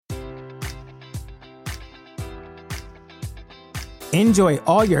Enjoy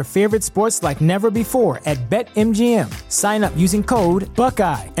all your favorite sports like never before at BetMGM. Sign up using code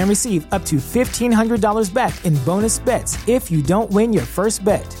Buckeye and receive up to $1,500 back in bonus bets if you don't win your first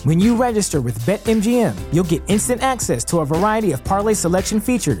bet. When you register with BetMGM, you'll get instant access to a variety of parlay selection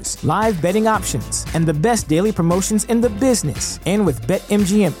features, live betting options, and the best daily promotions in the business. And with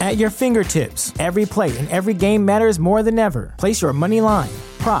BetMGM at your fingertips, every play and every game matters more than ever. Place your money line,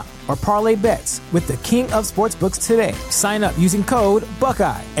 prop, or parlay bets with the king of sportsbooks today. Sign up using code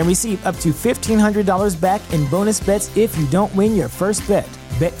Buckeye and receive up to $1,500 back in bonus bets if you don't win your first bet.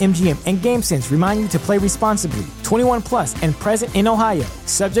 BetMGM and GameSense remind you to play responsibly. 21 plus and present in Ohio,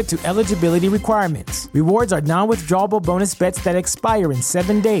 subject to eligibility requirements. Rewards are non-withdrawable bonus bets that expire in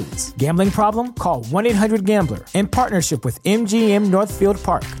 7 days. Gambling problem? Call 1-800-GAMBLER. In partnership with MGM Northfield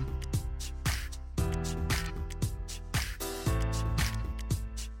Park.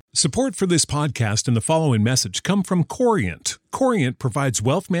 Support for this podcast and the following message come from Corient. Corient provides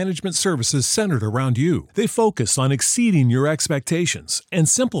wealth management services centered around you. They focus on exceeding your expectations and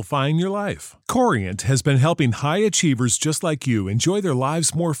simplifying your life. Corient has been helping high achievers just like you enjoy their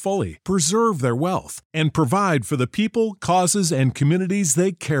lives more fully, preserve their wealth, and provide for the people, causes, and communities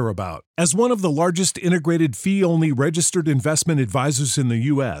they care about. As one of the largest integrated fee-only registered investment advisors in the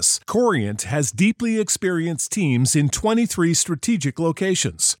U.S., Corient has deeply experienced teams in 23 strategic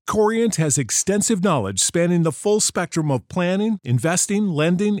locations. Corient has extensive knowledge spanning the full spectrum of planning, investing,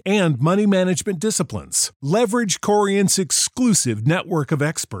 lending, and money management disciplines. Leverage Corient's exclusive network of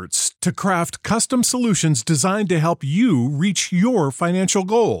experts to craft custom solutions designed to help you reach your financial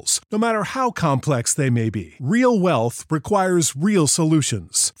goals, no matter how complex they may be. Real wealth requires real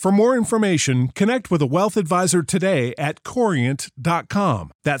solutions. For more information, connect with a wealth advisor today at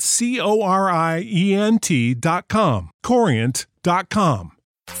Corient.com. That's Corient.com. Corient.com.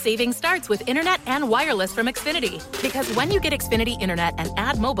 Saving starts with internet and wireless from Xfinity. Because when you get Xfinity Internet and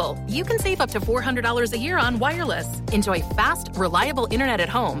add mobile, you can save up to $400 a year on wireless. Enjoy fast, reliable internet at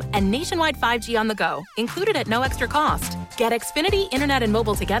home and nationwide 5G on the go, included at no extra cost. Get Xfinity Internet and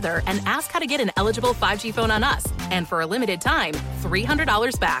mobile together and ask how to get an eligible 5G phone on us. And for a limited time,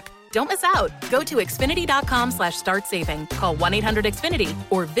 $300 back. Don't miss out. Go to Xfinity.com/start saving. Call 1-800-XFINITY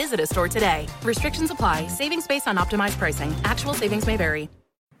or visit a store today. Restrictions apply. Savings based on optimized pricing. Actual savings may vary.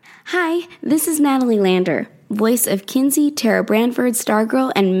 Hi, this is Natalie Lander, voice of Kinsey, Tara Branford,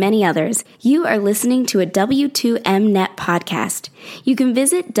 Stargirl, and many others. You are listening to a W2Mnet podcast. You can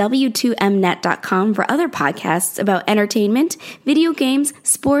visit W2Mnet.com for other podcasts about entertainment, video games,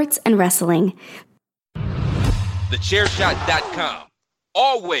 sports, and wrestling. TheChairShot.com.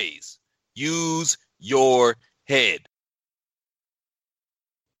 Always use your head.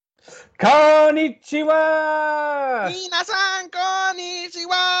 Konnichiwa! Minasan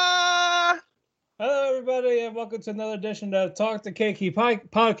konnichiwa! Hello, everybody, and welcome to another edition of Talk to Keiki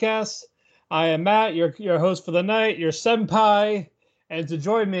podcast. I am Matt, your host for the night, your senpai, and to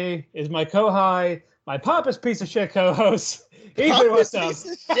join me is my co-high, my pompous piece of shit co-host, Ethan. What's up? Piece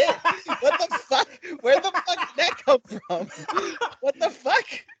of shit. What the fuck? Where the fuck did that come from? What the fuck?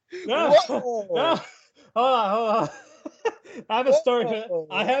 No, hold on. I have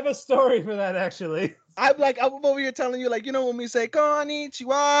a story for that, actually. I'm over here telling you, like, you know, when we say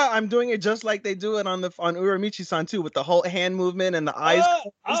konnichiwa, I'm doing it just like they do it on Uramichi-san too, with the whole hand movement and the eyes.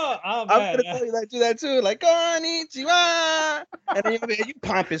 I'm gonna tell you do that too, like konnichiwa, and then you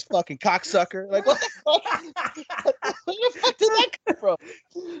pompous fucking cocksucker. Like, what the fuck? Where the fuck did that come from?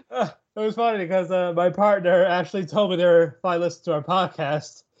 It was funny because my partner actually told me they were probably listening to our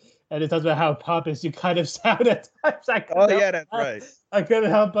podcast. And it talks about how pompous you kind of sound at times. That's right. I couldn't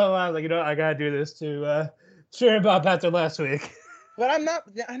help but laugh. Like, I gotta do this to cheer him up after last week. But I'm not.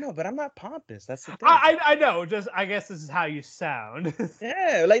 I know, but I'm not pompous. That's the thing. I know. Just I guess this is how you sound.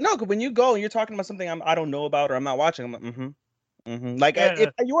 Yeah, like no. Cause when you go and you're talking about something I don't know about or I'm not watching, I'm like Like if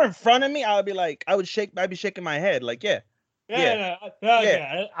you were in front of me, I would be like, I'd be shaking my head. Like I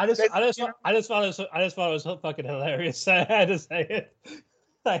just thought it was fucking hilarious. I had to say it.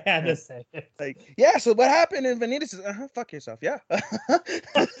 Like, yeah, so what happened in Vanitas is, fuck yourself, yeah.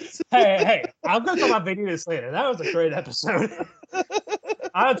 hey, I'm going to talk about Vanitas later. That was a great episode.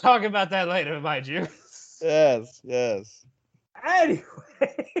 I'll talk about that later, mind you. Yes. Anyway.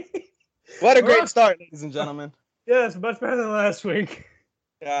 What a great start, ladies and gentlemen. Yes, much better than last week.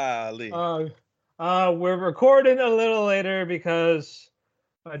 Golly. We're recording a little later because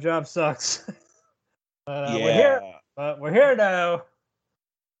my job sucks. But we're here now.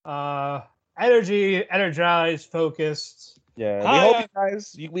 Energized, focused. Yeah,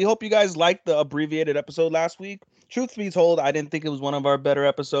 we hope you guys liked the abbreviated episode last week. truth be told, I didn't think it was one of our better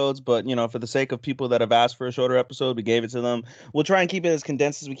episodes, but you know, for the sake of people that have asked for a shorter episode, we gave it to them. We'll try and keep it as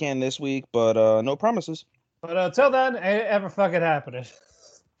condensed as we can this week, but no promises. But until then, ain't ever fucking happening.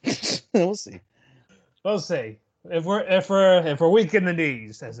 We'll see. We'll see. If we're weak in the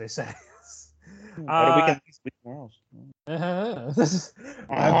knees, as they say. We can somewhere else.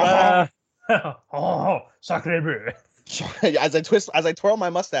 Sacre bleu. As I twirl my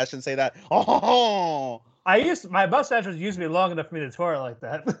mustache and say that. Oh, my mustache used to be long enough for me to twirl like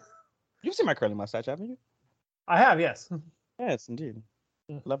that. You've seen my curly mustache, haven't you? I have, yes. Yes, indeed.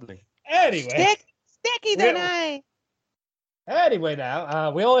 Lovely. Anyway, sticky tonight. Anyway,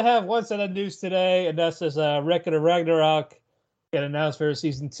 now we only have one set of news today, and that's this Record of Ragnarok get announced for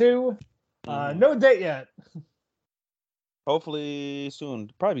season 2. No date yet. Hopefully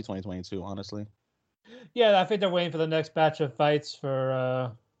soon. Probably 2022, honestly. Yeah, I think they're waiting for the next batch of fights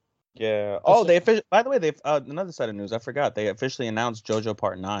for. Yeah. Oh, by the way, they've another set of news. I forgot. They officially announced JoJo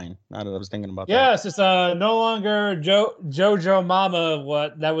Part 9. Now that I was thinking about that. Yes, it's no longer JoJo Mama.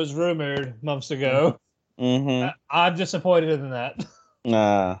 What that was rumored months ago. Mm-hmm. I'm disappointed in that.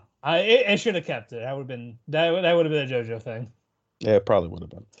 Nah. It should have kept it. That would have been a JoJo thing. Yeah, it probably would have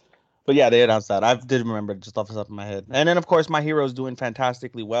been. But yeah, they announced that. I did remember just off the top of my head. And then, of course, My Hero is doing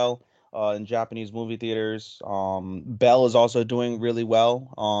fantastically well in Japanese movie theaters. Belle is also doing really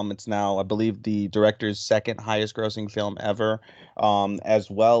well. It's now, I believe, the director's second highest grossing film ever,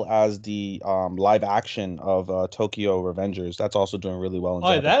 as well as the live action of Tokyo Revengers. That's also doing really well in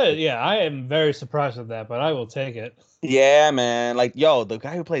Japan. I am very surprised at that, but I will take it. Yeah, man. Like, yo, the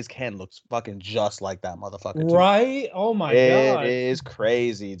guy who plays Ken looks fucking just like that motherfucker, too. Right? Oh, my God. It is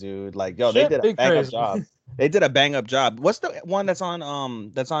crazy, dude. Like, yo, they did a bang-up job. They did a bang-up job. What's the one that's on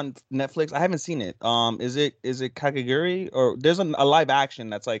Netflix? I haven't seen it. Is it Kakegurui? Or there's a live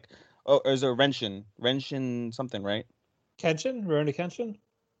action that's like, or is it Renshin something, right? Kenshin? Rurouni Kenshin?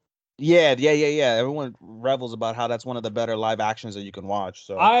 Yeah. Everyone revels about how that's one of the better live actions that you can watch.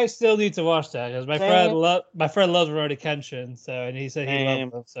 So I still need to watch that because my friend loves Rurouni Kenshin, and he said he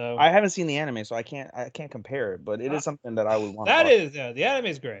loved it. So I haven't seen the anime, so I can't compare it, but it is something that I would want. The anime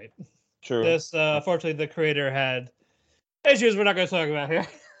is great. True. This unfortunately the creator had issues we're not going to talk about here.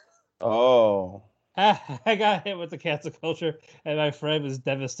 Oh. I got hit with the cancel culture, and my friend was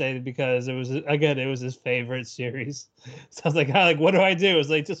devastated because it was his favorite series. So I was like, what do I do? It's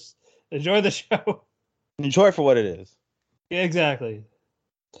like, just enjoy the show. Enjoy it for what it is. Yeah, exactly.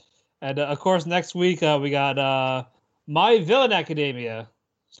 And of course, next week we got My Villain Academia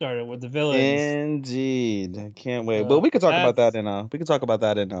started with the villains. Indeed, I can't wait. But we could talk about that in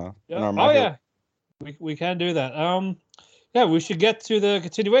our Oh yeah, we can do that. Yeah, we should get to the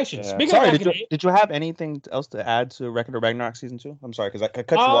continuation. Yeah. Sorry, did you have anything else to add to Record of Ragnarok season 2? I'm sorry because I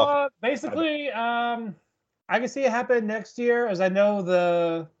cut you off. Basically, I can see it happen next year, as I know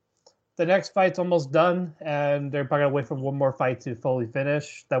the next fight's almost done, and they're probably gonna wait for one more fight to fully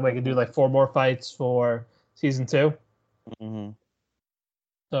finish. That way, I can do like 4 more fights for season 2. Mm-hmm.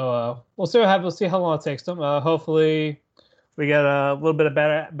 So we'll see what happens. We'll see how long it takes them. Hopefully, we get a little bit of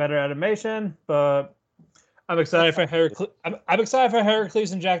better animation, but. I'm excited for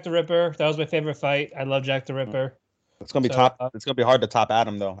Heracles and Jack the Ripper. That was my favorite fight. I love Jack the Ripper. It's gonna be it's gonna be hard to top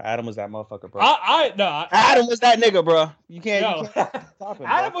Adam though. Adam was that motherfucker, bro. Adam was that nigga, bro. You can't top him.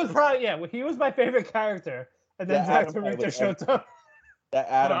 Adam was probably he was my favorite character, and then Jack the Ripper showed up. That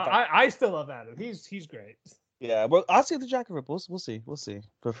Adam. I still love Adam. He's great. Yeah, well, I'll see the Jack the Ripper. We'll see.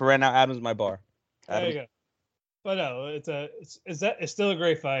 But for right now, Adam's my bar. There you go. But no, it's still a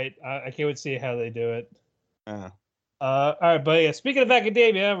great fight. I can't wait to see how they do it. All right, but yeah, speaking of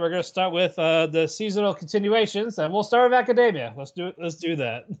Academia, we're gonna start with the seasonal continuations, and we'll start with Academia. Let's do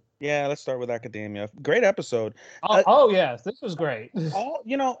that. Yeah, let's start with Academia. Great episode. Yes, this was great.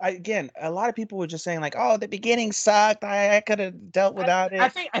 A lot of people were just saying like, "Oh, the beginning sucked. I could have dealt without it."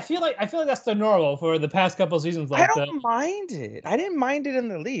 I feel like that's the normal for the past couple of seasons. I don't mind it. I didn't mind it in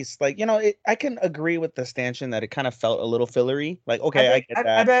the least. Like, I can agree with the stanchion that it kind of felt a little fillery. Like, okay, I get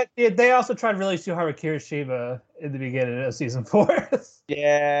that. I bet they also tried really too hard with Kirishima in the beginning of season 4.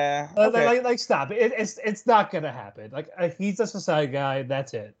 Yeah. Okay. Like stop. It's not gonna happen. Like he's just a side guy.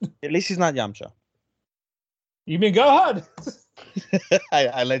 That's it. At least he's not Yamcha. You mean Gohan?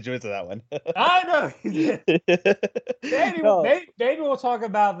 I led you into that one. I know you did. Maybe we'll talk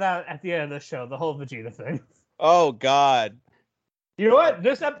about that at the end of the show. The whole Vegeta thing. Oh God. You know what?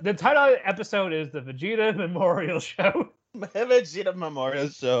 The title of the episode is the Vegeta Memorial Show. Vegeta Memorial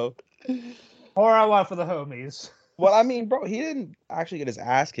Show. Or I want for the homies. Well, I mean, bro, he didn't actually get his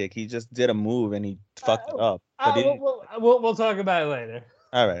ass kicked. He just did a move and he fucked it up. We'll talk about it later.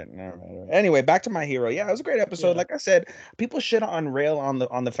 All right. Anyway, back to My Hero. Yeah, it was a great episode. Yeah. Like I said, people shit on rail on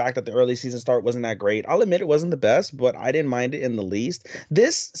the fact that the early season start wasn't that great. I'll admit it wasn't the best, but I didn't mind it in the least.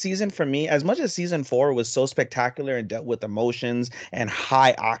 This season for me, as much as season 4 was so spectacular and dealt with emotions and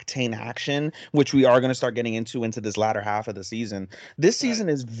high octane action, which we are going to start getting into this latter half of the season, this season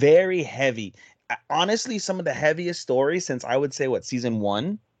is very heavy. Honestly, some of the heaviest stories since I would say season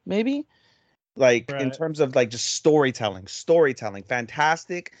 1, maybe. Like in terms of like just storytelling,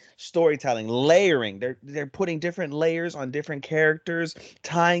 fantastic storytelling, layering. They're putting different layers on different characters,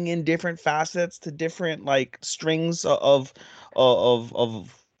 tying in different facets to different like strings of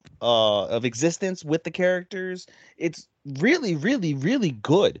existence with the characters. It's really, really, really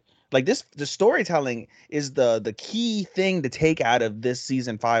good. Like the storytelling is the key thing to take out of this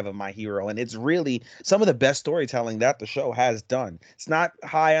season 5 of My Hero, and it's really some of the best storytelling that the show has done. It's not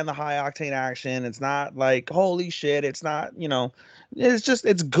high on the high octane action. It's not like holy shit. It's not,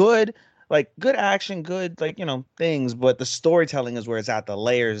 it's good, like good action, good like things. But the storytelling is where it's at. The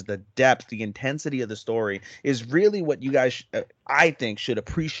layers, the depth, the intensity of the story is really what you guys, I think, should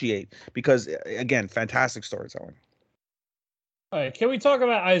appreciate because again, fantastic storytelling. All right, can we talk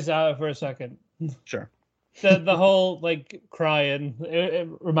about Aizawa for a second? Sure. The whole like crying, it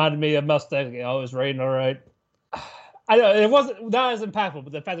reminded me of Mustang. It was raining, all right. I know it wasn't not as impactful,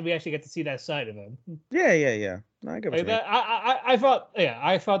 but the fact that we actually get to see that side of him. Yeah. No, I get what that. I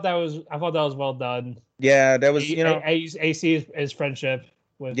thought that was well done. Yeah, that was AC his friendship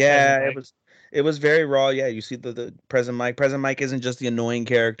with. Yeah, it was very raw. Yeah, you see the Present Mike. Present Mike isn't just the annoying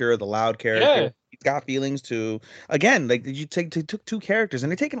character or the loud character. Yeah. He's got feelings too. Again, like you took 2 characters, and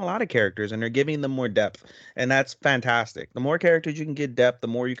they're taking a lot of characters, and they're giving them more depth, and that's fantastic. The more characters you can get depth, the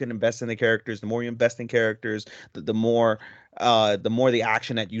more you can invest in the characters. The more you invest in characters, the more the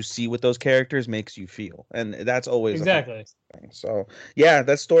action that you see with those characters makes you feel, and that's always exactly. So yeah,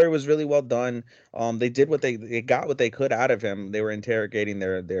 that story was really well done. They did they got what they could out of him. They were interrogating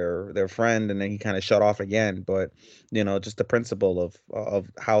their friend, and then he kind of shut off again. But just the principle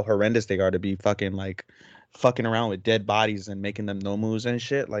of how horrendous they are to be fucking around with dead bodies and making them nomus and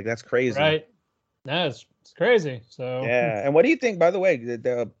shit. Like that's crazy. Right. No, it's crazy. So yeah. And what do you think? By the way,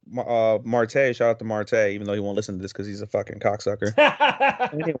 Marte, shout out to Marte, even though he won't listen to this because he's a fucking cocksucker.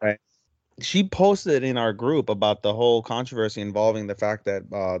 Anyway. She posted in our group about the whole controversy involving the fact that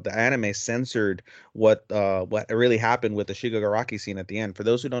the anime censored what really happened with the Shigaraki scene at the end. For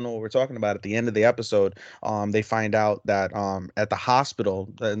those who don't know what we're talking about, at the end of the episode, they find out that at the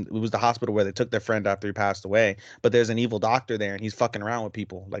hospital, it was the hospital where they took their friend after he passed away, but there's an evil doctor there, and he's fucking around with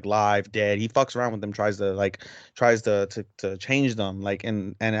people, like live, dead. He fucks around with them, tries to change them, like,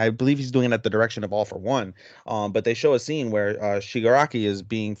 and I believe he's doing it at the direction of All for One. But they show a scene where Shigaraki is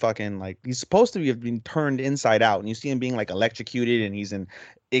being fucking like, he's supposed to have been turned inside out, and you see him being like electrocuted, and he's in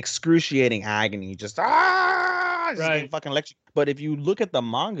excruciating agony, just right, fucking electric. But if you look at the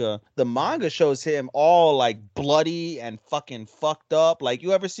manga shows him all like bloody and fucking fucked up. Like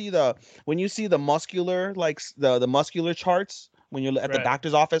you ever see when you see the muscular, like the muscular charts when you're at the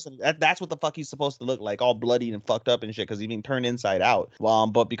doctor's office, and that's what the fuck he's supposed to look like, all bloody and fucked up and shit, because he's being turned inside out.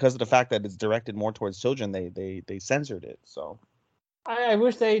 But because of the fact that it's directed more towards children, they censored it. So I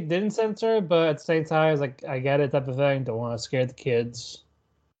wish they didn't censor it, but at the same time, it's like I get it, type of thing. Don't want to scare the kids.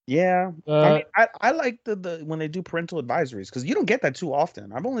 Yeah, I mean, I like the when they do parental advisories, because you don't get that too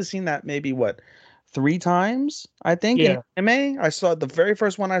often. I've only seen that maybe 3 times, I think. Yeah. In anime, I saw the very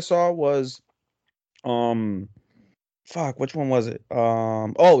first one I saw was, which one was it?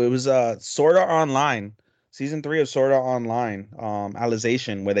 It was Sword Art Online, season 3 of Sword Art Online,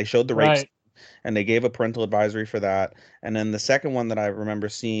 Alicization, where they showed the rapes. And they gave a parental advisory for that. And then the second one that I remember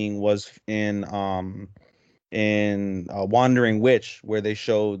seeing was in Wandering Witch, where they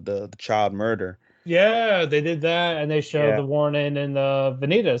showed the child murder. Yeah, they did that, and they showed the warning in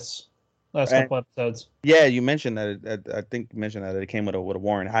Vanitas last couple episodes. Yeah, you mentioned that. I think you mentioned that it came with a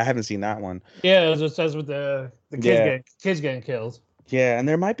warning. I haven't seen that one. Yeah, it says with the kids getting killed. Yeah, and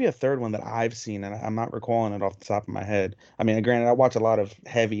there might be a third one that I've seen, and I'm not recalling it off the top of my head. I mean, granted, I watch a lot of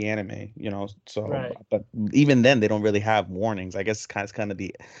heavy anime, but even then, they don't really have warnings. I guess it's kind of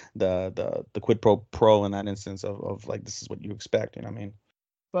the quid pro quo in that instance of like, this is what you expect. You know what I mean?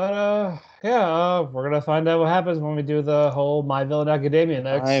 But we're gonna find out what happens when we do the whole My Villain Academia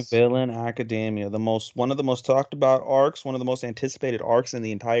next. My Villain Academia, one of the most talked about arcs, one of the most anticipated arcs in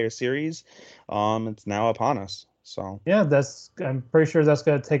the entire series. It's now upon us. So yeah, I'm pretty sure that's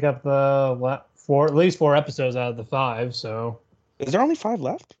going to take up at least 4 episodes out of the 5. So is there only 5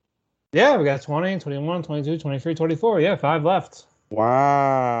 left? Yeah, we got 20, 21, 22, 23, 24. Yeah, 5 left.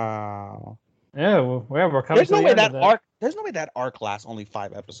 Wow. Yeah, we're coming. There's no way that arc. There's no way that arc lasts only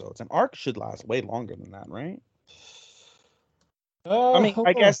 5 episodes. An arc should last way longer than that, right? I mean,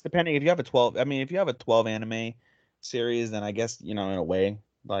 I guess depending if you have a 12. I mean, if you have a 12 anime series, then I guess in a way,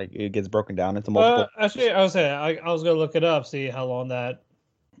 like it gets broken down into multiple. Actually, I was saying I was gonna look it up, see how long that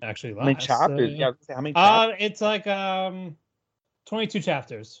actually lasts. How many chapters? Yeah, how many chapters? It's like 22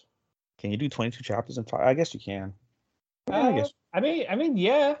 chapters. Can you do 22 chapters in 5? I guess you can. I guess. I mean,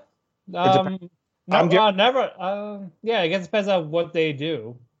 yeah. Never. Yeah, I guess it depends on what they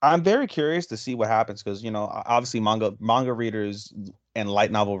do. I'm very curious to see what happens because obviously manga readers and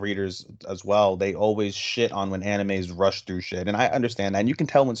light novel readers as well, they always shit on when animes rush through shit, and I understand that. And you can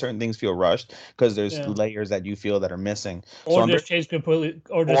tell when certain things feel rushed because there's layers that you feel that are missing, or just changed completely,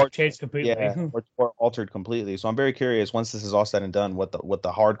 yeah, or altered completely. So I'm very curious once this is all said and done, what the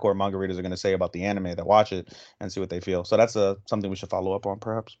hardcore manga readers are going to say about the anime that watch it and see what they feel. So that's something we should follow up on,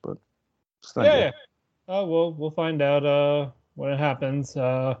 perhaps. But yeah. We'll find out when it happens.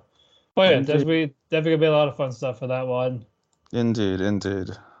 But yeah, there's definitely gonna be a lot of fun stuff for that one. Indeed.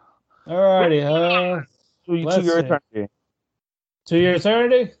 Alrighty. To Your Eternity. To Your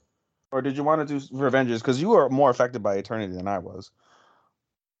Eternity? Or did you want to do Revengers? Because you were more affected by Eternity than I was.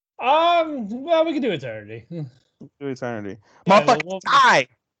 Well, we can do Eternity. Do Eternity. Motherfuckers die!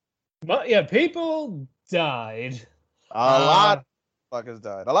 But yeah, people died. A lot of fuckers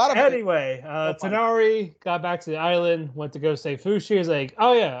died. A lot of Anyway, Tonari got back to the island, went to go save Fushi. He's like,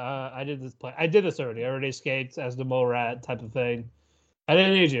 oh yeah, I did this play. I did this already. I already escaped as the mole rat type of thing. I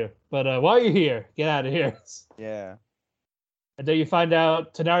didn't need you, but while you're here, get out of here. Yeah. And then you find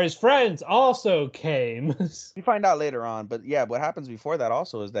out Tonari's friends also came. You find out later on, but yeah, what happens before that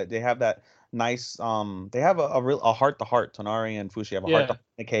also is that they have that nice they have a heart to heart. Tonari and Fushi have a heart to heart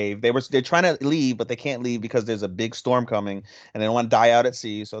in the cave. They're trying to leave, but they can't leave because there's a big storm coming and they don't want to die out at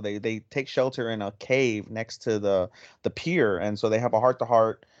sea. So they take shelter in a cave next to the pier, and so they have a heart to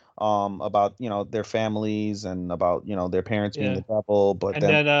heart about their families and about their parents being the devil. But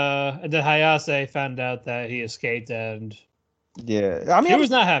then Hayase found out that he escaped, and I mean, he was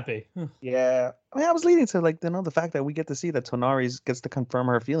not happy. Yeah, I mean, I was leading to the fact that we get to see that Tonari gets to confirm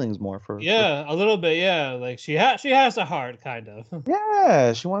her feelings more for a little bit. Yeah, like she has a heart, kind of.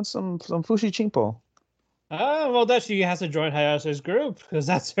 Yeah, she wants some Fushi Chimpo. Well, that she has to join Hayase's group because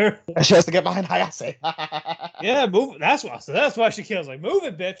that's her. She has to get behind Hayase. Yeah, move. That's why she kills. Like, move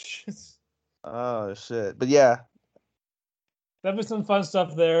it, bitch. Oh shit! But yeah, there was some fun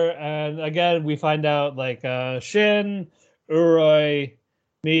stuff there, and again, we find out like Shin, Uroi,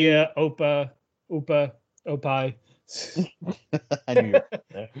 Mia, Oppai. I knew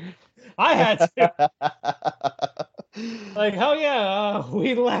I had to. Like, hell yeah,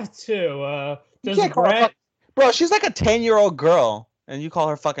 we left too. Bro, she's like a 10-year-old girl, and you call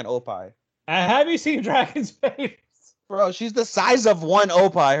her fucking Oppai. Have you seen Dragon's Face? Bro, she's the size of one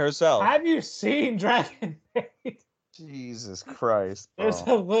Oppai herself. Have you seen Dragon's Face? Jesus Christ. Bro. There's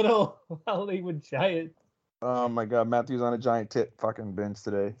a little Hollywood giant. Oh my god, Matthew's on a giant tit fucking binge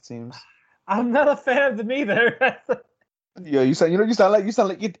today, it seems. I'm not a fan of them either. Yo, you sound like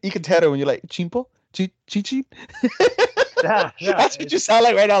Iketeru when you're like Chimpo? Chi-chi? Yeah, that's what you sound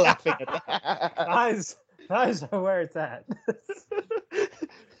like right now laughing at that. Eyes are where it's at.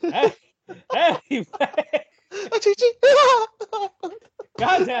 Anyway.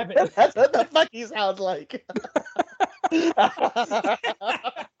 God damn it. That's what the fuck he sounds like.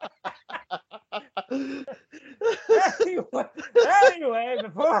 Anyway,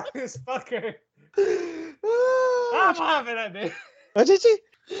 before this fucker. I'm laughing at me.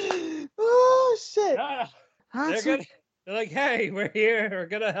 Oh shit. They're like, hey, we're here. We're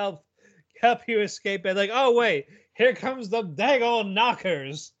gonna help you escape. And like, oh wait, here comes the dang old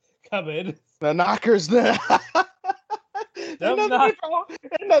knockers coming. The knockers. Another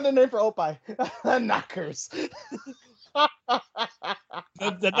name for Oppai. The knockers.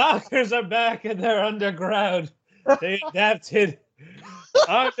 The knockers are back and they're underground. They adapted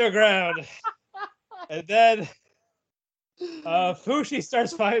underground. And then Fushi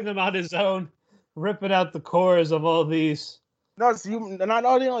starts fighting them on his own, ripping out the cores of all these. No, so not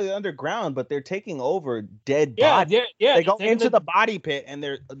only underground, but they're taking over dead bodies. Yeah. They go into the body pit, and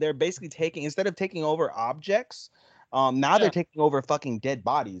they're basically taking, instead of taking over objects, now they're taking over fucking dead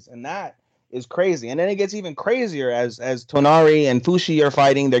bodies, and that is crazy. And then it gets even crazier as Tonari and Fushi are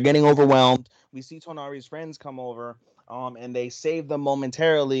fighting. They're getting overwhelmed. We see Tonari's friends come over, and they save them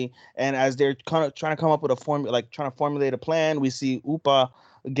momentarily. And as they're kind of trying to come up with trying to formulate a plan, we see Oppai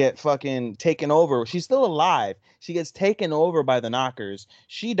get fucking taken over. She's still alive. She gets taken over by the knockers.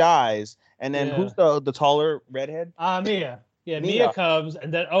 She dies, and then who's the taller redhead? Mia. Yeah, Mia comes,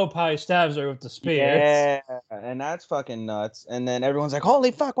 and then Opie stabs her with the spear. Yeah, and that's fucking nuts. And then everyone's like, "Holy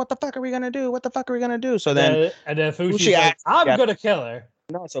fuck! What the fuck are we gonna do? What the fuck are we gonna do?" So then Fushi's like, "I'm gonna kill her."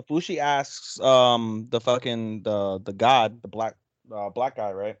 No, so Fushi asks the fucking the god, the black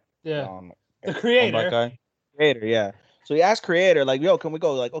guy, right? Yeah. The creator. Black guy. Creator, yeah. So he asked creator, like, yo, can we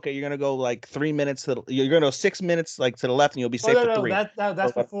go? Like, okay, you're gonna go like 3 minutes you're gonna go 6 minutes like to the left, and you'll be safe for 3.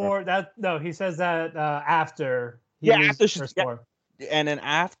 That's before that. No, he says that after. After she's and then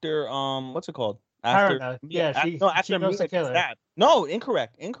after what's it called? After she goes to kill her. No,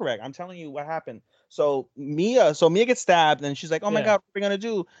 incorrect. I'm telling you what happened. So Mia gets stabbed, and she's like, "Oh my god, what are we gonna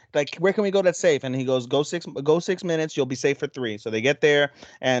do? Like, where can we go that's safe?" And he goes, "Go 6 minutes. You'll be safe for 3." So they get there,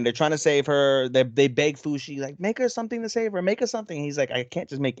 and they're trying to save her. They beg Fushi, like, "Make her something to save her. Make her something." And he's like, "I can't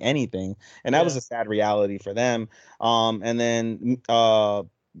just make anything," and that was a sad reality for them. And then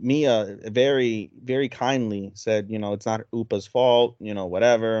Mia very, very kindly said, "You know, it's not Upa's fault. You know,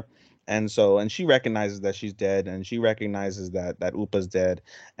 whatever." And she recognizes that she's dead, and she recognizes that Upa's dead.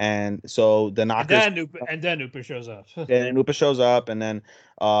 And so the knockers... And then Upa shows up. And Upa shows up, and then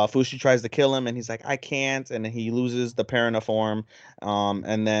Fushi tries to kill him, and he's like, "I can't." And then he loses the Parana form.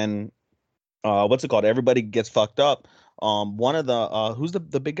 And then, what's it called? Everybody gets fucked up. One of the... who's the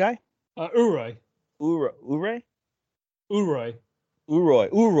big guy? Uroi. Uroi,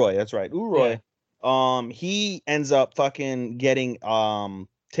 that's right. Uroi. Yeah. He ends up fucking getting...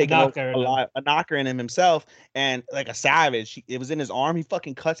 taking a knocker in him himself, and like a savage, it was in his arm. He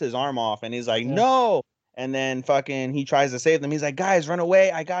fucking cuts his arm off, and he's like, "No!" And then fucking he tries to save them. He's like, "Guys, run away!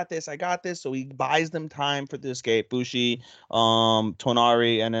 I got this! So he buys them time for the escape. Bushi,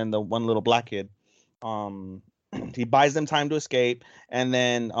 Tonari, and then the one little black kid. He buys them time to escape, and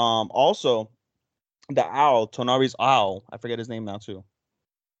then also the owl, Tonari's owl. I forget his name now too.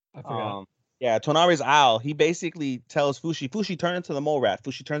 I forgot. Yeah, Tonari's owl. He basically tells Fushi, turn into the mole rat.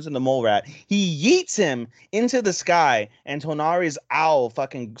 Fushi turns into the mole rat. He yeets him into the sky, and Tonari's owl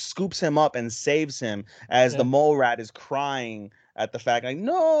fucking scoops him up and saves him as the mole rat is crying at the fact, like,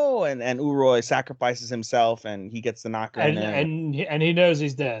 no, and Uroi sacrifices himself, and he gets the knocker, and he knows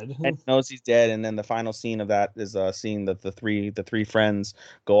he's dead. And knows he's dead. And then the final scene of that is seeing that the three friends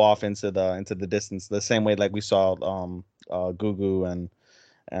go off into the distance, the same way like we saw Gugu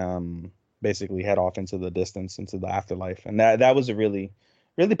and basically head off into the distance, into the afterlife. And that was a really,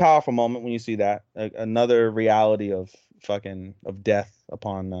 really powerful moment when you see that. Another reality of death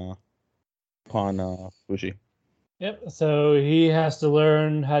upon Fushi. Yep. So he has to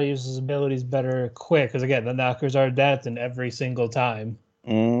learn how to use his abilities better quick, because again, the knockers are death in every single time.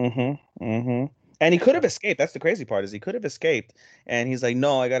 And he could have escaped. That's the crazy part, is he could have escaped, and he's like,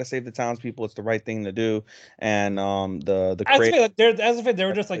 "No, I got to save the townspeople. It's the right thing to do." And the as if they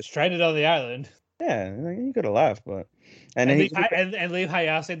were just like stranded on the island. Yeah, he could have left, but and leave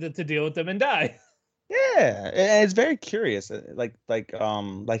Hayase to deal with them and die. Yeah, and it's very curious. Like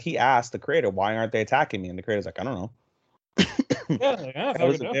he asked the creator, "Why aren't they attacking me?" And the creator's like, "I don't know." That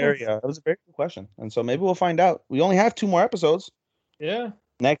was a very good question, and so maybe we'll find out. We only have 2 more episodes. Yeah.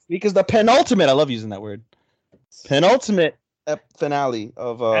 Next week is the penultimate. I love using that word. Penultimate finale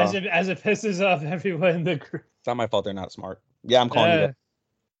of as it pisses off everyone in the group. It's not my fault they're not smart. Yeah, I'm calling you that.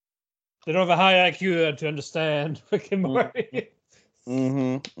 They don't have a high IQ to understand fucking Marty.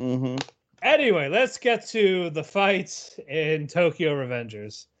 Anyway, let's get to the fight in Tokyo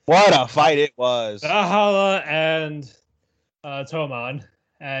Revengers. What a fight it was! Valhalla and Toman,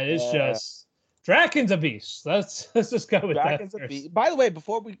 and it's just Draken's a beast. Let's just go with Draken's that. A beast. By the way,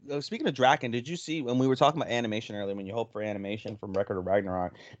 before we speaking of Draken, did you see when we were talking about animation earlier? When you hope for animation from Record of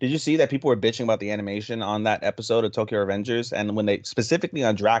Ragnarok, did you see that people were bitching about the animation on that episode of Tokyo Revengers? And when they specifically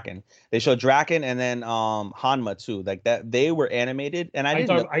on Draken, they showed Draken and then Hanma too, like that they were animated. And are you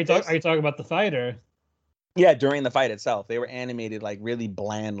talking about the fighter? Yeah, during the fight itself, they were animated like really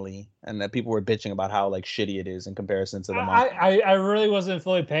blandly, and that people were bitching about how like shitty it is in comparison to the manga. I really wasn't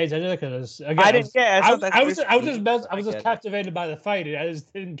fully paid attention because I didn't care. I was just captivated by the fight. I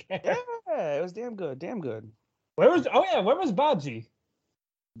just didn't care. Yeah, it was damn good. Where was Baji?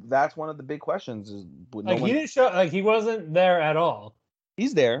 That's one of the big questions. Is he didn't show, like he wasn't there at all.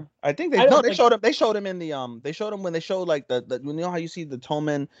 He's there. I think they showed him. They showed him in the They showed him when they showed like the you know how you see the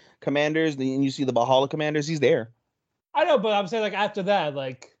Toman commanders and you see the Valhalla commanders. He's there. I know, but I'm saying like after that,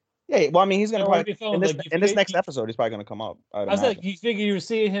 like. Yeah, well, I mean, he's gonna probably in this next episode. He's probably gonna come up. I was like, you figure you were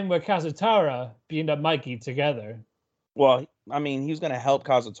seeing him with Kazutara beating up Mikey together. Well, I mean, he was gonna help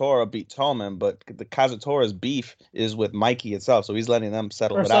Kazutora beat Toman, but the Kazutora's beef is with Mikey itself, so he's letting them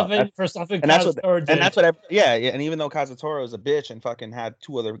settle it out. For something and that's what yeah. And even though Kazutora was a bitch and fucking had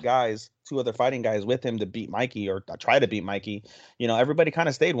two other fighting guys with him to beat Mikey or try to beat Mikey, everybody kind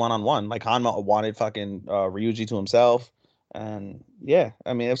of stayed 1-on-1. Like Hanma wanted fucking Ryuji to himself, and yeah,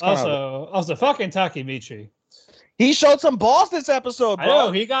 I mean, it was also fucking Takemichi. He showed some balls this episode, bro. I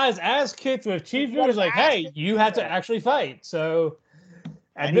know, he got his ass kicked with Chief was like, hey, you have to actually fight. So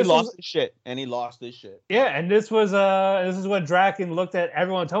and he lost his shit. And he lost his shit. Yeah, and this is when Draken looked at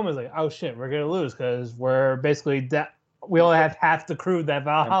everyone and told me, like, oh shit, we're gonna lose because we're basically we only have half the crew that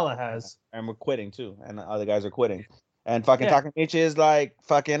Valhalla has. And we're quitting too. And the other guys are quitting. And fucking Takemichi is like,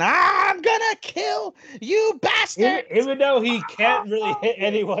 fucking, I'm gonna kill you, bastard! Even though he can't really hit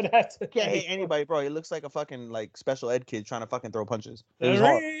anyone. Can't hit anybody, bro. He looks like a fucking like special ed kid trying to fucking throw punches.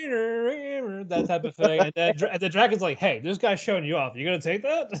 That type of thing. And then the Dragon's like, hey, this guy's showing you off. You gonna take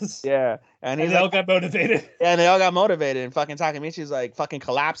that? Yeah. And they all got motivated. Yeah, and they all got motivated. And fucking Takemichi's like fucking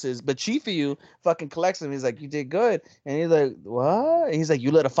collapses. But Chifuyu fucking collects him. He's like, you did good. And he's like, what? And he's like,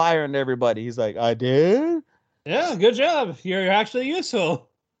 you lit a fire under everybody. He's like, I did? Yeah, good job. You're actually useful.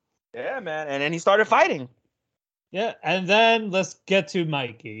 Yeah, man. And then he started fighting. Yeah, and then let's get to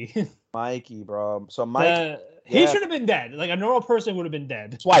Mikey. Mikey, bro. So Mikey, he should have been dead. Like a normal person would have been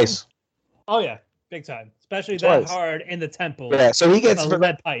dead. Twice. Oh yeah, big time. Especially that hard in the temple. Yeah, so he gets a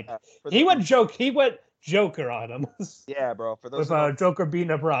lead pipe. He went Joker on him. Yeah, bro. For those with Joker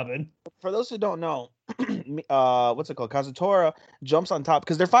beating up Robin. For those who don't know, what's it called? Kazutora jumps on top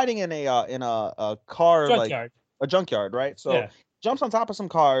because they're fighting in a car junkyard. Like a junkyard, right? So jumps on top of some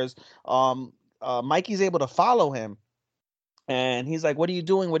cars. Mikey's able to follow him, and he's like, "What are you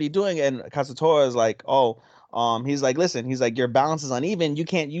doing? What are you doing?" And Kazutora is like, "Oh." He's like, listen, he's like, your balance is uneven. You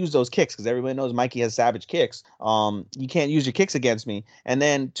can't use those kicks because everybody knows Mikey has savage kicks. You can't use your kicks against me. And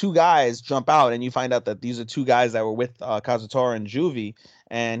then two guys jump out and you find out that these are two guys that were with Kazutora and Juvie.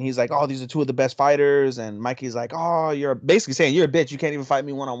 And he's like, oh, these are two of the best fighters. And Mikey's like, oh, you're basically saying you're a bitch. You can't even fight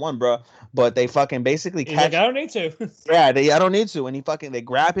me one-on-one, bro. But they fucking basically catch. Like, I don't need to. Yeah, I don't need to. And they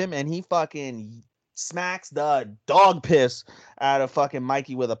grab him and he fucking smacks the dog piss out of fucking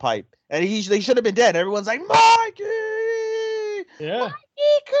Mikey with a pipe. And they should have been dead. Everyone's like, Mikey! Yeah.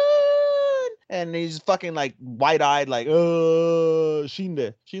 Mikey-kun! And he's fucking like wide-eyed, like,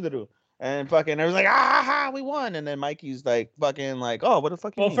 Shinderu. And fucking everyone's like, we won. And then Mikey's like fucking like, oh, what the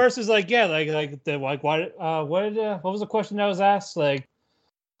fuck you mean? First is like, yeah, what was the question that was asked? Like,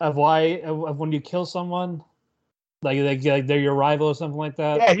 of when you kill someone? Like they're your rival or something like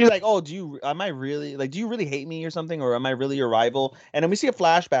that. Yeah, he's like, oh, do you really hate me or something, or am I really your rival? And then we see a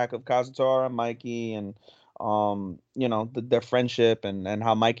flashback of Kazutora and Mikey, and their friendship, and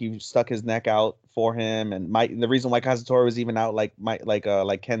how Mikey stuck his neck out for him, and the reason why Kazutora was even out, like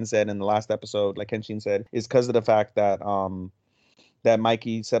Ken said in the last episode, like Kenshin said, is because of the fact that that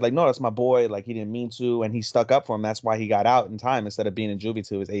Mikey said, like, no, that's my boy. Like, he didn't mean to, and he stuck up for him. That's why he got out in time instead of being in juvie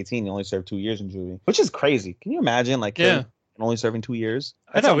till he was 18. He only served 2 years in juvie, which is crazy. Can you imagine, like, only serving 2 years?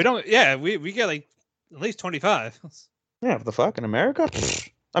 I know, we don't. Yeah, we get like at least 25. Yeah, what the fuck in America?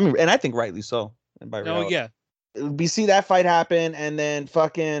 I mean, and I think rightly so. And by reality. Yeah, we see that fight happen, and then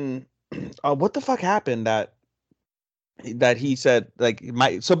fucking, what the fuck happened that he said, like,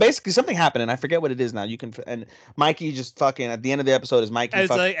 so basically something happened and I forget what it is now. And Mikey just fucking at the end of the episode is Mikey is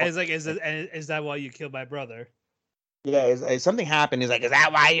that why you killed my brother? Yeah, something happened. He's like, is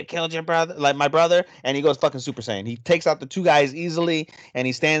that why you killed your brother, like my brother? And he goes fucking Super Saiyan. He takes out the two guys easily, and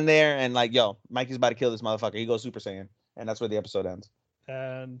he's standing there and like, yo, Mikey's about to kill this motherfucker. He goes Super Saiyan, and that's where the episode ends.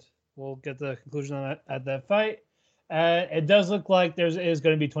 And we'll get the conclusion on that at that fight. It does look like there is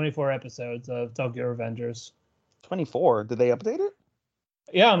going to be 24 episodes of Tokyo Revengers. 24. Did they update it?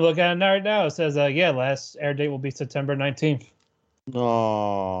 Yeah, I'm looking at it right now. It says, last air date will be September 19th.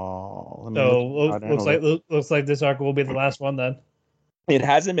 Oh. So looks like this arc will be the last one then. It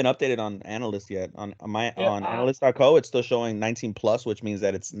hasn't been updated on Analyst yet. On Analyst.co, it's still showing 19 plus, which means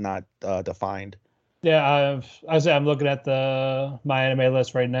that it's not defined. Yeah, I'm looking at my anime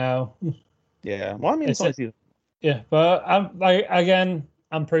list right now. Yeah, well, I mean, it's only season. Yeah, but I'm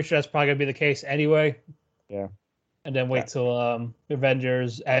pretty sure that's probably gonna be the case anyway. Yeah. And then wait till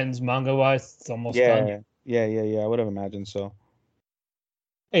Avengers ends manga wise. It's almost done. Yeah. I would have imagined so.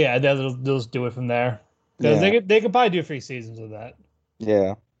 Yeah, they'll just do it from there. Because they could probably do 3 seasons of that.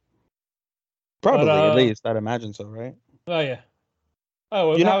 Yeah. Probably, at least. I'd imagine so, right? Oh, yeah. Oh,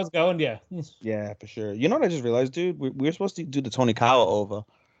 well, how it's going, yeah. Yeah, for sure. You know what I just realized, dude? We're supposed to do the Tonikawa OVA.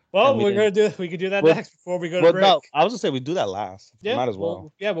 Well, we could do that next before we go to break. No, I was going to say we do that last. Yeah. Might as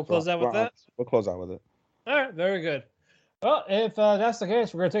well. We'll close out with that. We'll close out with it. All right, very good. Well, if that's the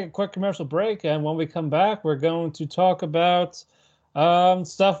case, we're going to take a quick commercial break, and when we come back, we're going to talk about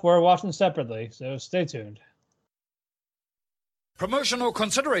stuff we're watching separately. So stay tuned. Promotional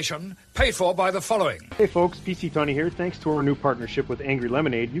consideration paid for by the following. Hey folks, PC Tony here. Thanks to our new partnership with Angry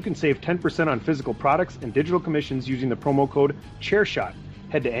Lemonade, you can save 10% on physical products and digital commissions using the promo code ChairShot.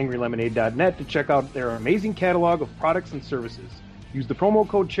 Head to angrylemonade.net to check out their amazing catalog of products and services. Use the promo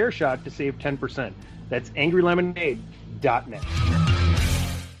code ChairShot to save 10%. That's angrylemonade.net.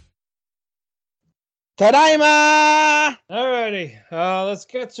 Tadaima! Alrighty, let's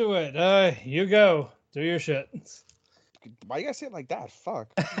get to it. You go. Do your shit. Why you gotta say it like that?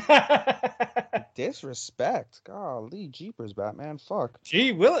 Fuck. Disrespect. Golly, jeepers, Batman. Fuck. Golly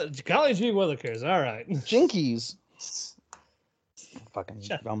G Willikers. All right. Jinkies. Fucking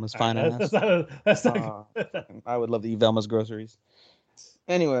Velma's finance. That's not I would love to eat Velma's groceries.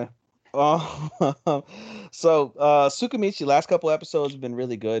 Anyway. So Tsukimichi, last couple episodes have been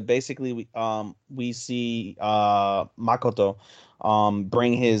really good. Basically, we see Makoto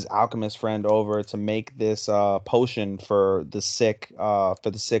bring his alchemist friend over to make this potion for the sick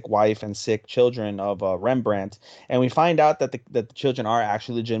wife and sick children of Rembrandt, and we find out that the children are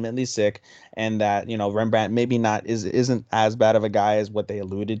actually legitimately sick, and that Rembrandt maybe isn't as bad of a guy as what they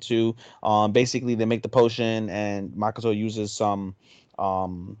alluded to. Basically, they make the potion, and Makoto uses some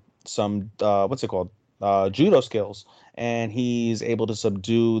what's it called, judo skills, and he's able to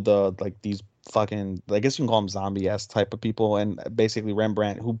subdue these fucking, I guess you can call them zombie-esque type of people. And basically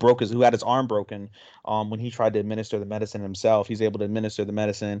Rembrandt, who had his arm broken when he tried to administer the medicine himself, he's able to administer the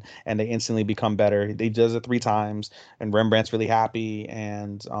medicine and they instantly become better. He does it 3 times, and Rembrandt's really happy.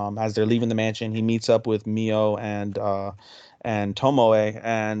 And as they're leaving the mansion, he meets up with Mio and Tomoe,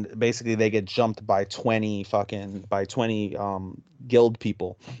 and basically they get jumped by 20 guild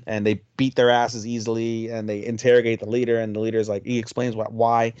people, and they beat their asses easily, and they interrogate the leader, and the leader's like, he explains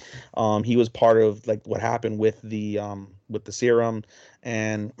why he was part of what happened with the serum,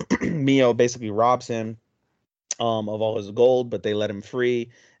 and Mio basically robs him of all his gold, but they let him free,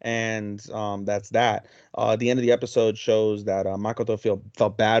 and that's that. The end of the episode shows that Makoto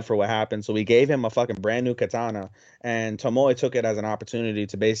felt bad for what happened, so we gave him a fucking brand new katana, and Tomoe took it as an opportunity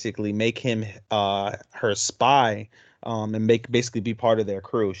to basically make him her spy, and basically be part of their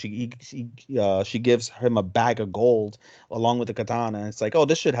crew. She gives him a bag of gold along with the katana. It's like, oh,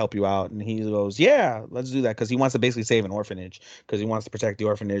 this should help you out. And he goes, yeah, let's do that, because he wants to basically save an orphanage, because he wants to protect the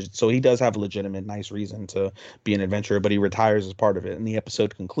orphanage. So he does have a legitimate, nice reason to be an adventurer, but he retires as part of it. And the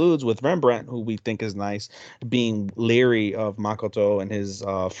episode concludes with Rembrandt, who we think is nice, being leery of Makoto and his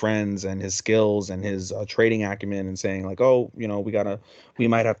friends and his skills and his trading acumen, and saying like, oh, we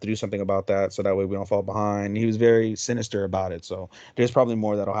might have to do something about that, so that way we don't fall behind. He was very sinister about it, so there's probably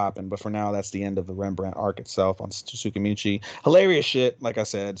more that'll happen, but for now, that's the end of the Rembrandt arc itself on Tsukimichi. Hilarious shit, like I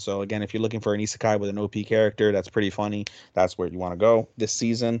said. So again, if you're looking for an isekai with an OP character that's pretty funny, that's where you want to go this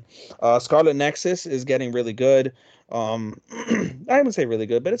season. Scarlet Nexus is getting really good. I wouldn't say really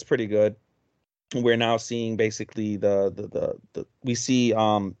good, but it's pretty good. We're now seeing basically we see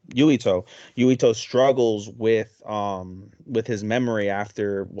Yuito. Yuito struggles with his memory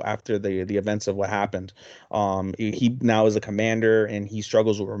after the events of what happened. He now is a commander, and he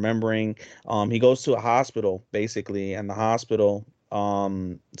struggles with remembering. He goes to a hospital basically, and the hospital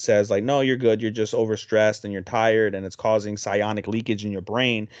says like, no, you're good, you're just overstressed and you're tired, and it's causing psionic leakage in your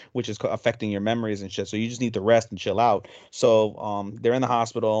brain, which is affecting your memories and shit, so you just need to rest and chill out. So they're in the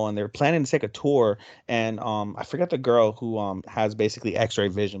hospital, and they're planning to take a tour, and I forget the girl who has basically x-ray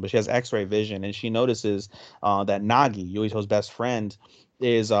vision, but she has x-ray vision, and she notices that Nagi, Yuito's best friend,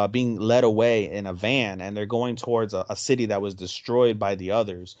 is being led away in a van, and they're going towards a city that was destroyed by the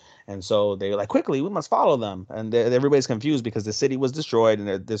others. And so they're like, quickly, we must follow them. And everybody's confused because the city was destroyed,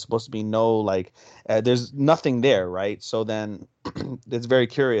 and there's supposed to be no there's nothing there, right? So then it's very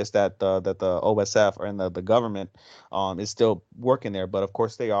curious that the OSF and the government is still working there. But of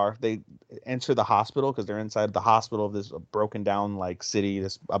course they enter the hospital, because they're inside the hospital of this broken down city,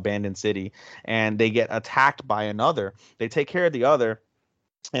 this abandoned city, and they get attacked by another. They take care of the other.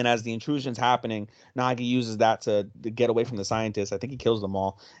 And as the intrusion's happening, Nagi uses that to get away from the scientists. I think he kills them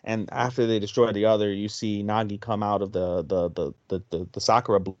all. And after they destroy the other, you see Nagi come out of the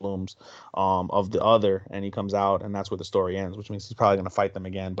sakura blooms of the other, and he comes out, and that's where the story ends, which means he's probably going to fight them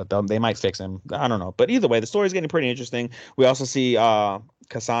again. But they might fix him. I don't know. But either way, the story's getting pretty interesting. We also see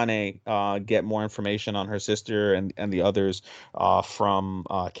Kasane get more information on her sister and the others from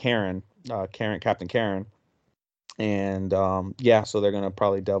Captain Karen. And so they're gonna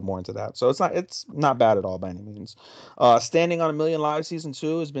probably delve more into that. So it's not bad at all by any means. Standing on a Million Lives season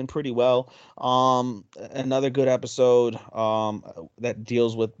 2 has been pretty well. Another good episode that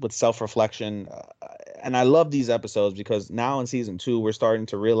deals with self-reflection, and I love these episodes because now in season 2 we're starting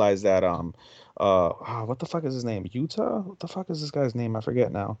to realize that what the fuck is his name? Utah? What the fuck is this guy's name? I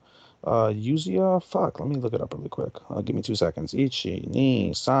forget now. Yuzia? Fuck, let me look it up really quick. Give me 2 seconds. Ichi,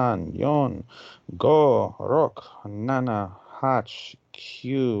 ni, san, yon, go, rok, nana, hach,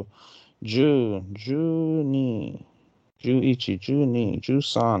 q, ju, ni, ju ichi, ju ni, ju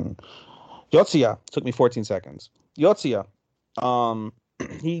san. Yotsuya. Took me 14 seconds. Yotsuya.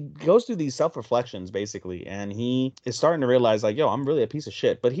 He goes through these self-reflections basically, and he is starting to realize like, yo, I'm really a piece of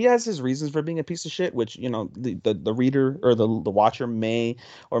shit. But he has his reasons for being a piece of shit, which, the reader or the watcher may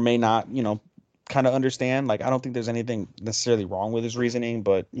or may not, kind of understand. Like, I don't think there's anything necessarily wrong with his reasoning,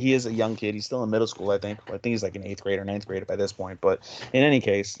 but he is a young kid. He's still in middle school, I think. I think he's like in 8th grade or 9th grade by this point. But in any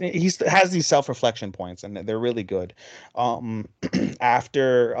case, he has these self-reflection points, and they're really good.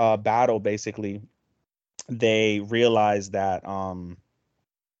 After battle, basically, they realize that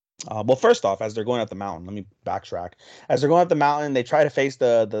well, first off, as they're going up the mountain, let me backtrack. As they're going up the mountain, they try to face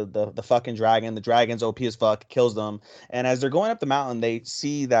the fucking dragon. The dragon's OP as fuck, kills them. And as they're going up the mountain, they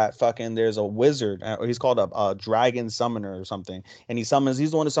see that fucking there's a wizard. He's called a dragon summoner or something. And he's the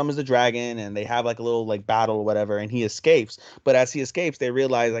one who summons the dragon. And they have like a little like battle or whatever. And he escapes. But as he escapes, they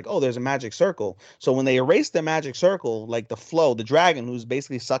realize like, oh, there's a magic circle. So when they erase the magic circle, like the flow, the dragon who's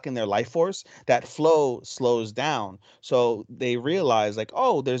basically sucking their life force, that flow slows down. So they realize like,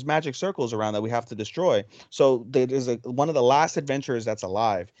 oh, there's magic circles around that we have to destroy. So there's one of the last adventurers that's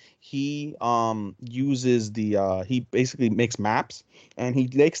alive. He uses he basically makes maps, and he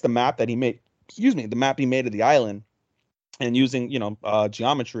takes the map that he made. The map he made of the island. And using,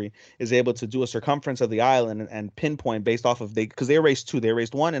 geometry, is able to do a circumference of the island and pinpoint based off of because they erased 2. They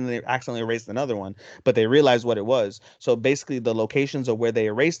erased 1 and then they accidentally erased another one, but they realized what it was. So basically, the locations of where they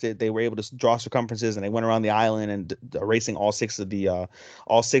erased it, they were able to draw circumferences, and they went around the island and erasing all 6 of the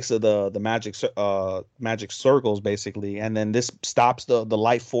magic circles basically. And then this stops the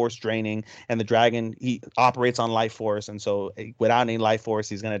life force draining, and the dragon, he operates on life force, and so without any life force,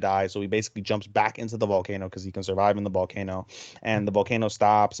 he's gonna die. So he basically jumps back into the volcano because he can survive in the volcano. And the volcano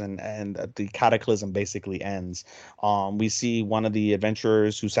stops, and the cataclysm basically ends. We see one of the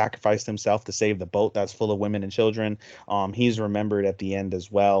adventurers who sacrificed himself to save the boat that's full of women and children. He's remembered at the end as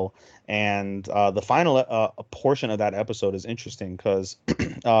well. And the final portion of that episode is interesting because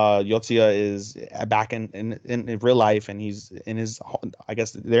Yotsuya is back in real life, and he's in his, I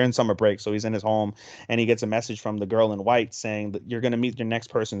guess they're in summer break, so he's in his home, and he gets a message from the girl in white saying that you're going to meet your next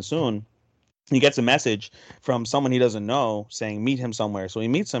person soon. He gets a message from someone he doesn't know saying meet him somewhere. So he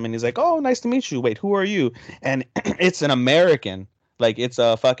meets him, and he's like, oh, nice to meet you. Wait, who are you? And it's an American. Like, it's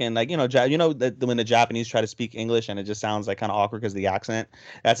a fucking, like, that when the Japanese try to speak English and it just sounds like kind of awkward because of the accent.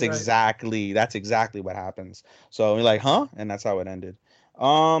 That's right. exactly what happens. So we're like, huh? And that's how it ended.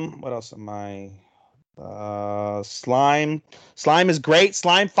 What else am I? Slime is great.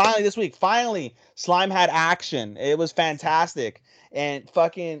 Slime finally this week. Slime had action. It was fantastic. And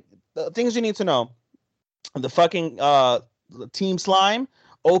fucking the things you need to know. The fucking Team Slime,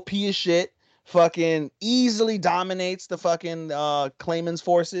 OP as shit. Fucking easily dominates the fucking Clayman's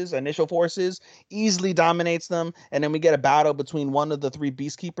forces, initial forces, easily dominates them. And then we get a battle between one of the 3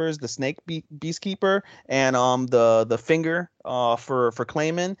 Beastkeepers, the Snake Beastkeeper, and the Finger for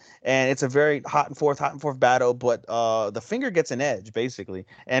Clayman. And it's a very hot and forth battle, but the Finger gets an edge, basically.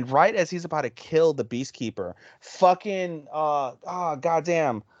 And right as he's about to kill the Beastkeeper, fucking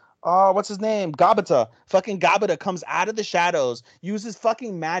goddamn. What's his name? Gabata. Fucking Gabata comes out of the shadows, uses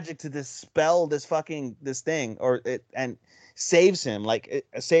fucking magic to dispel this thing, and saves him. Like, it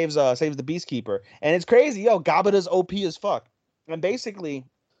saves the Beastkeeper. And it's crazy. Yo, Gabata's OP as fuck. And basically,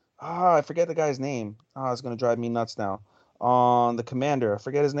 I forget the guy's name. It's gonna drive me nuts now. The commander. I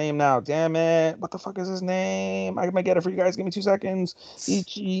forget his name now. Damn it. What the fuck is his name? I might get it for you guys. Give me 2 seconds.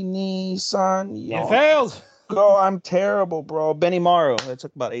 Ichi-ni-san. You failed. Oh, I'm terrible, bro. Benimaru. It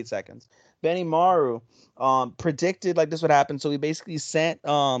took about 8 seconds. Benimaru predicted like this would happen. So he basically sent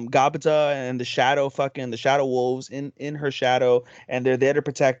Gabata and the Shadow Wolves in her shadow, and they're there to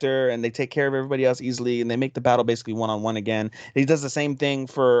protect her, and they take care of everybody else easily, and they make the battle basically one-on-one again. He does the same thing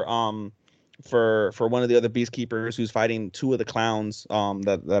for one of the other Beastkeepers who's fighting 2 of the clowns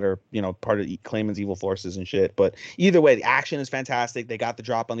that are part of Clayman's evil forces and shit. But either way, the action is fantastic. They got the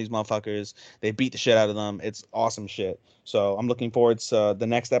drop on these motherfuckers. They beat the shit out of them. It's awesome shit. So I'm looking forward to the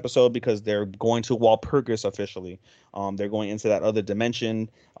next episode because they're going to Walpurgis officially. They're going into that other dimension.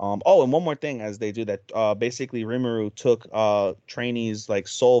 Oh, and one more thing, as they do that, basically Rimuru took Trainee's like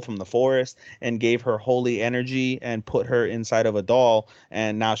soul from the forest and gave her holy energy and put her inside of a doll,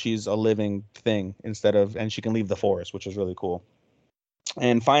 and now she's a living thing and she can leave the forest, which is really cool.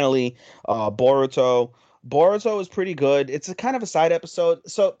 And finally, Boruto. Boruto is pretty good. It's a kind of a side episode.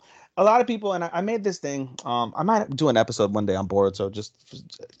 So a lot of people, and I made this thing. I might do an episode one day on Boruto just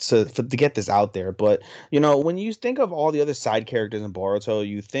to get this out there. But when you think of all the other side characters in Boruto,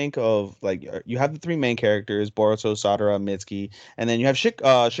 you think of like you have the three main characters: Boruto, Sadara, Mitsuki, and then you have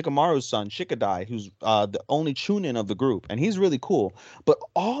Shikamaru's son, Shikadai, who's the only chunin of the group, and he's really cool. But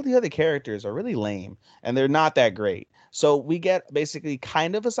all the other characters are really lame, and they're not that great. So we get basically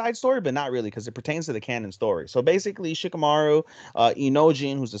kind of a side story, but not really because it pertains to the canon story. So basically, Shikamaru,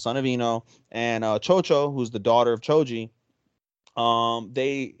 Inojin, who's the son of Ino, and Chocho, who's the daughter of Choji.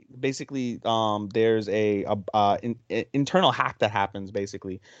 They basically there's a internal hack that happens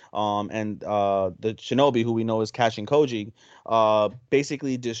basically, and the shinobi who we know as Kashin Koji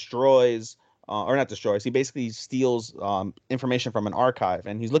basically destroys. Or not destroys. He basically steals information from an archive,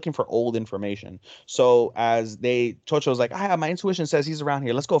 and he's looking for old information. So Chocho's like, my intuition says he's around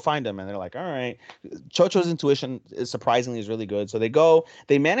here. Let's go find him. And they're like, all right. Chocho's intuition is really good. So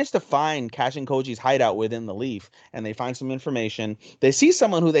they manage to find Kashin Koji's hideout within the leaf, and they find some information. They see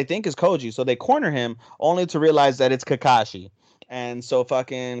someone who they think is Koji, so they corner him, only to realize that it's Kakashi. And so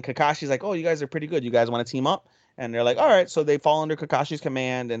fucking Kakashi's like, oh, you guys are pretty good. You guys want to team up? And they're like, all right. So they fall under Kakashi's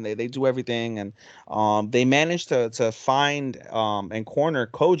command, and they do everything. And they manage to find and corner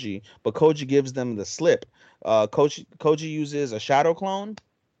Koji, but Koji gives them the slip. Koji uses a shadow clone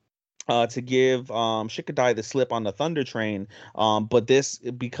to give Shikadai the slip on the Thunder Train. But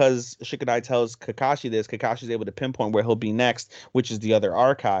because Shikadai tells Kakashi this, Kakashi's able to pinpoint where he'll be next, which is the other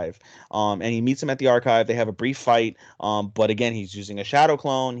archive. And he meets him at the archive. They have a brief fight. But again, he's using a shadow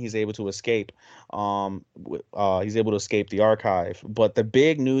clone. He's able to escape. He's able to escape the archive. But the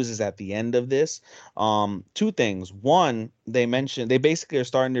big news is at the end of this. Two things. One, they basically are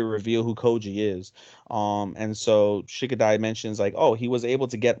starting to reveal who Koji is. And so Shikadai mentions like, oh, he was able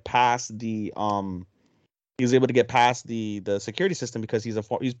to get past the security system because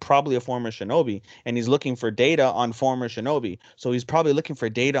he's probably a former shinobi, and he's looking for data on former shinobi. So he's probably looking for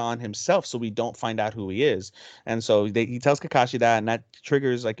data on himself, so we don't find out who he is. And so he tells Kakashi that, and that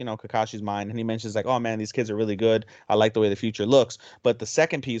triggers Kakashi's mind, and he mentions like, oh man, these kids are really good. I like the way the future looks. But the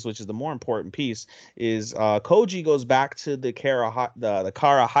second piece, which is the more important piece, is Koji goes back to the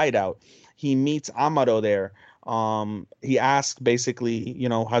Kara hideout. He meets Amado there. He asks basically,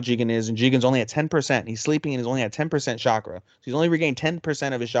 how Jigen is, and Jigen's only at 10%. He's sleeping and he's only at 10% chakra. So he's only regained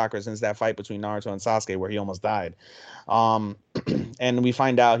 10% of his chakra since that fight between Naruto and Sasuke where he almost died. And we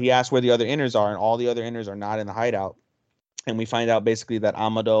find out, he asks where the other inners are, and all the other inners are not in the hideout. And we find out basically that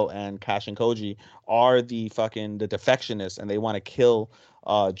Amado and Kashin Koji are the defectionists, and they want to kill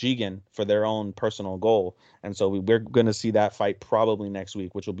Jigen for their own personal goal. And so we're going to see that fight probably next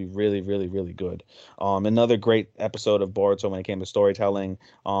week, which will be really, really, really good. Another great episode of Boruto when it came to storytelling.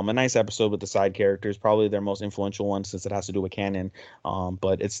 A nice episode with the side characters, probably their most influential one since it has to do with canon.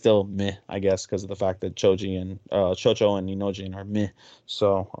 But it's still meh, I guess, because of the fact that Chocho and Inojin are meh.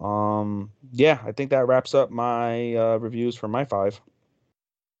 So, yeah, I think that wraps up my reviews for my 5.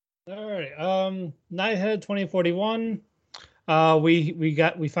 All right. Nighthead 2041.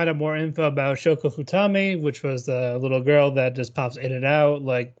 We find out more info about Shoko Futami, which was the little girl that just pops in and out.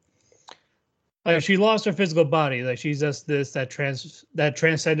 Like she lost her physical body. Like she's just that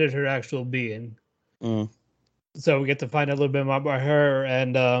transcended her actual being. So we get to find out a little bit more about her.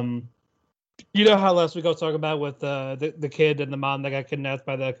 And how last week I was talking about with the kid and the mom that got kidnapped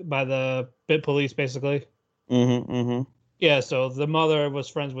by the Bit Police, basically. Yeah. So the mother was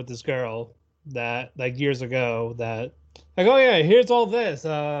friends with this girl that like years ago that. Like, oh yeah, here's all this.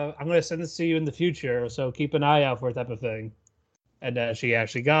 I'm gonna send this to you in the future, so keep an eye out for it, type of thing. And she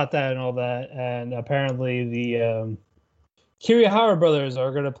actually got that and all that. And apparently, the Kirihara brothers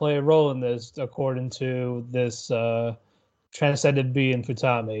are gonna play a role in this, according to this transcended being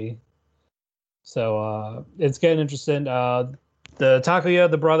Futami. So it's getting interesting. The Takuya,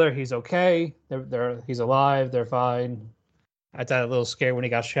 the brother, he's okay. He's alive. They're fine. I thought a little scared when he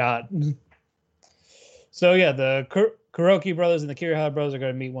got shot. So yeah, the Kuroki brothers and the Kirihara brothers are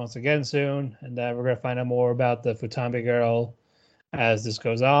going to meet once again soon, and we're going to find out more about the Futami girl as this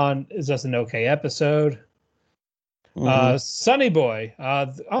goes on. It's just an okay episode. Sunny Boy.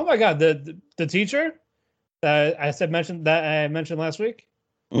 Oh my God, the teacher that I mentioned last week.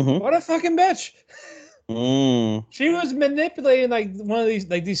 What a fucking bitch! She was manipulating like one of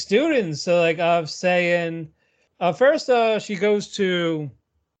these students. So like saying, first she goes to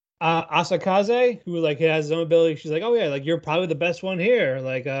Asakaze, who like has his own ability. She's like, oh yeah, like you're probably the best one here.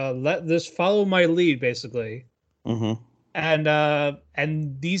 Like let this follow my lead, basically. Mm-hmm.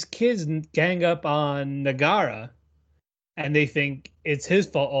 And these kids gang up on Nagara, and they think it's his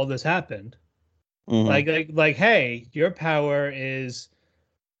fault all this happened. Mm-hmm. Like, hey, your power is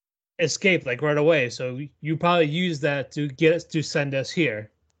escape like right away, so you probably use that to get us to send us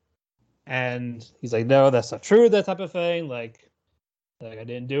here. And he's like, no, that's not true, that type of thing. Like I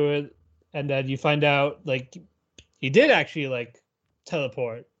didn't do it. And then you find out like he did actually like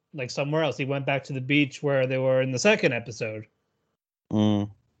teleport like somewhere else. He went back to the beach where they were in the second episode. And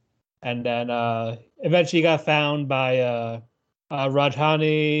then eventually he got found by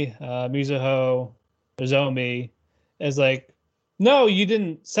Rajhani, Mizuho, Nozomi. Is like, no, you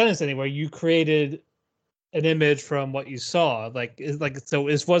didn't send us anywhere. You created an image from what you saw. So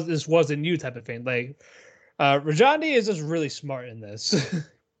this wasn't you type of thing. Like Rajhani is just really smart in this.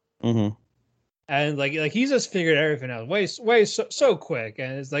 Mm-hmm. And like he's just figured everything out way so quick,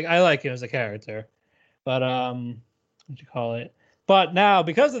 and it's like I like him as a character. But what you call it? But now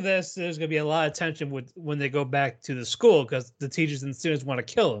because of this, there's gonna be a lot of tension when they go back to the school because the teachers and students want to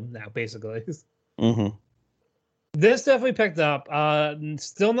kill him now, basically. Mm-hmm. This definitely picked up.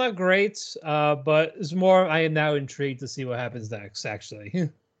 Still not great, but it's more. I am now intrigued to see what happens next. Actually,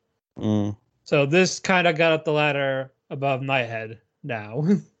 So this kind of got up the ladder above my head now.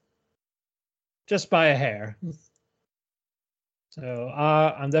 Just by a hair. So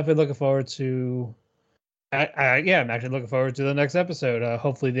I'm definitely looking forward to. I'm actually looking forward to the next episode.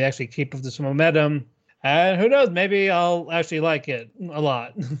 Hopefully they actually keep up this momentum, and who knows, maybe I'll actually like it a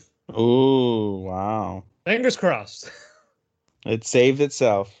lot. Ooh, wow! Fingers crossed. It saved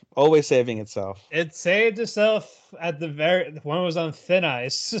itself. Always saving itself. It saved itself at the when it was on thin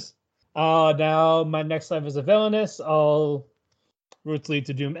ice. Now my next life is a villainess. All routes lead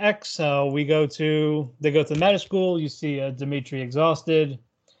to Doom X. So they go to the meta school. You see Dimitri exhausted,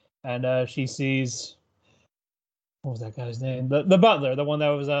 and she sees, what was that guy's name? The butler, the one that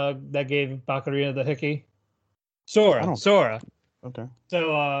was that gave Baccarina the hickey. Sora. Okay.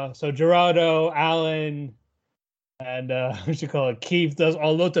 So Gerardo, Alan, and what you call it, Keith does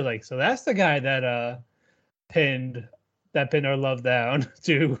all look like. So that's the guy that pinned her love down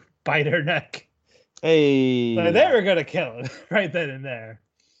to bite her neck. Hey. So they were gonna kill him right then and there.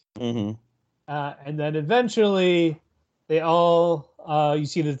 Mm-hmm. And then eventually, they all you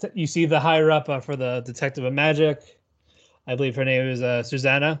see the higher up for the detective of magic. I believe her name is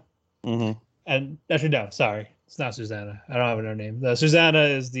Susanna. Mm-hmm. And actually, no, sorry, it's not Susanna. I don't have her name. Susanna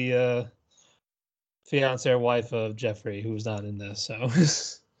is the fiance or wife of Jeffrey, who's not in this. So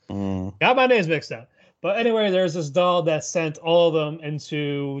got my names mixed up. But anyway, there's this doll that sent all of them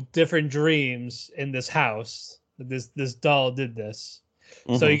into different dreams in this house. This doll did this,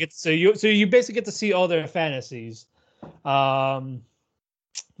 so you basically get to see all their fantasies.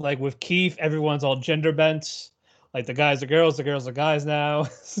 Like with Keith, everyone's all gender bent. Like the guys are girls, the girls are guys now.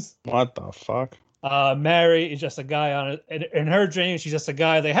 What the fuck? Mary is just a guy in her dream. She's just a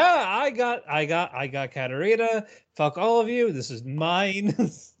guy. Like, I got Katarina. Fuck all of you. This is mine.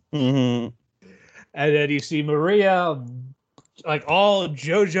 Mm-hmm. And then you see Maria, like all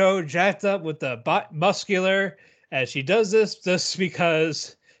JoJo jacked up with the muscular, and she does this just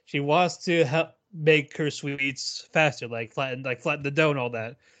because she wants to help make her sweets faster, like flatten the dough and all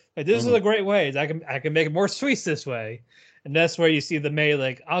that. Like this is a great way. I can make more sweets this way, and that's where you see the May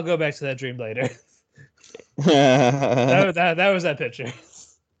like, I'll go back to that dream later. that was that picture.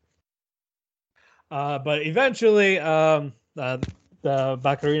 But eventually, the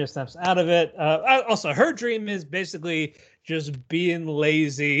Baccarina snaps out of it. Also, her dream is basically just being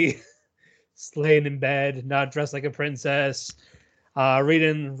lazy, laying in bed, not dressed like a princess,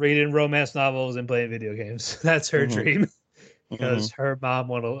 reading romance novels and playing video games. That's her dream, because her mom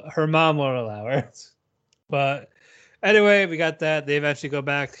won't allow her. But anyway, we got that. They eventually go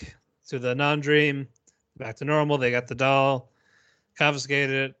back to the non-dream, back to normal. They got the doll,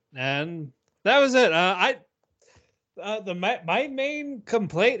 confiscated it, and that was it. My main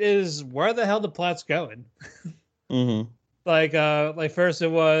complaint is where the hell the plot's going. Like first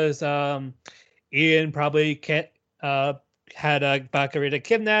it was Ian probably had Baccarina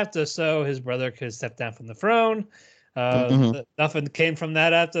kidnapped just so his brother could step down from the throne. Nothing came from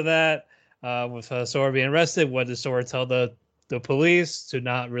that after that. With Sora being arrested, what did Sora tell the police to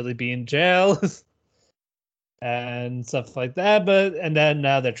not really be in jail? And stuff like that. And then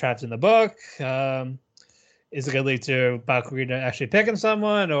now they're trapped in the book. is it going to lead to Ballerina actually picking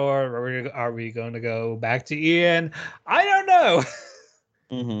someone, or are we going to go back to Ian? I don't know.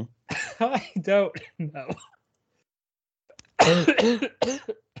 Mm-hmm. I don't know.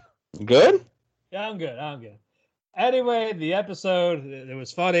 Good? Yeah, I'm good. Anyway, the episode, it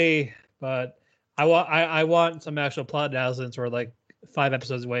was funny, but I want some actual plot now since we're like 5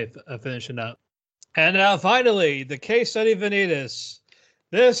 episodes away of finishing up. And now finally, the case study Vanitas.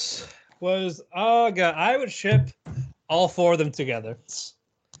 This was, oh god, I would ship all 4 of them together.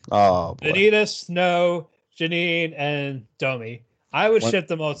 Oh, boy. Vanitas, Snow, Janine, and Domi. I would ship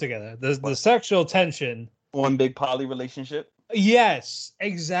them all together. The sexual tension. One big poly relationship. Yes,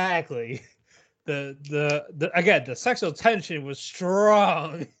 exactly. The sexual tension was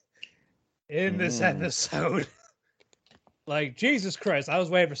strong in this episode. Like, Jesus Christ, I was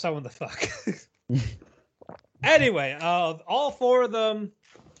waiting for someone to fuck. Anyway, all 4 of them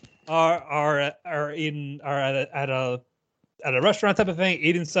are at a restaurant type of thing,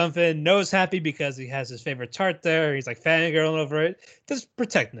 eating something. Noah's happy because he has his favorite tart there. He's like fangirling over it. Just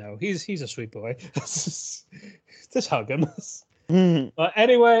protect Noah. He's a sweet boy. Just hug him. But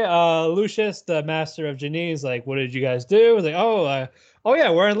anyway, Lucius, the master of Janine, is like, "What did you guys do?" Like, oh yeah,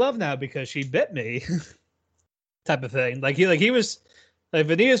 we're in love now because she bit me, type of thing. Like he was, like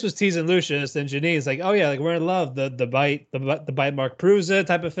Vanitas was teasing Lucius, and Janine's like, "Oh yeah, like we're in love. The bite mark proves it,"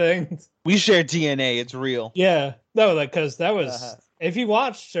 type of thing. We share DNA. It's real. Yeah, no, like because that was if you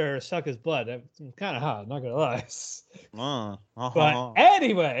watched her suck his blood, it's kind of hot. Not gonna lie. But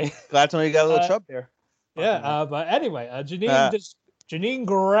anyway, glad somebody got a little chub there. Yeah, but anyway, Janine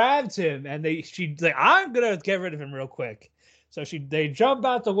grabbed him, and she's like, "I'm gonna get rid of him real quick." So they jump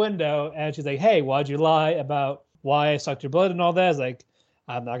out the window, and she's like, "Hey, why'd you lie about why I sucked your blood and all that?" It's like,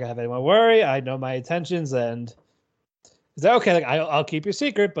 "I'm not gonna have anyone worry. I know my intentions." And is that okay? Like, I'll keep your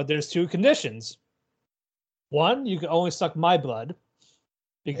secret, but there's 2 conditions. 1, you can only suck my blood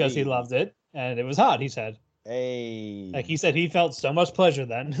because he loved it, and it was hot. He said, like he said, he felt so much pleasure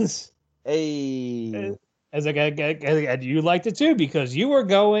then. As like, and you liked it too because you were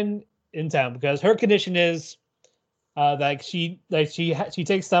going in town. Because her condition is, she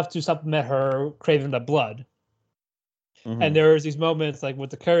takes stuff to supplement her craving the blood. And there's these moments like with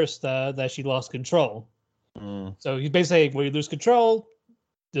the curse that she lost control. So he's basically, when you lose control,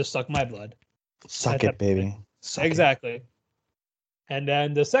 just suck my blood. Suck it, baby. Exactly. It. And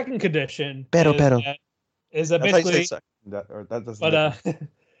then the second condition is basically.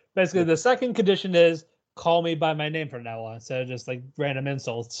 Basically, the second condition is call me by my name from now on, instead of just like random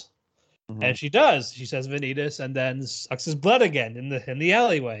insults. And she does. She says Vanitas, and then sucks his blood again in the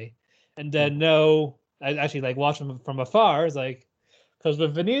alleyway. And then I actually like watch him from afar. It's like, because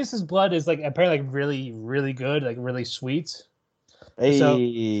with Vanitas' blood is like apparently like really, really good, like really sweet. So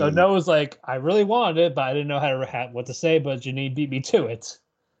Noah's like, I really wanted it, but I didn't know what to say. But Janine beat me to it.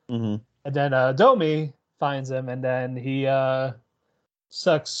 And then Domi finds him, and then he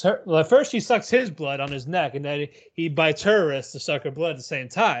sucks her. Well, at first he sucks his blood on his neck, and then he bites her wrist to suck her blood at the same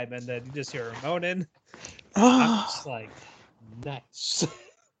time, and then you just hear her moaning. I'm just like, nice.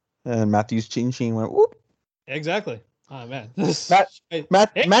 And Matthew's chin chin went whoop. Exactly. Oh man,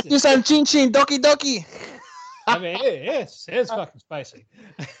 Matthew's and chin chin doki doki. I mean, it's fucking spicy.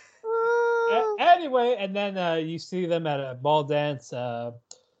 Anyway, and then you see them at a ball dance.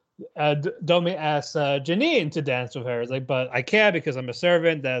 Domi asks Janine to dance with her. It's like, but I can't because I'm a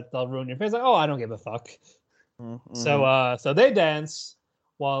servant. That'll ruin your face. Like, oh, I don't give a fuck. So they dance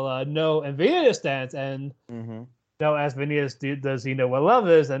while No and Vanitas dance, and No asks Vanitas, does he know what love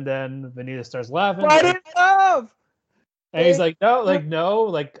is? And then Vanitas starts laughing. What is love? And he's like, no,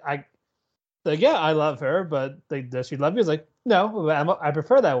 yeah, I love her, but like, does she love you? He's like, no, I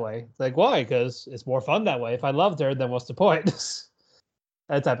prefer that way. It's like, why? Because it's more fun that way. If I loved her, then what's the point?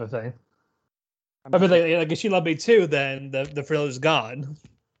 That type of thing. I mean, like if she loved me too, then the thrill is gone.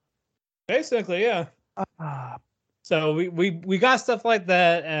 Basically, yeah. So we got stuff like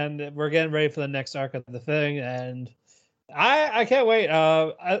that, and we're getting ready for the next arc of the thing, and I can't wait.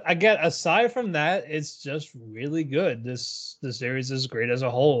 Again, aside from that, it's just really good. This series is great as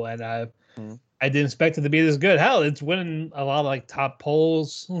a whole, and I didn't expect it to be this good. Hell, it's winning a lot of like top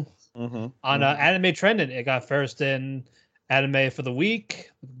polls on Anime Trending. It got first in Anime for the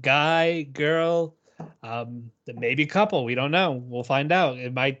week, guy, girl, maybe couple. We don't know. We'll find out.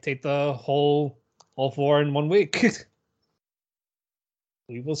 It might take the whole 4 in 1 week.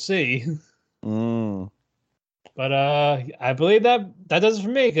 We will see. But I believe that does it for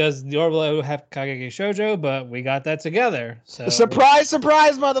me, because normally I would have Kageki Shoujo, but we got that together. So surprise,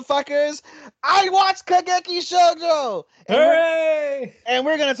 motherfuckers! I watched Kageki Shoujo. Hooray! And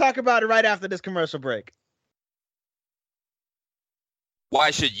we're gonna talk about it right after this commercial break. Why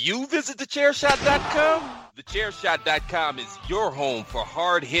should you visit thechairshot.com? Thechairshot.com is your home for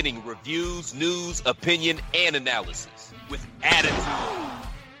hard-hitting reviews, news, opinion, and analysis with attitude.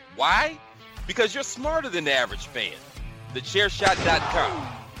 Why? Because you're smarter than the average fan. Thechairshot.com.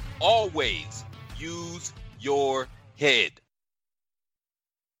 Always use your head.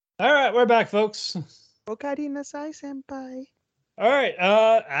 All right, we're back, folks. Ocarina Nasai Senpai. All right,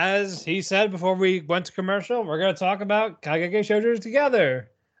 as he said before we went to commercial, we're going to talk about Kageki Shoujo together.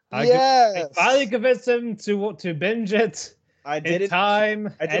 Yes. I finally convinced him to binge it. I did in it.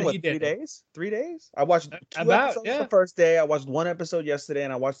 time. I did what, 3 days? 3 days? I watched two episodes the first day. I watched one episode yesterday,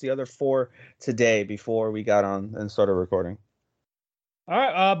 and I watched the other 4 today before we got on and started recording. All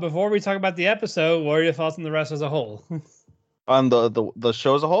right. Before we talk about the episode, what are your thoughts on the rest as a whole? On the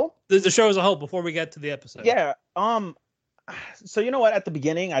show as a whole? The show as a whole. Before we get to the episode. Yeah. So you know what? At the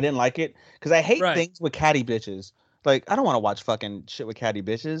beginning, I didn't like it because I hate things with catty bitches. Like, I don't want to watch fucking shit with catty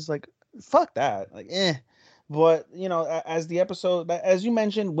bitches. Like, fuck that. Like, But, you know, as the episode, as you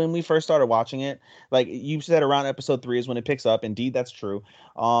mentioned when we first started watching it, like you said around episode 3 is when it picks up. Indeed, that's true.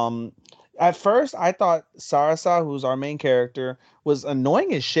 At first, I thought Sarasa, who's our main character, was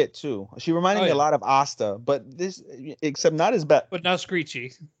annoying as shit, too. She reminded me a lot of Asta, but except not as bad. But not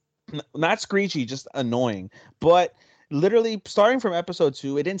screechy. Not screechy, just annoying. But literally, starting from episode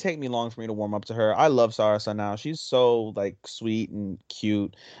 2, it didn't take me long for me to warm up to her. I love Sarasa now. She's so, like, sweet and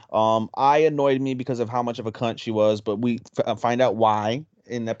cute. I annoyed me because of how much of a cunt she was, but we find out why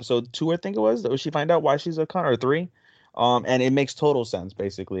in episode 2, I think it was. She find out why she's a cunt, or 3. And it makes total sense,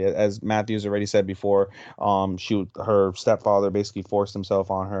 basically. As Matthew's already said before, her stepfather basically forced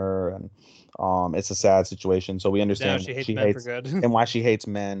himself on her, and it's a sad situation. So we understand she hates for good. And why she hates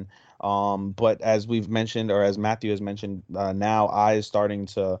men. But as we've mentioned, or as Matthew has mentioned, now Ai is starting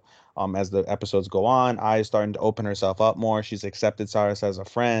to, as the episodes go on, Ai is starting to open herself up more. She's accepted Sarasa as a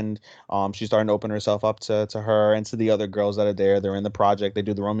friend. She's starting to open herself up to her and to the other girls that are there. They're in the project. They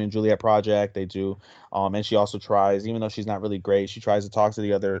do the Romeo and Juliet project. They do, and she also tries, even though she's not really great, she tries to talk to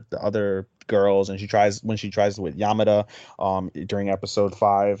the other girls, and she tries with Yamada during episode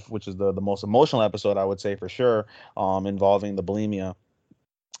 5, which is the most emotional episode, I would say, for sure, involving the bulimia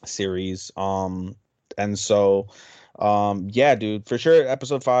series. And so yeah, dude, for sure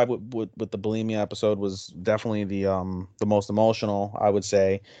episode 5 with the bulimia episode was definitely the most emotional, I would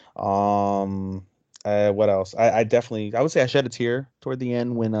say. What else? I would say I shed a tear toward the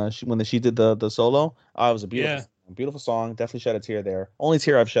end when she did the solo. It was a beautiful song. Definitely shed a tear there. Only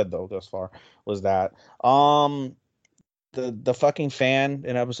tear I've shed though thus far was that. The fucking fan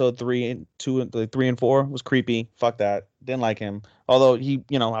in episode 3 and 4 was creepy. Fuck that. Didn't like him. Although he,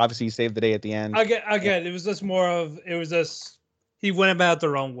 obviously he saved the day at the end. Again, it was just he went about the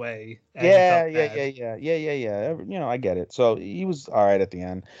wrong way. Yeah. I get it. So he was all right at the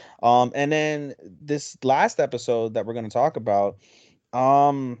end. And then this last episode that we're going to talk about.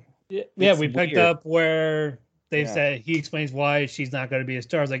 We picked up where they said he explains why she's not going to be a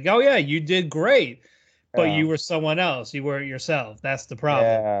star. I was like, oh yeah, you did great. But you were someone else. You weren't yourself. That's the problem.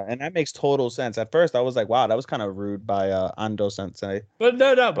 Yeah, and that makes total sense. At first, I was like, wow, that was kind of rude by Ando Sensei. But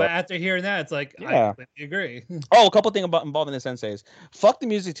no. But after hearing that, it's like, I completely agree. Oh, a couple things involving the senseis. Fuck the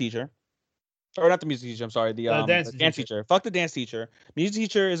music teacher. Or not the music teacher, I'm sorry. The dance teacher. Fuck the dance teacher. Music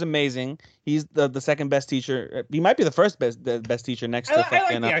teacher is amazing. He's the second best teacher. He might be the first best teacher next to I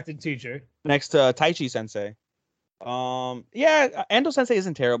like the acting teacher. Next to Taichi Sensei. Ando Sensei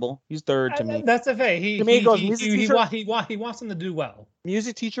isn't terrible. He's third to me. That's the thing. He wants him to do well.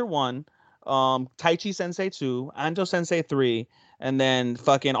 Music teacher 1, Taichi Sensei 2, Ando Sensei 3, and then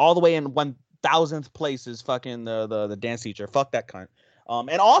fucking all the way in 1000th place is fucking the dance teacher. Fuck that cunt.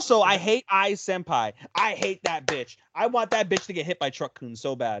 And also I hate Ai Senpai. I hate that bitch. I want that bitch to get hit by Truck-kun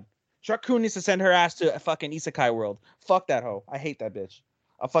so bad. Truck-kun needs to send her ass to a fucking isekai world. Fuck that hoe. I hate that bitch.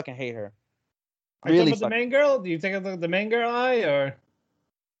 I fucking hate her. Really, the main girl? Do you think of the main girl Ai or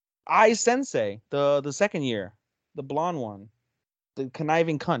Ai Sensei, the second year, the blonde one, the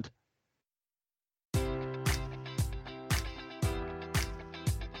conniving cunt?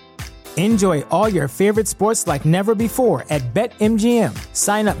 Enjoy all your favorite sports like never before at BetMGM.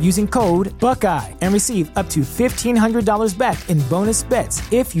 Sign up using code Buckeye and receive up to $1,500 back in bonus bets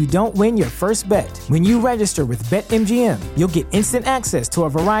if you don't win your first bet. When you register with BetMGM, you'll get instant access to a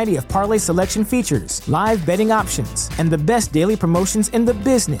variety of parlay selection features, live betting options, and the best daily promotions in the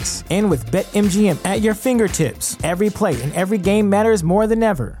business. And with BetMGM at your fingertips, every play and every game matters more than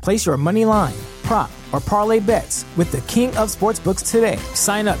ever. Place your money line, prop, or parlay bets with the king of sportsbooks today.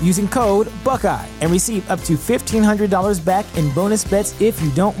 Sign up using code Buckeye and receive up to $1,500 back in bonus bets if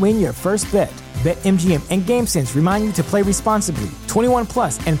you don't win your first bet. BetMGM and GameSense remind you to play responsibly. 21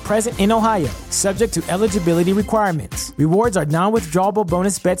 plus and present in Ohio, subject to eligibility requirements. Rewards are non-withdrawable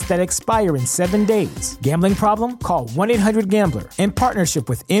bonus bets that expire in 7 days. Gambling problem? Call 1-800-GAMBLER. In partnership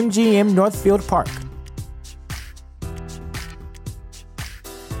with MGM Northfield Park.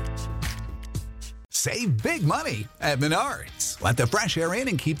 Save big money at Menards. Let the fresh air in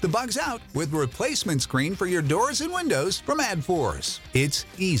and keep the bugs out with replacement screen for your doors and windows from AdForce. It's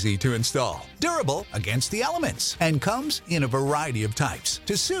easy to install, durable against the elements, and comes in a variety of types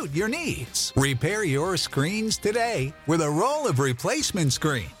to suit your needs. Repair your screens today with a roll of replacement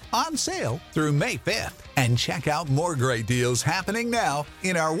screen on sale through May 5th. And check out more great deals happening now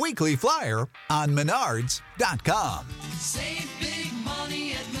in our weekly flyer on Menards.com. Save big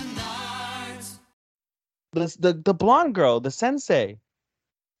money at Menards. The blonde girl, the sensei.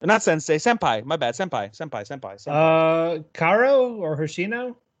 Not sensei, senpai. My bad, senpai. Karo or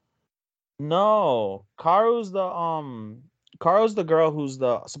Hoshino? No. Karu's the girl who's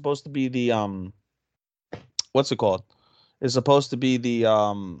supposed to be the what's it called? Is supposed to be the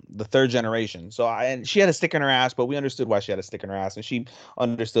third generation. So and she had a stick in her ass, but we understood why she had a stick in her ass, and she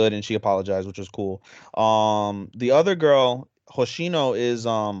understood and she apologized, which was cool. The other girl, Hoshino,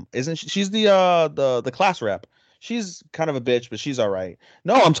 isn't she? She's the class rep. She's kind of a bitch, but she's all right.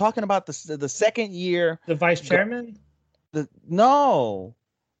 No, I'm talking about the second year. The vice chairman? No,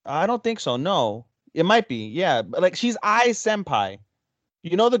 I don't think so. No, it might be. Yeah, but like she's Ai senpai.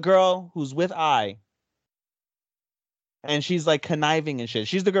 You know the girl who's with Ai, and she's like conniving and shit.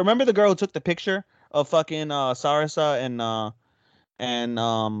 She's the girl. Remember the girl who took the picture of fucking Sarasa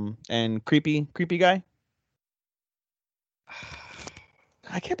and creepy guy.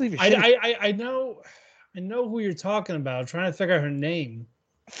 I can't believe you're I know who you're talking about. I'm trying to figure out her name.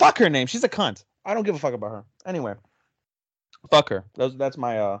 Fuck her name. She's a cunt. I don't give a fuck about her. Anyway, fuck her. That's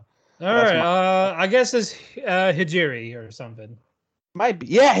my All right. I guess it's Hijiri or something. Might be.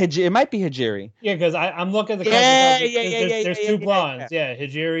 Yeah, it might be Hijiri. Yeah, because I'm looking at the There's two blondes. Yeah,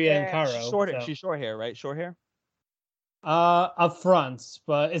 Hijiri and Karo. She's short hair, right? Short hair. Up front,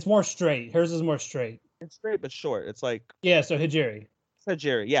 but it's more straight. Hers is more straight. It's straight but short. It's like So Hijiri.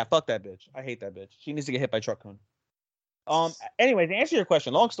 Hijiri. Yeah, fuck that bitch. I hate that bitch. She needs to get hit by a truck cone. Anyway, to answer your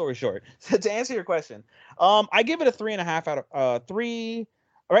question, long story short, to answer your question, I give it a 3.5 out of 3.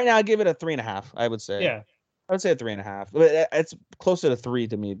 Right now, I give it a 3.5. I would say. Yeah. I would say a 3.5. But it's closer to 3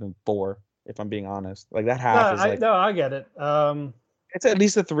 to me than 4, if I'm being honest. Like that half is like. I get it. It's at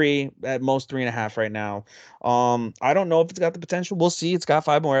least a 3, at most 3.5 right now. I don't know if it's got the potential. We'll see. It's got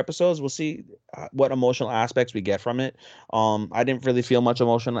 5 more episodes. We'll see what emotional aspects we get from it. I didn't really feel much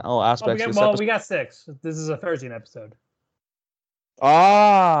emotional aspects. We got 6. This is a 13 episode.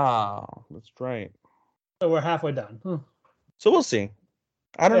 Ah, that's right. So we're halfway done. So we'll see.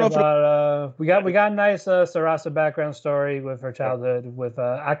 I don't know if we got a nice Sarasa background story with her childhood with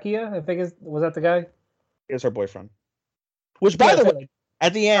Akiya. I think was that the guy? Is her boyfriend. Which, by the way,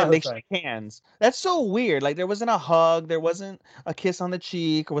 at the end, they shake hands. That's so weird. Like, there wasn't a hug. There wasn't a kiss on the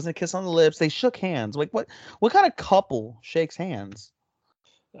cheek. Or wasn't a kiss on the lips. They shook hands. Like, what kind of couple shakes hands?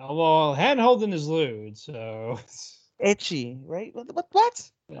 Well, hand-holding is lewd, so... Itchy, right?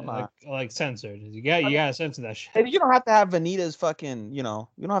 What? Like censored. You gotta censor that shit. You don't have to have Vanita's fucking, you don't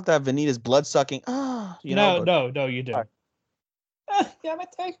have to have Vanita's blood-sucking. No, you do. Right. Yeah, my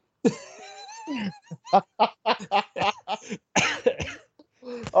take.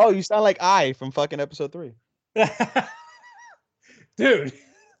 Oh, you sound like I from fucking episode 3. Dude.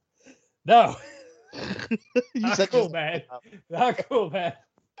 No. Not cool, man. Not cool, man.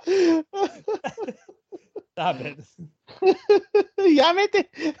 Stop it. Yamete.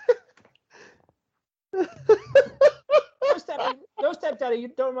 No step daddy, you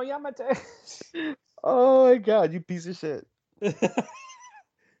don't know Yamete. Oh my god, you piece of shit.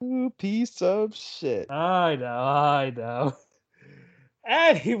 You piece of shit. I know.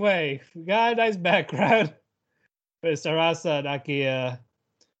 Anyway, we got a nice background with Sarasa and Akiya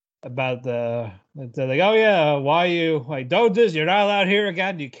about they're like, oh yeah, why you like don't this? You're not allowed here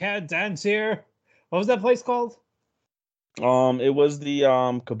again. You can't dance here. What was that place called? It was the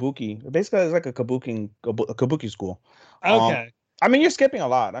Kabuki. Basically, it's like a Kabuki school. Okay. I mean, you're skipping a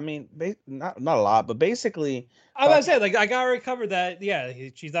lot. I mean, not a lot, but basically. I was gonna say, like, I already covered that. Yeah,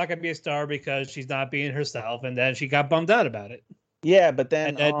 she's not gonna be a star because she's not being herself, and then she got bummed out about it. Yeah, but then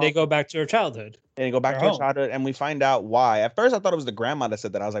and then they go back to her childhood. And they go back to her childhood, and we find out why. At first, I thought it was the grandma that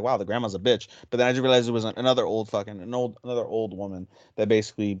said that. I was like, "Wow, the grandma's a bitch." But then I just realized it was another old woman that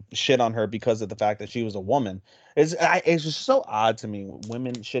basically shit on her because of the fact that she was a woman. It's just so odd to me,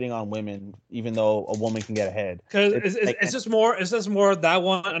 women shitting on women, even though a woman can get ahead. Because it's just more that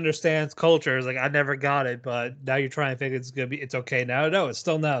one understands culture. It's like I never got it, but now you're trying to think it's okay now. No, it's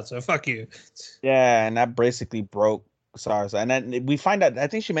still not. So fuck you. Yeah, and that basically broke Sarsa. And then we find out, I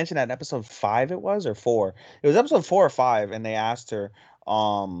think she mentioned that in episode 5 it was, or 4. It was episode 4 or 5, and they asked her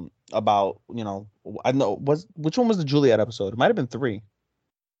about, I don't know, which one was the Juliet episode? It might have been 3.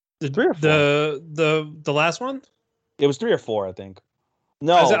 3 or 4. The last one? It was 3 or 4, I think.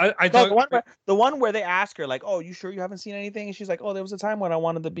 No, the one where they ask her, like, "Oh, you sure you haven't seen anything?" And she's like, "Oh, there was a time when I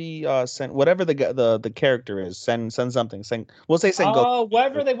wanted to be sent whatever the character is, send something, send." We'll say send. Oh,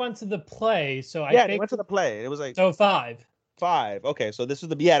 wherever they went to the play. So I think they went to the play. It was like 5. 5. Okay, so this was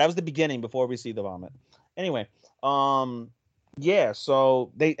that was the beginning before we see the vomit. Anyway, yeah.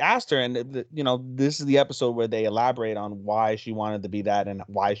 So they asked her, and this is the episode where they elaborate on why she wanted to be that and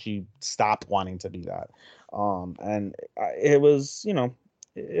why she stopped wanting to be that. And it was,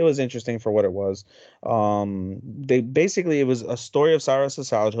 it was interesting for what it was. It was a story of Saras's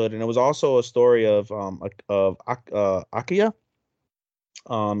childhood, and it was also a story of Akiya. It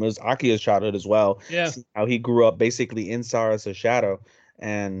was Akiya's childhood as well. Yeah, how he grew up basically in Saras's shadow,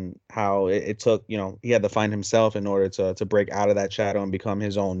 and how it took, he had to find himself in order to break out of that shadow and become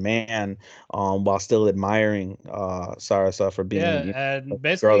his own man, while still admiring Sarasa for being. And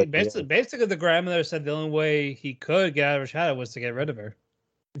basically the grandmother said the only way he could get out of her shadow was to get rid of her.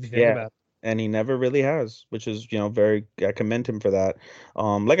 If you think about it. And he never really has, which is, I commend him for that.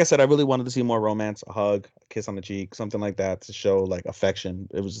 Like I said, I really wanted to see more romance, a hug, a kiss on the cheek, something like that to show like affection.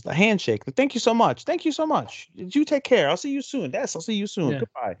 It was just a handshake. Thank you so much. Thank you so much. You take care. I'll see you soon. Yes, I'll see you soon. Yeah.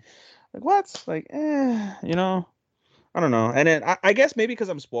 Goodbye. Like what? Like, I don't know. And then I guess maybe because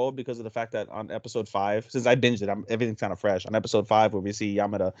I'm spoiled because of the fact that on episode 5, since I binged it, everything's kind of fresh. On episode 5, where we see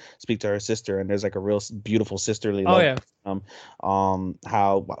Yamada speak to her sister, and there's like a real beautiful sisterly love. Yeah. How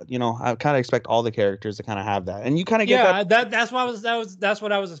I kind of expect all the characters to kind of have that, and you kind of get that's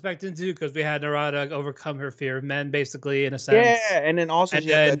what I was expecting too, because we had Narada overcome her fear of men, basically, in a sense. Yeah, and then also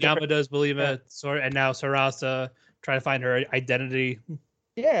Yamada's believe it, and now Sarasa trying to find her identity.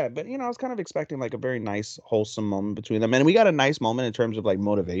 Yeah, but I was kind of expecting like a very nice, wholesome moment between them, and we got a nice moment in terms of like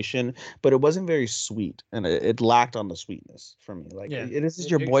motivation, but it wasn't very sweet, and it lacked on the sweetness for me. Like, this is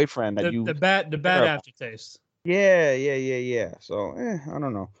your boyfriend that the bad aftertaste. Yeah. So, I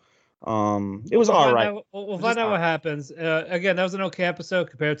don't know. It was all right. We'll find out what happens. Again, that was an okay episode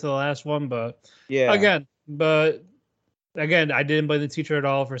compared to the last one, but again, I didn't blame the teacher at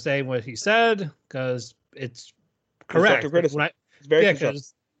all for saying what he said, because it's correct. Because when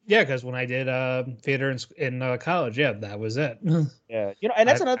I did theater in college, that was it. Yeah, and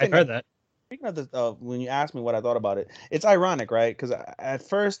that's another thing. I heard that. Speaking of this, when you asked me what I thought about it, it's ironic, right? Because at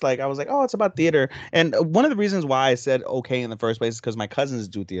first, I was like, "Oh, it's about theater," and one of the reasons why I said okay in the first place is because my cousins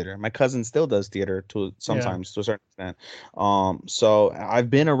do theater. My cousin still does theater to sometimes to a certain extent. So I've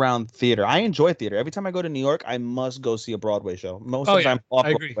been around theater. I enjoy theater. Every time I go to New York, I must go see a Broadway show. Most of the time, off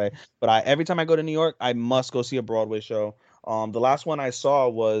Broadway, but every time I go to New York, I must go see a Broadway show. The last one I saw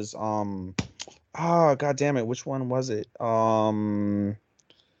was god damn it, which one was it?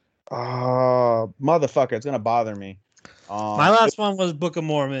 Motherfucker, it's gonna bother me. My last one was Book of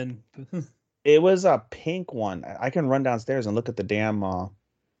Mormon. It was a pink one. I can run downstairs and look at the damn.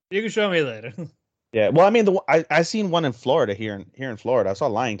 You can show me later. Yeah, well, I mean, I seen one in Florida here in Florida. I saw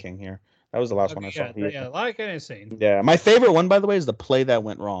Lion King here. That was the last one I saw. Yeah, Lion King is seen. Yeah, my favorite one, by the way, is The Play That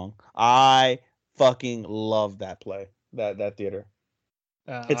Went Wrong. I fucking love that play. That theater.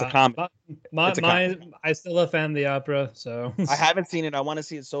 It's a comedy. I still a fan of the opera, so I haven't seen it. I want to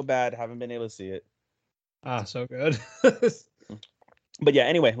see it so bad. Haven't been able to see it. So good. But yeah,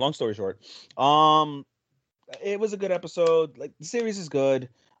 anyway, long story short, it was a good episode. Like, the series is good.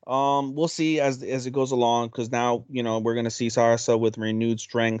 We'll see as it goes along, because now we're gonna see Sarasa with renewed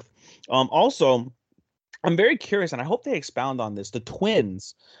strength. Also, I'm very curious, and I hope they expound on this. The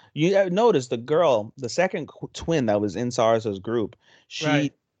twins. You notice the second twin that was in Sarasa's group,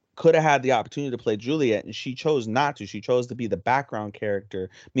 she could have had the opportunity to play Juliet, and she chose not to. She chose to be the background character.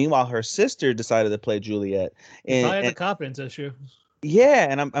 Meanwhile, her sister decided to play Juliet. And probably had a confidence issue. Yeah,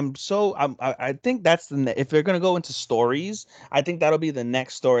 and I think that's if they're gonna go into stories, I think that'll be the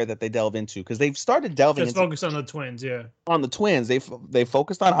next story that they delve into, because they've started delving. Just focus on the twins, yeah. On the twins, they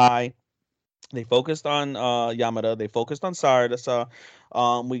focused on Ai. They focused on Yamada. They focused on Sarasa.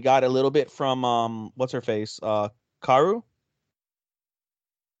 We got a little bit from what's her face, Karu.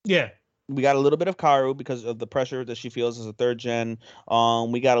 Yeah. We got a little bit of Kaoru because of the pressure that she feels as a third gen.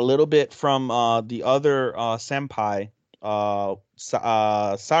 We got a little bit from the other senpai, Sarasa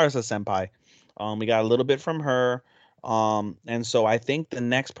senpai. We got a little bit from her. And so I think the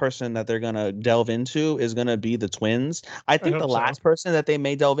next person that they're gonna delve into is gonna be the twins. I think the last person that they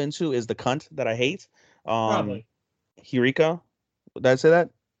may delve into is the cunt that I hate. Probably. Hirika. Did I say that?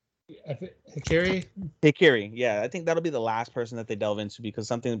 Hikari? Yeah, I think that'll be the last person that they delve into because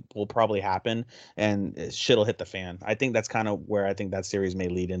something will probably happen and shit'll hit the fan. I think that's kind of where I think that series may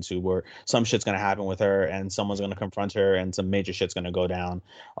lead into, where some shit's gonna happen with her and someone's gonna confront her and some major shit's gonna go down.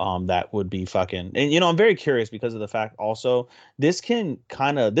 That would be fucking. And I'm very curious because of the fact also this can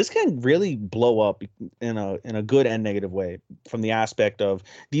really blow up in a good and negative way from the aspect of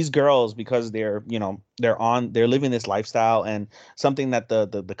these girls because they're living this lifestyle, and something that the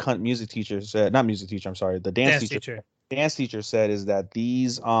cunt music teacher said, not music teacher, I'm sorry, the dance teacher said is that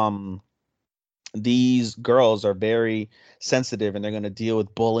these girls are very sensitive and they're going to deal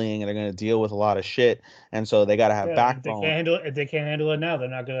with bullying and they're going to deal with a lot of shit, and so they got to have backbone. If they can't handle it now, they're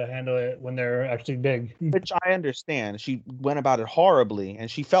not going to handle it when they're actually big. Which I understand. She went about it horribly and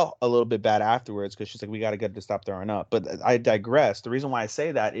she felt a little bit bad afterwards because she's like, we got to get to stop throwing up. But I digress. The reason why I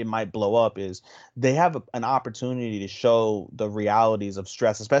say that it might blow up is they have an opportunity to show the realities of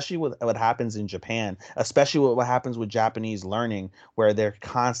stress, especially with what happens in Japan, especially with what happens with Japanese learning, where they're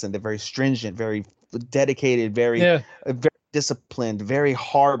constant, they're very stringent, very dedicated, very disciplined, very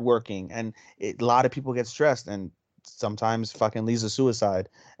hardworking, and a lot of people get stressed and sometimes fucking leads to suicide.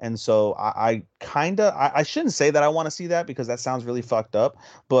 And so I shouldn't say that I want to see that because that sounds really fucked up,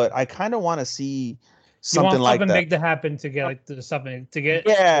 but I kind of want to see something like that. Big to happen to get something to get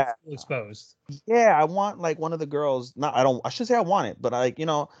exposed. Yeah, I want like one of the girls. I shouldn't say I want it, but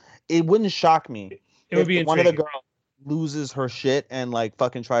it wouldn't shock me. It would be if one of the girls loses her shit and like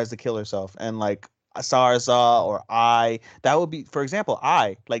fucking tries to kill herself, and like Sarasa or that would be, for example,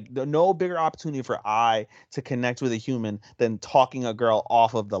 no bigger opportunity for to connect with a human than talking a girl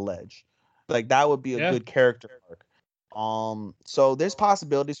off of the ledge. Like that would be a good character arc. So there's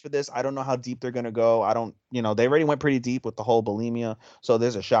possibilities for this. I don't know how deep they're gonna go. They already went pretty deep with the whole bulimia, so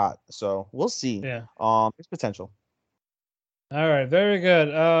there's a shot. So we'll see. Yeah. There's potential. All right, very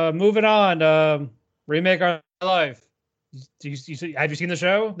good. Moving on. Remake Our Life. Have you seen the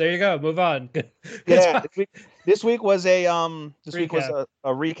show? There you go. Move on. Yeah, this week was a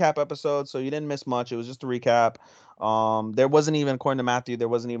recap episode, so you didn't miss much. It was just a recap. There wasn't even, according to Matthew, there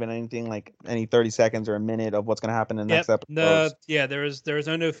wasn't even anything like any 30 seconds or a minute of what's going to happen in the next episode. There was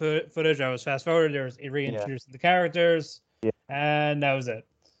no new footage. I was fast forward. There was reintroducing the characters, and that was it.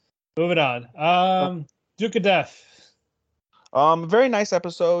 Moving on. Duke of Death. Very nice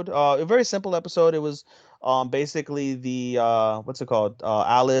episode. A very simple episode. It was basically the what's it called?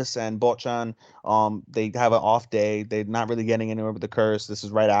 Alice and Botchan. They have an off day. They're not really getting anywhere with the curse. This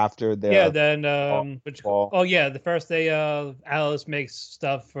is right after the the first day Alice makes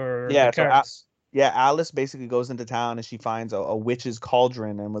stuff for the curse. Alice basically goes into town and she finds a witch's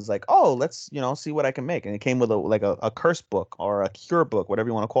cauldron and was like, oh, let's see what I can make. And it came with a curse book or a cure book, whatever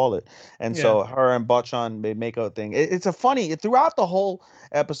you want to call it. And so her and Botchan, they make a thing. It's throughout the whole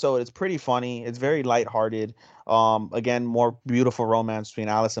episode, it's pretty funny. It's very lighthearted. Again, more beautiful romance between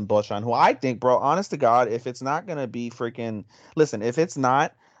Alice and Botchan, who I think, bro, honest to God, if it's not gonna be if it's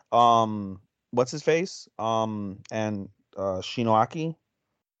not what's his face and Shinoaki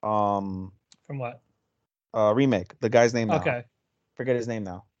from what? Remake. The guy's name now. Okay. Forget his name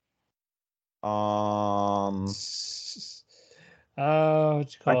now. What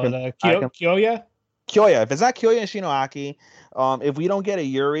you call it? Kyoya? Kyoya. If it's not Kyoya and Shinoaki, if we don't get a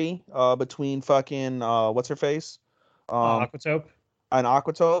Yuri between fucking what's her face? Aquatope. An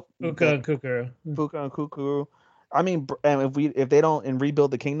Aquatope. Fuka and Kukuru. Fuka and Kukuru. I mean, and if they don't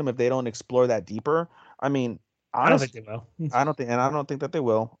Rebuild the Kingdom, if they don't explore that deeper, I mean, honestly, I don't think they will. I don't think that they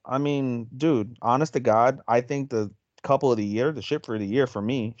will. I mean, dude, honest to God, I think the couple of the year, the ship of the year for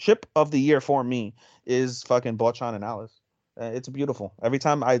me is fucking Botchan and Alice. It's beautiful. Every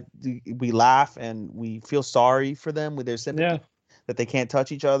time we laugh and we feel sorry for them with their sympathy that they can't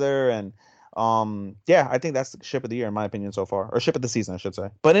touch each other, and I think that's the ship of the year in my opinion so far, or ship of the season I should say.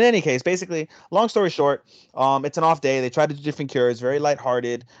 But in any case, basically, long story short, it's an off day. They tried to do different cures, very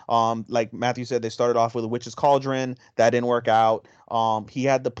lighthearted. Like Matthew said, they started off with a witch's cauldron that didn't work out. He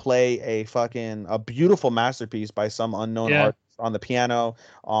had to play a beautiful masterpiece by some unknown artist on the piano.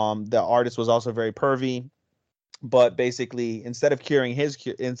 The artist was also very pervy. But basically, instead of curing his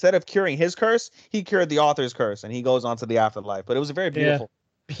curse, he cured the author's curse, and he goes on to the afterlife. But it was a very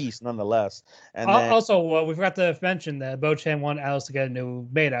piece nonetheless. And then, also, we forgot to mention that Bo-Chan wanted Alice to get a new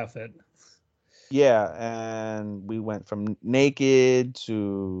maid outfit. yeah, and we went from naked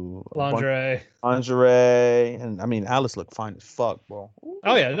to Lingerie. And I mean, Alice looked fine as fuck, bro.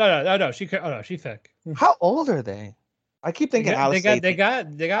 Oh yeah, no, she thick. How old are they? I keep thinking Alice. They gotta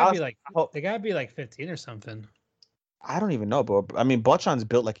be like 15 or something. I don't even know, bro. I mean, Bochan's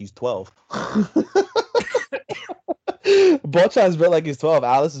built like he's 12. Bochan's built like he's 12.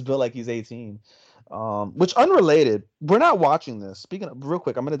 Alice is built like he's 18. Which unrelated. We're not watching this. Speaking of, real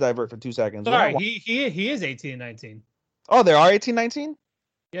quick, I'm gonna divert for 2 seconds. Sorry, he is 18 and 19. Oh, they are 18, 19?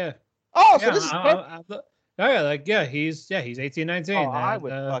 Yeah. Oh, so yeah, this is he's 18, 19. Oh,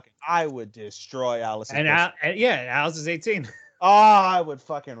 I would destroy Alice. Alice is 18. Oh, I would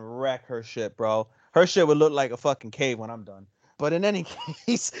fucking wreck her shit, bro. Her shit would look like a fucking cave when I'm done. But in any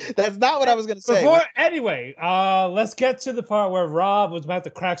case, that's not what I was gonna say. Anyway, let's get to the part where Rob was about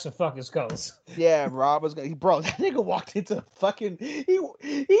to crack some fucking skulls. Yeah, Rob was gonna. Bro, that nigga walked into fucking.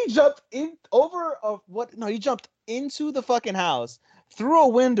 He jumped in over a what? No, he jumped into the fucking house through a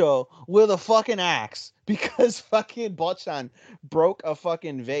window with a fucking axe because fucking Bochan broke a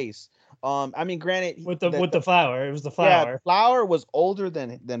fucking vase. I mean, granted, with the flower, it was the flower. Yeah, the flower was older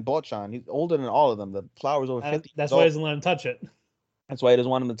than Bochan. He's older than all of them. The flower was over 50. That's why he doesn't let him touch it. That's why he doesn't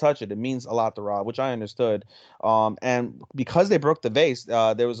want him to touch it. It means a lot to Rob, which I understood. And because they broke the vase,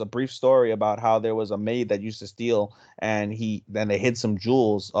 there was a brief story about how there was a maid that used to steal, and then they hid some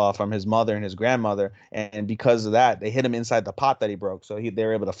jewels from his mother and his grandmother, and because of that, they hid him inside the pot that he broke. So they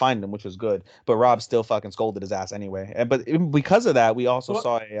were able to find him, which was good. But Rob still fucking scolded his ass anyway. But because of that, we also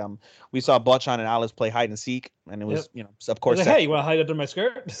saw Bochan and Alice play hide and seek, and it was of course. Like, hey, you want to hide under my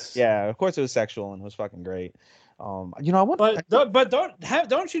skirt? Yeah, of course it was sexual and it was fucking great. I want. But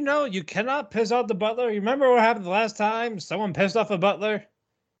don't you know you cannot piss off the butler? You remember what happened the last time someone pissed off a butler?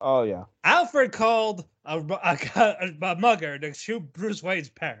 Oh yeah. Alfred called a mugger to shoot Bruce Wayne's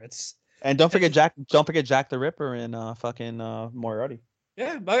parents. And don't forget Jack the Ripper and fucking Moriarty.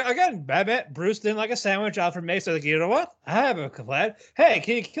 Yeah, but again, Bruce didn't like a sandwich. Alfred made so like, you know what? I have a complaint. Hey,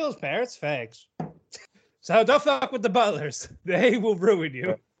 can you kill his parents? Thanks. So don't fuck with the butlers. They will ruin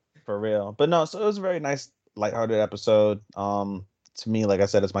you. For real. But no, so it was a very nice, lighthearted episode. To me, like I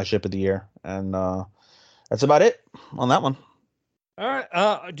said, it's my ship of the year, and that's about it on that one. All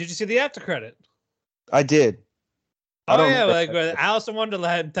right. Did you see the after credit? I did. Like Alice in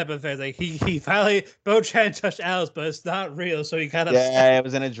Wonderland type of thing. Like he finally Bo-Chan touched Alice, but it's not real, so he kind of it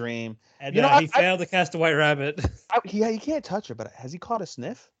was in a dream, and he failed to cast a white rabbit. He can't touch her, but has he caught a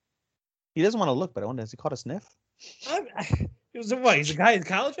sniff? He doesn't want to look, but I wonder, has he caught a sniff? He's a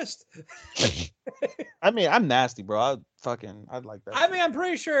gynecologist. I mean, I'm nasty, bro. I'd like that. I mean, I'm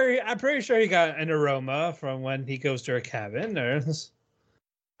pretty sure he got an aroma from when he goes to her cabin.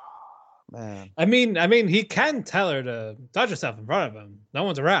 Man. I mean, he can tell her to touch herself in front of him. No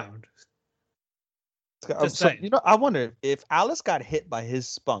one's around. So, I wonder if Alice got hit by his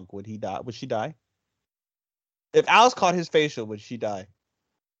spunk, would he die? Would she die? If Alice caught his facial, would she die?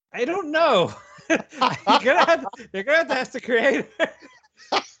 I don't know. You're gonna have to ask the creator.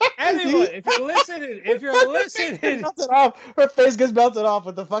 Anyone, if you're listening, her face gets melted off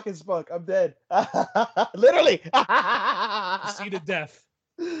with the fucking spunk. I'm dead. Literally. Seed of death.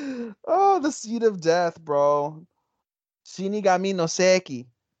 Oh, the seed of death, bro. Shinigami no Seki.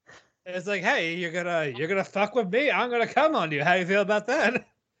 It's like, hey, you're gonna fuck with me. I'm gonna come on you. How you feel about that?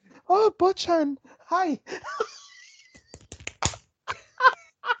 Oh, Bochan, hi.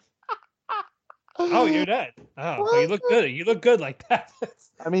 Oh, you're dead. Oh, well, you look good. You look good like that.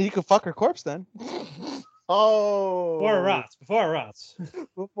 I mean, you could fuck her corpse then. Oh. Before it rots. Before it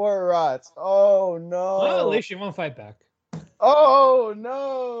rots. Oh, no. Well, at least she won't fight back. Oh,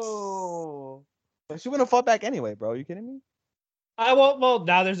 no. She wouldn't have fought back anyway, bro. Are you kidding me? Well,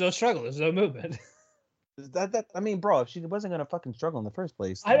 now there's no struggle. There's no movement. I mean, bro, if she wasn't going to fucking struggle in the first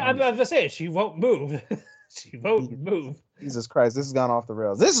place. I'm just saying, she won't move. She won't move. Jesus Christ, this has gone off the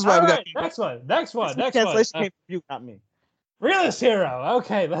rails. This is why we got next one. Translation came from you, not me. Realist hero.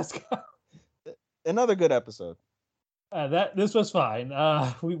 Okay, let's go. Another good episode. This was fine.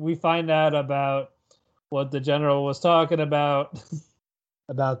 We find out about what the general was talking about.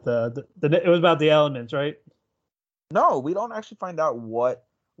 About it was about the elements, right? No, we don't actually find out what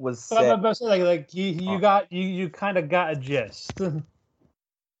was said. Like you kind of got a gist.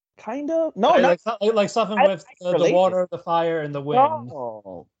 Kind of. No, like something with the water, the fire, and the wind.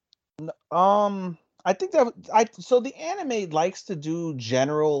 No. I think so the anime likes to do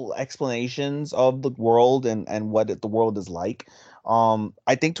general explanations of the world and what the world is like.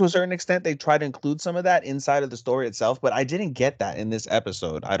 I think to a certain extent they try to include some of that inside of the story itself, but I didn't get that in this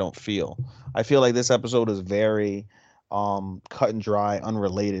episode. I feel like this episode is very cut and dry,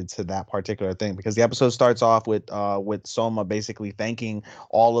 unrelated to that particular thing, because the episode starts off with Soma basically thanking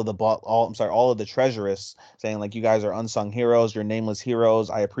all of the treasurists, saying like, you guys are unsung heroes, you're nameless heroes,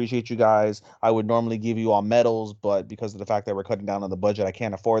 I appreciate you guys, I would normally give you all medals, but because of the fact that we're cutting down on the budget, I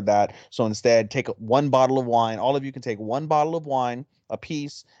can't afford that, so instead take one bottle of wine, all of you can take one bottle of wine a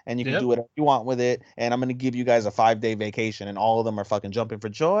piece, and you can do whatever you want with it, and I'm gonna give you guys a 5-day vacation. And all of them are fucking jumping for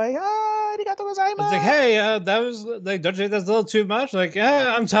joy. Arigato gozaimasu. It's like, hey, that was like, don't you think that's a little too much? Like,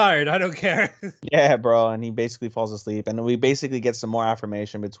 I'm tired, I don't care. Yeah, bro. And he basically falls asleep, and we basically get some more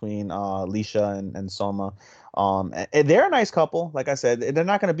affirmation between Lisha and Soma. And they're a nice couple. Like I said, they're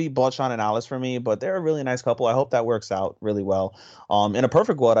not going to be Bloodshot and Alice for me, but they're a really nice couple. I hope that works out really well. In a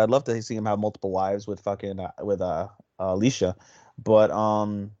perfect world, I'd love to see him have multiple wives with Lisha. But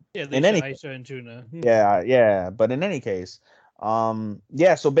yeah, in any Aisha and Tuna. yeah. But in any case,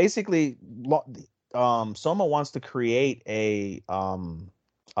 so basically, Soma wants to create a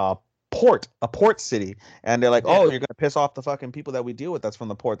port city, and they're like, oh, you're gonna piss off the fucking people that we deal with that's from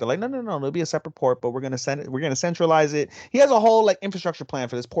the port. They're like, no, it'll be a separate port, but we're gonna centralize it. He has a whole like infrastructure plan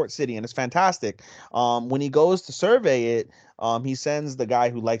for this port city, and it's fantastic. When he goes to survey it, he sends the guy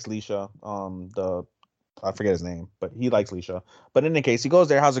who likes Lisha, I forget his name, but he likes Lisha. But in any case, he goes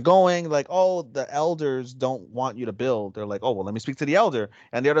there. How's it going? Like, oh, the elders don't want you to build. They're like, oh, well, let me speak to the elder.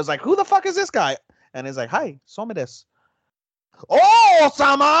 And the elder's like, who the fuck is this guy? And he's like, hi, Somides. Oh,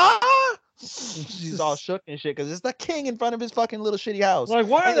 Sama! She's all shook and shit because it's the king in front of his fucking little shitty house. Like,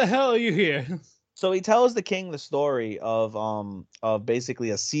 why the hell are you here? So he tells the king the story of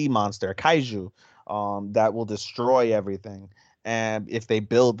basically a sea monster, a kaiju, that will destroy everything. And if they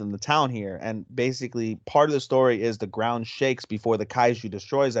build in the town here, and basically part of the story is the ground shakes before the kaiju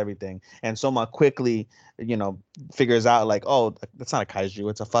destroys everything, and Soma quickly, figures out like, oh, that's not a kaiju,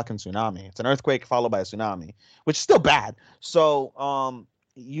 it's a fucking tsunami. It's an earthquake followed by a tsunami, which is still bad. So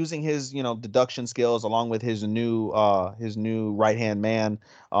using his deduction skills along with his new right hand man,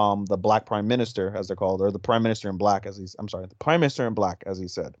 the Black Prime Minister, as they're called, or the Prime Minister in Black, the Prime Minister in Black, as he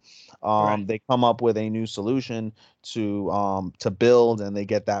said. Right. They come up with a new solution to build, and they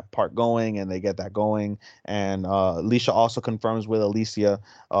get that part going, and and Lisha also confirms with Alicia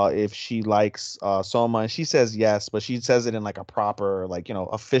if she likes Soma, and she says yes, but she says it in like a proper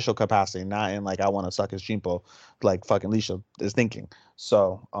official capacity, not in like I want to suck his chimpo like fucking Lisha is thinking.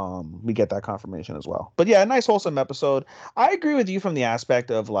 So we get that confirmation as well. But yeah, a nice wholesome episode. I agree with you from the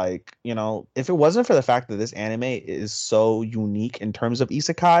aspect of like, if it wasn't for the fact that this anime is so unique in terms of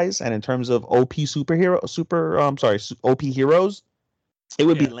isekais and in terms of OP OP heroes, it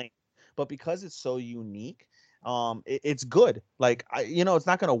would be lame. But because it's so unique, it's good. Like it's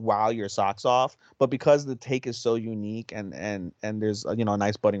not gonna wow your socks off, but because the take is so unique and there's a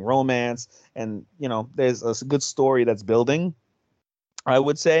nice budding romance, and there's a good story that's building, I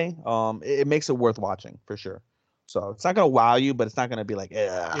would say it makes it worth watching for sure. So it's not gonna wow you, but it's not gonna be like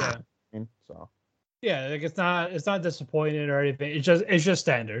yeah. So yeah, like it's not disappointing or anything. It's just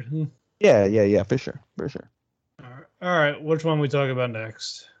standard. Yeah, for sure. All right, which one we talk about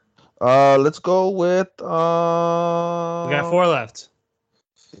next? Let's go with we got 4 left.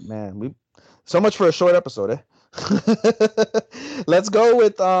 Man, we so much for a short episode, eh? Let's go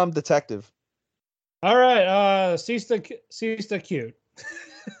with Detective. All right, Siesta cute.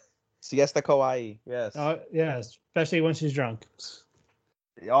 Siesta kawaii. Yes. Yes, especially when she's drunk.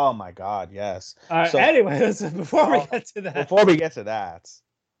 Oh my god, yes. Anyway, before we get to that,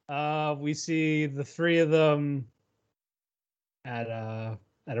 we see the 3 of them at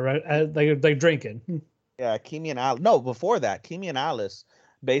like drinking. Yeah, Kimi and Alice. No, before that, Kimi and Alice.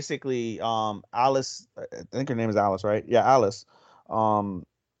 Basically, Alice. I think her name is Alice, right? Yeah, Alice.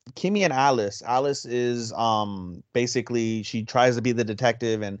 Kimi and Alice. Alice is basically she tries to be the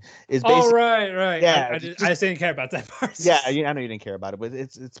detective and is basically. Oh right. Yeah, I just didn't care about that part. Yeah, I know you didn't care about it, but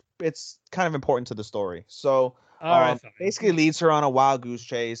it's kind of important to the story. So. Basically leads her on a wild goose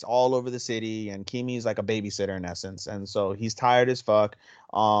chase all over the city, and Kimi's like a babysitter in essence, and so he's tired as fuck.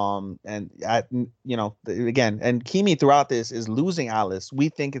 And Kimi throughout this is losing Alice. We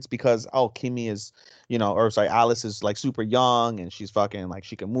think it's because Kimi is, Alice is like super young and she's fucking like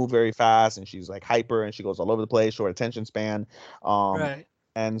she can move very fast and she's like hyper and she goes all over the place, short attention span. Right.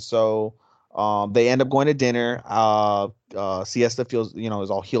 And so they end up going to dinner. Siesta feels,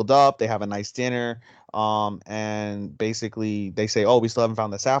 is all healed up. They have a nice dinner. And basically they say, oh, we still haven't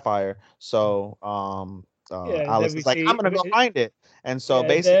found the sapphire. So Alice is like, I'm gonna go find it. And so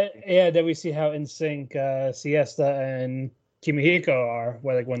basically, then we see how in sync Siesta and Kimihiko are,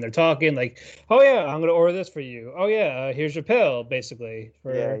 where like when they're talking, like, oh yeah, I'm gonna order this for you. Oh yeah, here's your pill, basically.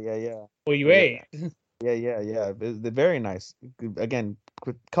 For what you ate. Yeah. They're very nice. Again,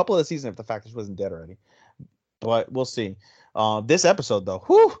 a couple of the season if the fact that she wasn't dead already, but we'll see. This episode though,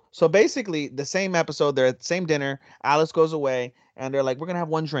 whew. So basically, the same episode, they're at the same dinner. Alice goes away, and they're like, "We're gonna have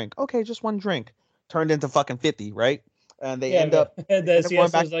one drink." Okay, just one drink. Turned into fucking 50, right? And they end up. And then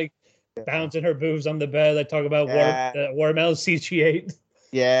Siesta's like bouncing her boobs on the bed. They talk about watermelon seeds she ate.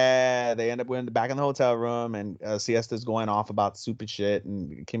 Yeah, they end up back in the hotel room, and Siesta's going off about stupid shit,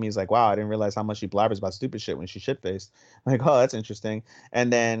 and Kimmy's like, "Wow, I didn't realize how much she blabbers about stupid shit when she shit faced." Like, oh, that's interesting.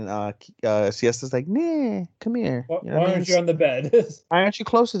 And then Siesta's like, "Nah, come here. Why aren't you on the bed? Why aren't you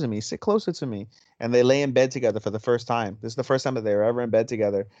closer to me? Sit closer to me." And they lay in bed together for the first time. This is the first time that they were ever in bed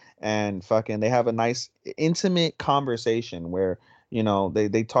together, and fucking, they have a nice, intimate conversation where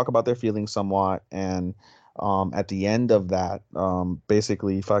they talk about their feelings somewhat, and at the end of that,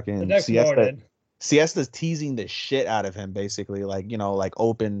 basically fucking Siesta's teasing the shit out of him, basically, like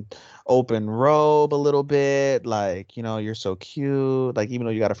open robe a little bit, like, you're so cute, like, even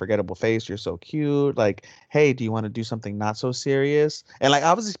though you got a forgettable face, you're so cute, like, hey, do you want to do something not so serious? And like,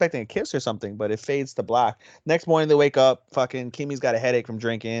 I was expecting a kiss or something, but it fades to black. Next morning they wake up, fucking Kimmy's got a headache from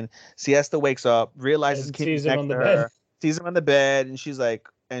drinking. Siesta wakes up, realizes Kimmy's next to her, sees him on the bed, and she's like,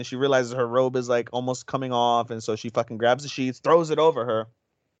 and she realizes her robe is like almost coming off, and so she fucking grabs the sheets, throws it over her.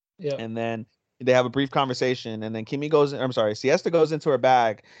 Yeah. And then they have a brief conversation, and then Siesta goes into her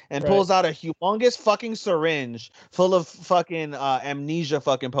bag and pulls out a humongous fucking syringe full of fucking amnesia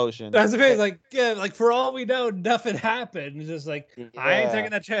fucking potion. That's okay. Like, yeah, like for all we know, nothing happened. It's just like, I ain't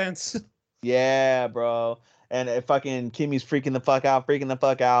taking that chance. Yeah, bro. And fucking Kimmy's freaking the fuck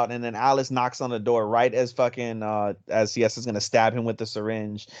out, and then Alice knocks on the door right as fucking as Siesta's gonna stab him with the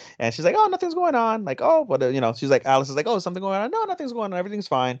syringe, and she's like, "Oh, nothing's going on." Like, "Oh, what?" She's like, Alice is like, "Oh, something going on?" "No, nothing's going on. Everything's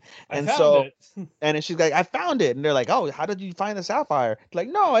fine." And so, and then she's like, "I found it," and they're like, "Oh, how did you find the sapphire?" Like,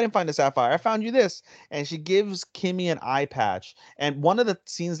 "No, I didn't find the sapphire. I found you this." And she gives Kimmy an eye patch. And one of the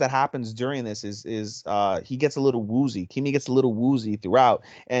scenes that happens during this is he gets a little woozy. Kimmy gets a little woozy throughout,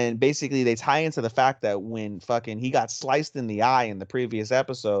 and basically they tie into the fact that when fucking he got sliced in the eye in the previous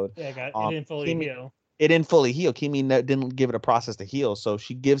episode. Yeah, it didn't fully heal. It didn't fully heal. Kimmy didn't give it a process to heal, so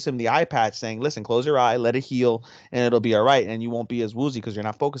she gives him the eye patch, saying, "Listen, close your eye, let it heal, and it'll be all right, and you won't be as woozy because you're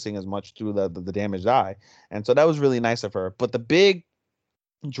not focusing as much through the damaged eye." And so that was really nice of her. But the big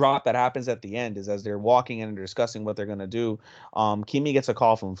drop that happens at the end is as they're walking and discussing what they're gonna do, Kimmy gets a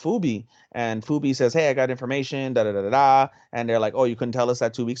call from Fubi, and Fubi says, "Hey, I got information, da da da da," and they're like, "Oh, you couldn't tell us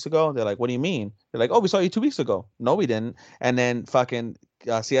that 2 weeks ago?" They're like, "What do you mean?" They're like, "Oh, we saw you 2 weeks ago." "No, we didn't." And then fucking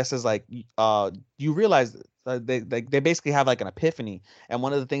Siesta's like, "You realize they basically have like an epiphany," and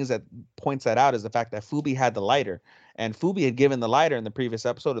one of the things that points that out is the fact that Fubi had the lighter, and Fubi had given the lighter in the previous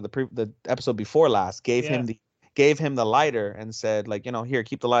episode, or the episode before last, gave him the lighter and said, like, "Here,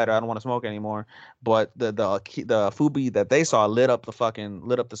 keep the lighter. I don't want to smoke anymore." But the Fubi that they saw lit up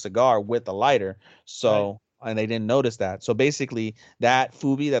the cigar with the lighter. So, and they didn't notice that. So basically, that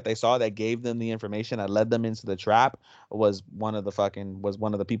Fubi that they saw that gave them the information that led them into the trap was one of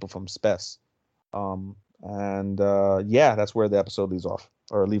the people from Spes. Yeah, that's where the episode leaves off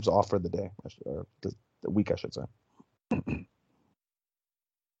for the day, or the week, I should say.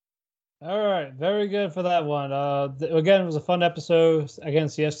 All right, very good for that one. Again, it was a fun episode. Again,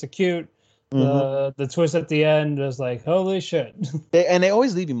 Siesta cute. The twist at the end was like, holy shit. They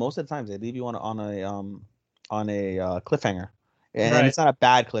always leave you, most of the times they leave you on a cliffhanger, and it's not a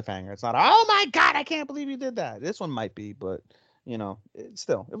bad cliffhanger. It's not, "Oh my god, I can't believe you did that." This one might be, but it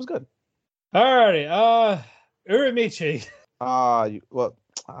was good. All righty, Uramichi. All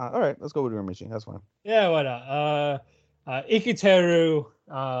right, let's go with Uramichi. That's fine. Yeah, why not? Ikiteru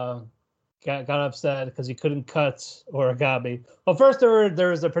got upset because he couldn't cut Origami. Well, first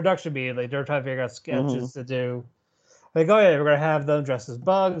there was a production meeting. Like, they were trying to figure out sketches to do. Like, oh yeah, we're gonna have them dressed as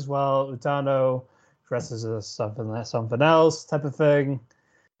bugs, while Utano dresses as something else, type of thing.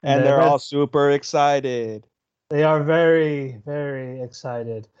 And they're all super excited. They are very, very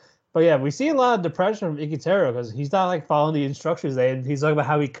excited. But yeah, we see a lot of depression from Ikiteru because he's not like following the instructions. He's talking about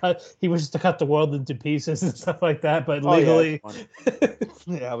how he wishes to cut the world into pieces and stuff like that, but legally.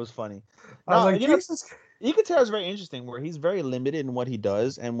 Yeah, it was funny. Ikiteru is very interesting, where he's very limited in what he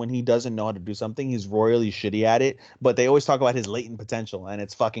does, and when he doesn't know how to do something, he's royally shitty at it. But they always talk about his latent potential, and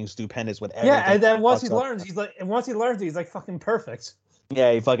it's fucking stupendous with everything. Yeah, and then once he learns, he's like fucking perfect.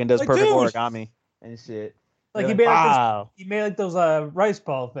 Yeah, he fucking does perfect origami and shit. Like he made like those rice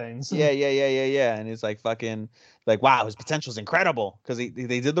ball things. Yeah. And he's like fucking like, wow, his potential's incredible because they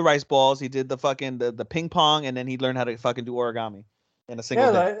did the rice balls, he did the fucking the ping pong, and then he learned how to fucking do origami in a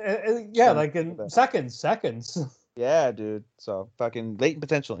single day. Like in seconds. Yeah, dude. So fucking latent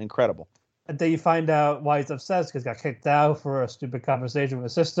potential, incredible. And then you find out why he's upset because he got kicked out for a stupid conversation with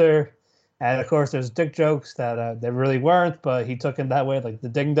his sister. And of course, there's dick jokes that they really weren't, but he took it that way, like the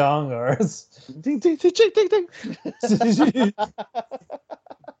ding dong or ding ding ding ding ding.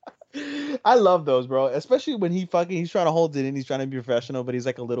 I love those, bro. Especially when he's trying to hold it in, he's trying to be professional, but he's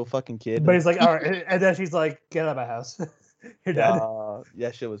like a little fucking kid. But he's like, all right, and then she's like, "Get out of my house, you're dead."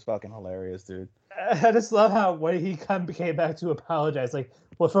 Yeah, shit was fucking hilarious, dude. I just love how when he came back to apologize, like,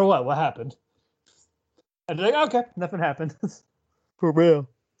 well, for what? What happened? And they're like, okay, nothing happened. For real.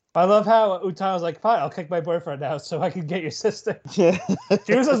 I love how Utano was like, fine, I'll kick my boyfriend out so I can get your sister. Yeah.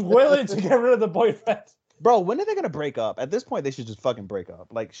 She was just willing to get rid of the boyfriend. Bro, when are they going to break up? At this point, they should just fucking break up.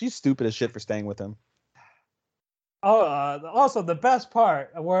 Like, she's stupid as shit for staying with him. Oh, also, the best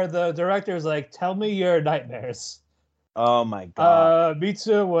part where the director is like, tell me your nightmares. Oh, my God.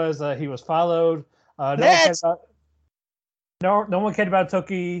 Mitsu was, he was followed. No one cared about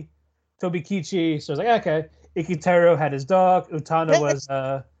Tobikichi. So I was like, okay. Ikitaro had his dog. Utano was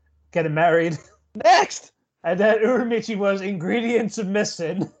getting married. Next! And then Uramichi was ingredients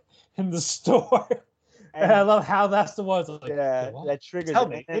missing in the store. And I love how that's the one. Like, yeah, that triggers. Tell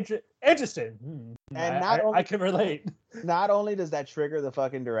me. Interesting. And I can relate. Not only does that trigger the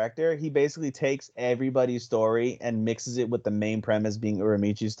fucking director, he basically takes everybody's story and mixes it with the main premise being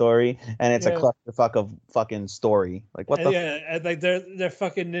Uramichi's story, and it's a clusterfuck of fucking story. Like what the? Yeah, and like they're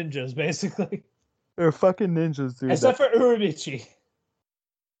fucking ninjas basically. They're fucking ninjas, dude. Except for Uramichi.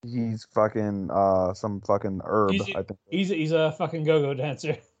 He's fucking some fucking herb. I think he's a fucking go-go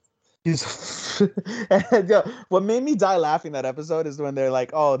dancer. What made me die laughing that episode is when they're like,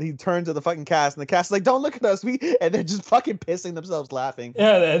 oh, he turned to the fucking cast and the cast is like, don't look at us, and they're just fucking pissing themselves laughing.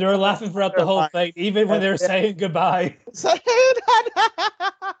 Yeah, they were laughing throughout the whole thing, even when they were saying goodbye.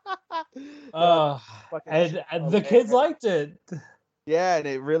 And the kids liked it. Yeah, and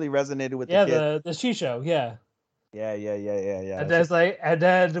it really resonated with the kids. the Shisho, yeah. Yeah. And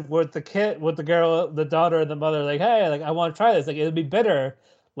then with the girl, the daughter, and the mother, like, hey, like I want to try this. Like it'll be bitter,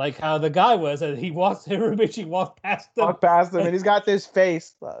 like how the guy was, and Uramichi walked past him. And he's got this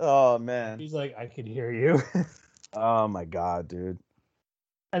face. Oh man. He's like, I can hear you. Oh my god, dude.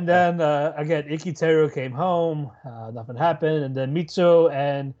 And then again, Ikitaro came home. Nothing happened, and then Mitsu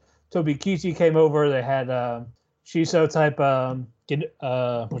and Tobikichi came over. They had shiso type what you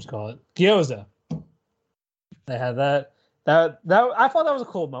call it, gyoza. They had that I thought that was a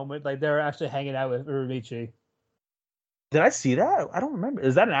cool moment. Like they were actually hanging out with Uramichi. Did I see that? I don't remember.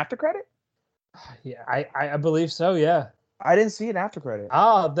 Is that an after credit? Yeah, I believe so. Yeah, I didn't see an after credit.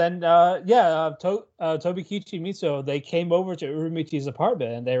 Then Tobikichi Mitsu, they came over to Uramichi's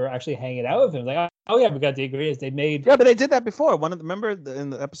apartment and they were actually hanging out with him. Like, oh yeah, we got the ingredients. They made. Yeah, but they did that before. Remember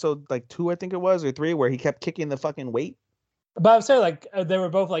in the episode like 2, I think it was, or 3, where he kept kicking the fucking weight. But I'm saying like they were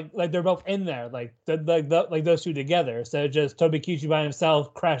both like they're both in there, like those two together. So just Tobikichi by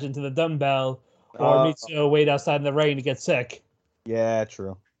himself crashed into the dumbbell, or Mitsu wait outside in the rain to get sick. Yeah,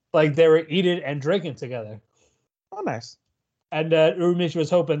 true. Like they were eating and drinking together. Oh, nice. And Uramichi was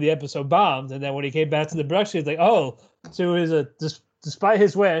hoping the episode bombed, and then when he came back to the production, he's like, "Oh, so despite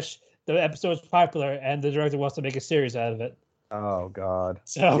his wish, the episode was popular, and the director wants to make a series out of it." Oh God.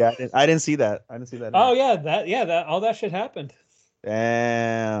 So yeah, I didn't see that. Oh yeah, that all that shit happened.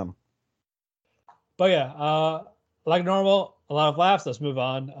 Damn. But yeah, like normal, a lot of laughs. Let's move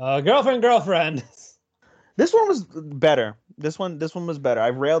on. Girlfriend. This one was better. This one was better. I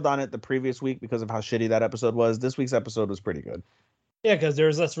railed on it the previous week because of how shitty that episode was. This week's episode was pretty good. Yeah, because there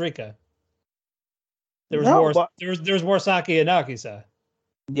was less Rika. There was more Saki and Nagisa.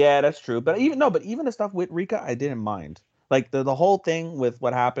 Yeah, that's true. But even the stuff with Rika, I didn't mind. Like the whole thing with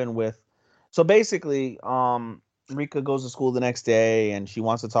what happened with, so basically, Rika goes to school the next day and she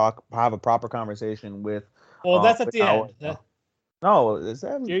wants to have a proper conversation with. Well, that's at the end. No, is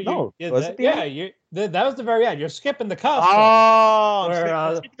that that was the very end. You're skipping the costume.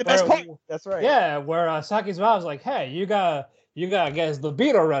 Oh, the best part. That's right. Yeah, where Saki's mom was like, "Hey, you gotta get his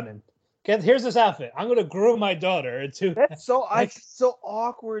libido running. Here's this outfit. I'm gonna groom my daughter into." That's so so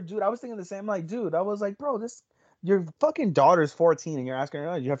awkward, dude. I was thinking the same. Like, dude, I was like, bro, your fucking daughter's 14 and you're asking her,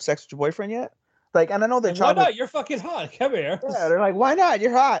 "Oh, you have sex with your boyfriend yet?" Like, and I know they're trying. Why not? You're fucking hot. Come here. Yeah, they're like, "Why not?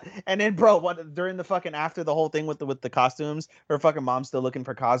 You're hot." And then, bro, during the fucking after the whole thing with the costumes, her fucking mom's still looking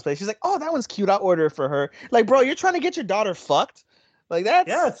for cosplay. She's like, "Oh, that one's cute. I'll order it for her." Like, bro, you're trying to get your daughter fucked. Like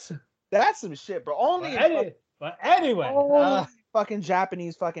that's some shit, bro. But anyway, fucking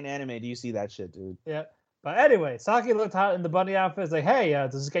Japanese fucking anime. Do you see that shit, dude? Yeah. But anyway, Saki looked hot in the bunny outfit. It's like, hey,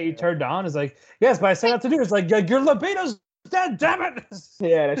 does this get you turned on? It's like, yes, but I said not to do. It's like, your libido's dead, damn it.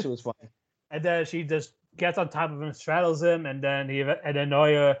 Yeah, that shit was funny. And then she just gets on top of him, straddles him, and then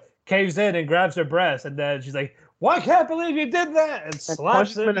Naoya caves in and grabs her breast. And then she's like, well, I can't believe you did that. And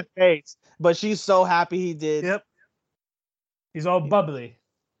slaps him in the face. But she's so happy he did. Yep. He's all bubbly.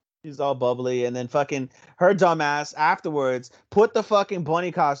 She's all bubbly, and then fucking her dumbass afterwards put the fucking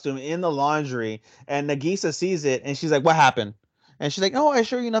bunny costume in the laundry, and Nagisa sees it, and she's like, "What happened?" And she's like, "Oh, I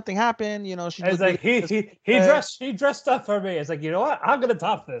assure you, nothing happened." You know, she. It's like he dressed up for me. It's like, you know what? I'm gonna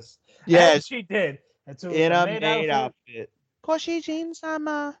top this. Yeah, and she did. And so in a maid outfit.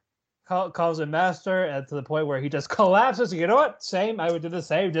 Koshijin-sama calls him master, and to the point where he just collapses. You know what? Same. I would do the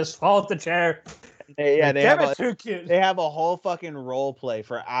same. Just fall off the chair. They too cute. They have a whole fucking role play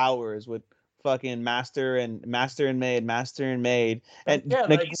for hours with fucking master and maid, and yeah,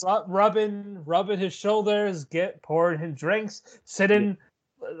 like rubbing his shoulders, pouring him drinks, sitting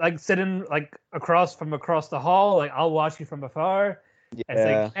across the hall, like I'll watch you from afar. Yeah. And it's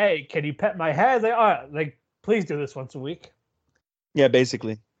like, hey, can you pet my head? Like, all right, like please do this once a week. Yeah,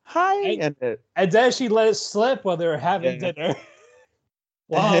 basically. Hi, and then she let it slip while they were having dinner.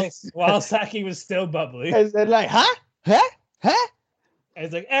 While Saki was still bubbly. And then like, huh? And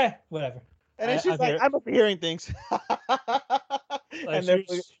it's like, whatever. And then she's like, I'm hearing things. And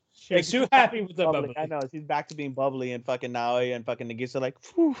she's too happy with the bubbly. I know, she's back to being bubbly, and fucking Naoya and fucking Nagisa like,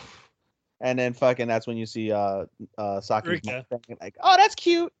 phew. And then fucking that's when you see Saki's mom like, oh, that's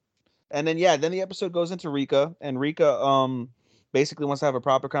cute. And then then the episode goes into Rika, and Rika basically wants to have a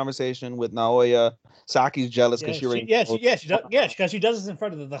proper conversation with Naoya. Saki's jealous because she does this in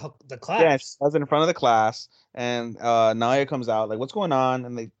front of the class. Yeah, she does it in front of the class, and Naoya comes out like, "What's going on?"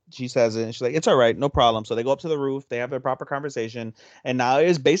 And she says it, and she's like, "It's all right, no problem." So they go up to the roof, they have their proper conversation, and Naoya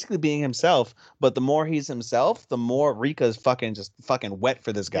is basically being himself. But the more he's himself, the more Rika's fucking wet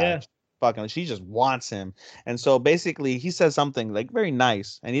for this guy. Yeah. Fucking, she just wants him. And so basically he says something like very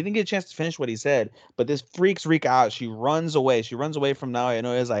nice, and he didn't get a chance to finish what he said, but this freaks Rika out. She runs away from Naoya, and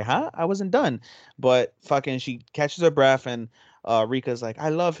Naoya's like, huh? I wasn't done. But fucking she catches her breath, and Rika's like, I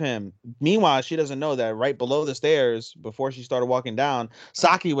love him. Meanwhile, she doesn't know that right below the stairs, before she started walking down,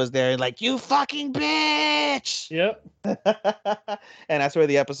 Saki was there like, you fucking bitch. Yep. And that's where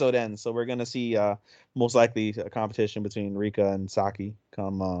the episode ends. So we're gonna see most likely a competition between Rika and Saki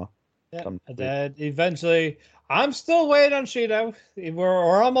come and then eventually, I'm still waiting on Shido.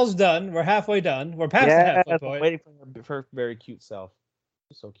 We're almost done. We're halfway done. We're past the halfway point. I'm waiting for her very cute self.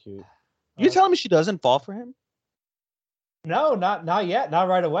 So cute. You telling me she doesn't fall for him? No, not yet. Not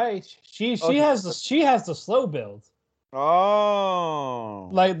right away. She has the slow build. Oh.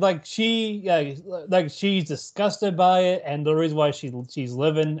 Like she's disgusted by it, and the reason why she's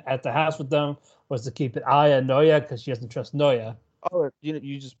living at the house with them was to keep an eye on Naoya because she doesn't trust Naoya. Oh,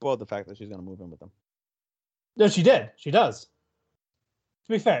 you just spoiled the fact that she's gonna move in with them. No, she did. She does.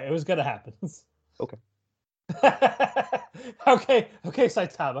 To be fair, it was gonna happen. Okay. okay,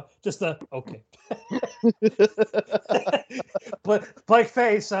 Saitama. Just okay. But blank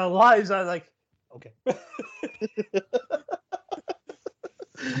face, lies are like, okay.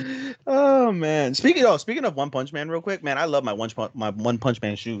 Oh man. Speaking of One Punch Man, real quick, man, I love my One Punch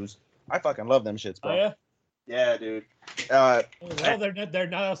Man shoes. I fucking love them shits, bro. Oh, yeah? Yeah, dude. Well, they're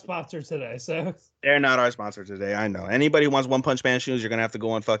not a sponsor today, so they're not our sponsor today. I know. Anybody who wants One Punch Man shoes, you're gonna have to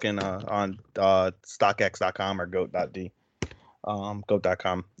go on fucking on StockX.com or Goat.com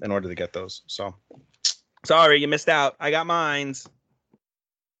in order to get those. So sorry, you missed out. I got mines.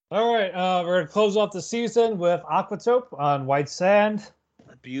 All right, we're gonna close off the season with Aquatope on White Sand.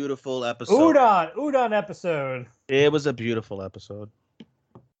 A beautiful episode. Udon episode. It was a beautiful episode.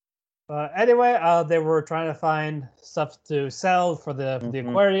 Anyway, they were trying to find stuff to sell for the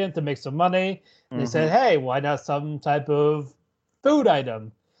aquarium to make some money. And they said, hey, why not some type of food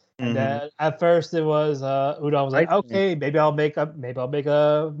item? And then at first it was Udon was like, okay, maybe I'll make a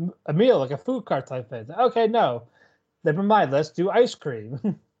meal, like a food cart type thing. Okay, no. Never mind, let's do ice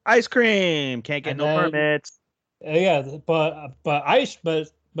cream. Ice cream. Can't get permits. Yeah, but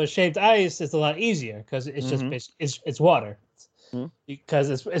shaved ice is a lot easier because it's just it's water. Because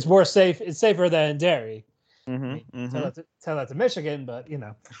it's more safe. It's safer than dairy. Tell that to Michigan, but you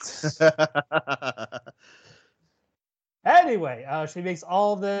know. Anyway, she makes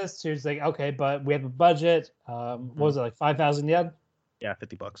all this. She's like, okay, but we have a budget. What was it, like 5,000 yen? Yeah,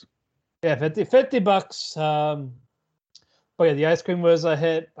 $50. Yeah, $50. But yeah, the ice cream was a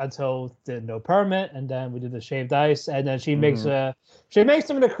hit until the no permit, and then we did the shaved ice, and then she makes them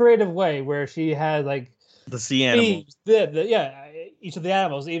in a creative way where she had like The sea animals. Each of the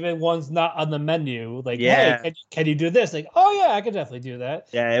animals, even one's not on the menu. Like, Yeah. hey, can you do this? Like, oh yeah, I can definitely do that.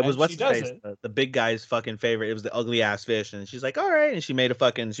 Yeah, it was And what's she the does face? it. The big guy's fucking favorite. It was the ugly ass fish, and she's like, all right, and she made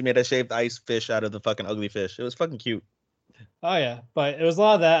a shaved ice fish out of the fucking ugly fish. It was fucking cute. Oh yeah, but it was a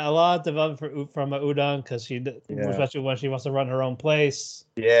lot of that, a lot of development from Udon because especially when she wants to run her own place.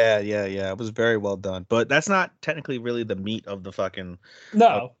 Yeah. It was very well done, but that's not technically really the meat of the fucking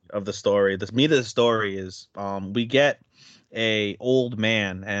of the story. The meat of the story is we get a old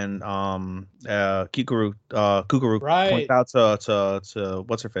man and Kukuru points out to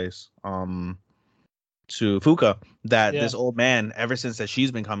what's her face to Fuka that this old man, ever since that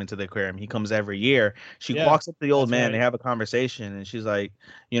she's been coming to the aquarium, he comes every year. She walks up to the old man, right. They have a conversation, and she's like,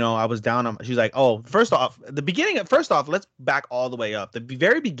 I was down on, she's like, oh, first off, let's back all the way up. The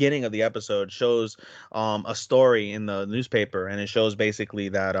very beginning of the episode shows a story in the newspaper, and it shows basically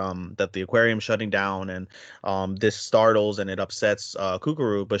that that the aquarium's shutting down, and this startles and it upsets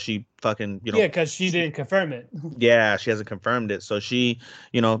Kukuru, but she fucking because she didn't confirm it. Yeah, she hasn't confirmed it, so she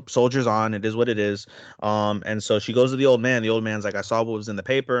soldiers on. It is what it is. And so she goes to the old man. The old man's like, I saw what was in the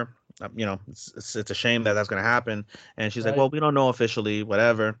paper. It's a shame that that's going to happen. And she's like, well, we don't know officially,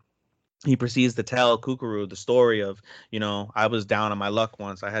 whatever. He proceeds to tell Kukuru the story of, I was down on my luck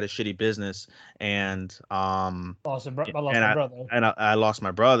once. I had a shitty business, and I lost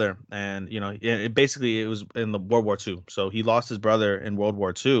my brother. And it was in the World War II. So he lost his brother in World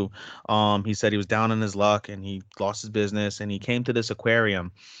War II. He said he was down on his luck, and he lost his business, and he came to this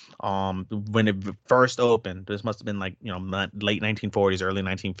aquarium. When it first opened, this must have been like late 1940s, early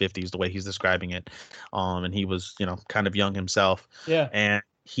 1950s, the way he's describing it. And he was kind of young himself. Yeah. And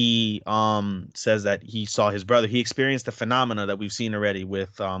he says that he saw his brother. He experienced the phenomena that we've seen already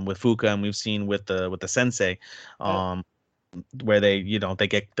with Fuka, and we've seen with the sensei, where they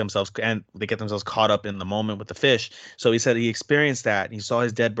get themselves caught up in the moment with the fish. So he said he experienced that. And he saw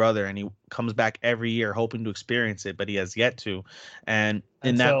his dead brother, and he comes back every year hoping to experience it, but he has yet to. And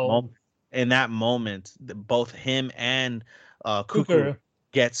in that moment, both him and Kukuru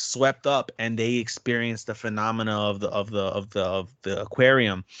gets swept up, and they experience the phenomena of the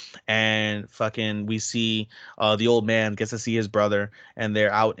aquarium. And fucking we see the old man gets to see his brother, and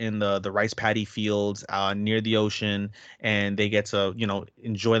they're out in the rice paddy fields near the ocean, and they get to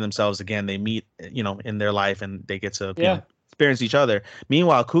enjoy themselves again. They meet in their life, and they get to experience each other.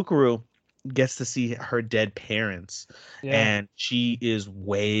 Meanwhile, Kukuru gets to see her dead parents, and she is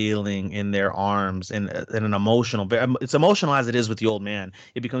wailing in their arms, and an emotional, it's emotional as it is with the old man.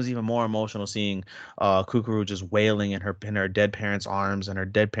 It becomes even more emotional seeing Kukuru just wailing in her dead parents' arms, and her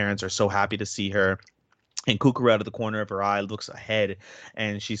dead parents are so happy to see her. And Kukuru, out of the corner of her eye, looks ahead,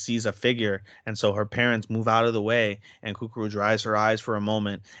 and she sees a figure. And so her parents move out of the way, and Kukuru dries her eyes for a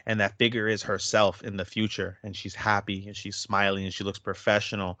moment, and that figure is herself in the future. And she's happy, and she's smiling, and she looks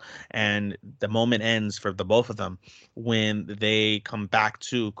professional. And the moment ends for the both of them when they come back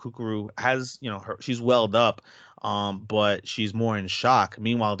to Kukuru. Has she's welled up, but she's more in shock.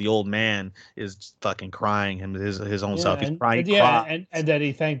 Meanwhile, the old man is fucking crying his own self. He's crying. And then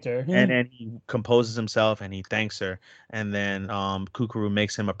he thanked her. And then he composes himself and he thanks her. And then Kukuru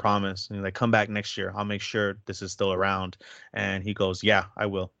makes him a promise. And he's like, come back next year. I'll make sure this is still around. And he goes, yeah, I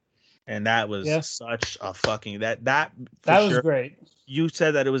will. And that was such a fucking that was great. You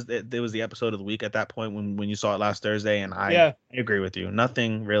said that it was the episode of the week at that point when you saw it last Thursday, and I agree with you.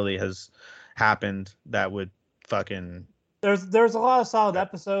 Nothing really has happened that would fucking. There's a lot of solid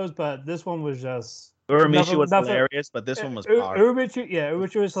episodes, but this one was just. Uramichi was hilarious, but this one was powerful.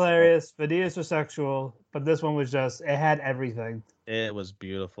 Uramichi was hilarious. Videos were sexual, but this one was just, it had everything. It was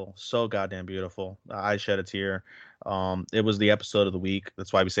beautiful, so goddamn beautiful. I shed a tear. It was the episode of the week.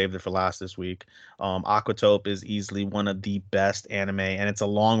 That's why we saved it for last this week. Aquatope is easily one of the best anime, and it's a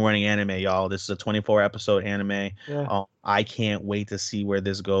long-running anime, y'all. This is a 24-episode anime. Yeah. I can't wait to see where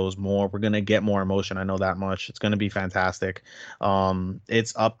this goes more. We're gonna get more emotion. I know that much. It's gonna be fantastic.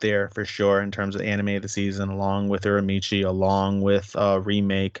 It's up there for sure in terms of anime of the season, along with Uramichi, along with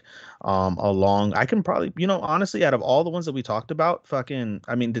Remake. I can probably, honestly, out of all the ones that we talked about,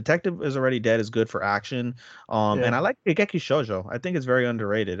 Detective is Already Dead is good for action. And I like Shingeki Shoujo. I think it's very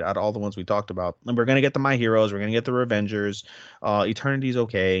underrated out of all the ones we talked about. And we're gonna get the My Heroes, we're gonna get the Revengers, Eternity's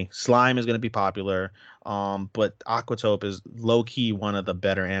okay, Slime is gonna be popular. But Aquatope is low-key one of the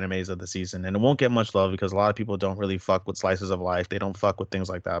better animes of the season, and it won't get much love because a lot of people don't really fuck with slices of life. They don't fuck with things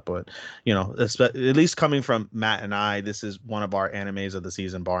like that, but at least coming from Matt and I, this is one of our animes of the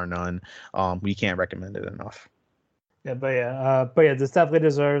season, bar none. We can't recommend it enough. But this definitely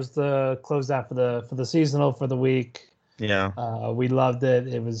deserves the closeout for the seasonal for the week. Yeah. We loved it.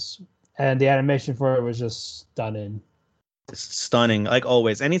 It was and the animation for it was just stunning. Stunning, like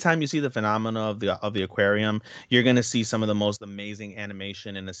always. Anytime you see the phenomena of the aquarium, you're gonna see some of the most amazing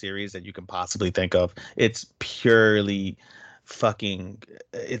animation in the series that you can possibly think of. It's purely fucking,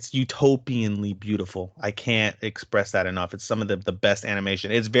 it's utopianly beautiful. I can't express that enough. It's some of the best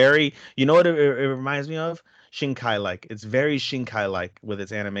animation. It's very, you know what it reminds me of? Shinkai like. It's very Shinkai like with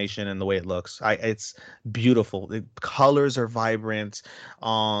its animation and the way it looks. It's beautiful. The colors are vibrant.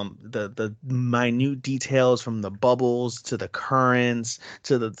 The minute details from the bubbles to the currents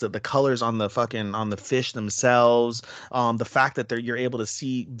to the colors on the fish themselves. The fact that you're able to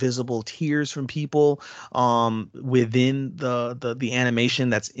see visible tears from people within the animation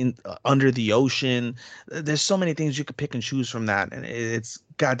that's in under the ocean. There's so many things you could pick and choose from that, and it's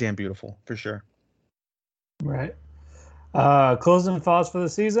goddamn beautiful for sure. Right. Closing thoughts for the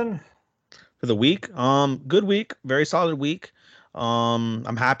season? For the week? Good week. Very solid week.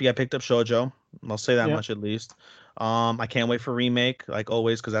 I'm happy I picked up Shoujo. I'll say that much at least. I can't wait for Remake, like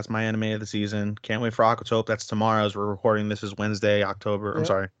always, because that's my anime of the season. Can't wait for Aquatope. That's tomorrow as we're recording. This is Wednesday,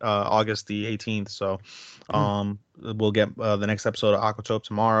 August the 18th. So we'll get the next episode of Aquatope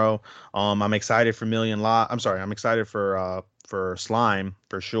tomorrow. I'm excited for I'm excited for Slime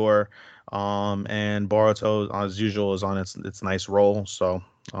for sure. And Boruto, as usual, is on its nice roll. So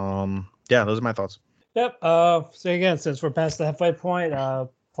yeah, those are my thoughts. Yep. So again, since we're past the halfway point,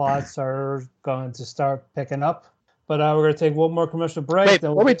 plots are going to start picking up. But we're going to take one more commercial break.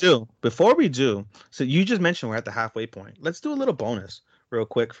 Wait, before we do, so you just mentioned we're at the halfway point. Let's do a little bonus real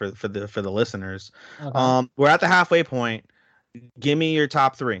quick for the listeners. Okay. We're at the halfway point. Give me your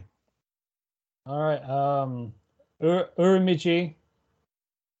top three. All right. Uramichi,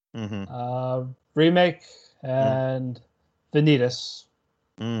 Remake, and Vanitas.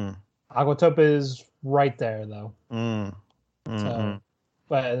 Aquatope is right there though. So,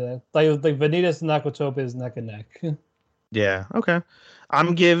 but like Vanitas and Aquatope is neck and neck. Yeah. Okay.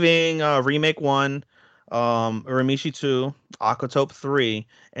 I'm giving Remake 1, Uramichi 2, Aquatope 3,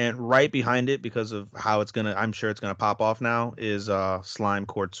 and right behind it, because of how I'm sure it's gonna pop off now, is Slime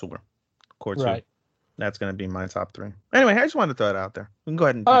Core 2. Right. That's gonna be my top 3. Anyway, I just wanted to throw it out there. We can go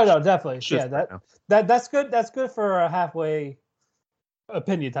ahead and. Oh no, definitely. Yeah, that's good. That's good for a halfway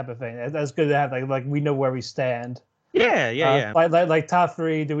opinion type of thing. That's good to have like we know where we stand. Yeah. Like top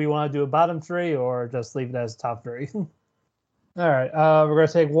 3. Do we want to do a bottom 3 or just leave it as top 3? All right. We're gonna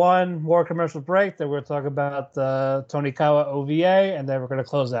take one more commercial break. Then we're gonna talk about the Tonikawa OVA, and then we're gonna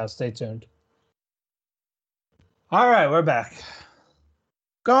close out. Stay tuned. All right, we're back.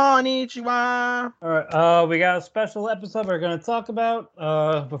 Konnichiwa. All right. We got a special episode we're gonna talk about.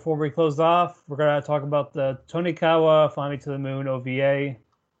 Before we close off, we're gonna talk about the Tonikawa Fly Me to the Moon OVA.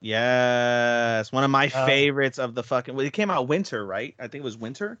 Yes, one of my favorites of the fucking. Well, it came out winter, right? I think it was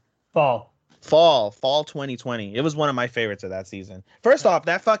winter. Fall 2020. It was one of my favorites of that season. First off,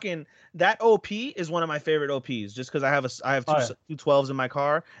 that OP is one of my favorite OPs, just because I have two 12s in my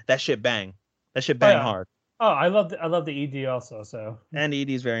car. That shit bang hard. Oh, I love the ED also. So, and the ED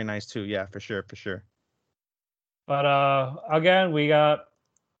is very nice too. Yeah, for sure. But again, we got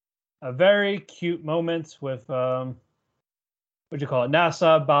a very cute moment with NASA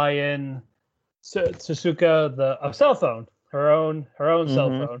buying Suzuka a cell phone, her own cell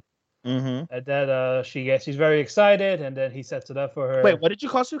phone. Mm-hmm. And then she's very excited, and then he sets it up for her. Wait, what did you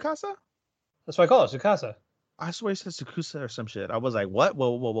call Tsukasa? That's what I call it, Tsukasa. I swear he said Tsukusa or some shit. I was like, what?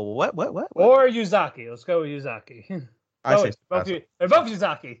 Whoa, what? Or Yuzaki. Let's go with Yuzaki. They're both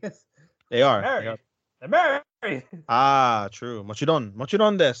Yuzaki. They are. They're married. Ah, true. Mochiron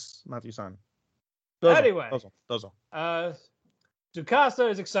desu, Matthew-san. Anyway. Dozo. Tsukasa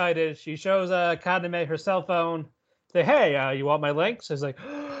is excited. She shows Kaname her cell phone. Say, hey, you want my link? So it's like,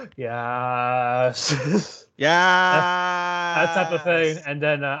 yes. Yeah. That type of thing. And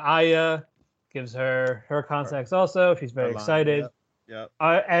then Aya gives her contacts also. She's very excited. Yep.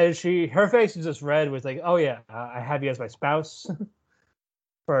 And her face is just red with like, oh yeah, I have you as my spouse.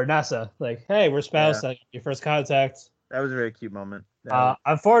 For NASA. Like, hey, we're spouse. Like, your first contact. That was a very cute moment.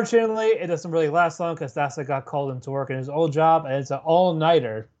 Unfortunately, it doesn't really last long because NASA got called into work in his old job, and it's an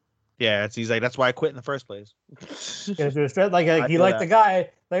all-nighter. Yeah, he's like, that's why I quit in the first place. He liked the guy.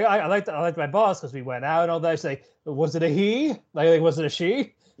 Like, I liked my boss because we went out and all that. She's like, was it a he? Like was it a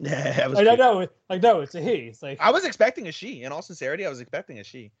she? Yeah, no, it's a he. It's like, I was expecting a she. In all sincerity, I was expecting a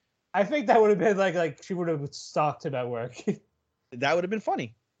she. I think that would have been like she would have stalked him at work. That would have been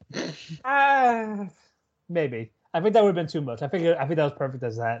funny. Maybe. I think that would have been too much. I think that was perfect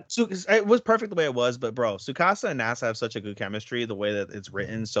as that. So it was perfect the way it was, but bro, Tsukasa and NASA have such a good chemistry the way that it's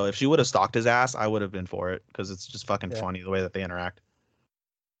written. So if she would have stalked his ass, I would have been for it because it's just fucking funny the way that they interact.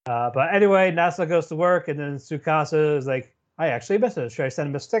 But anyway, Nasa goes to work, and then Tsukasa is like, I actually missed it. Should I send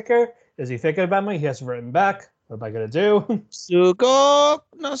him a sticker? Is he thinking about me? He hasn't written back. What am I going to do? Tsuko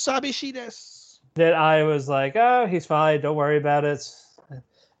no sabishi desu. Then I was like, oh, he's fine. Don't worry about it.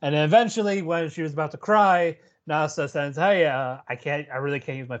 And then eventually, when she was about to cry, Nasa says, hey, I really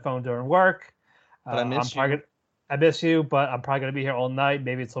can't use my phone during work. But I miss you. I miss you, but I'm probably going to be here all night,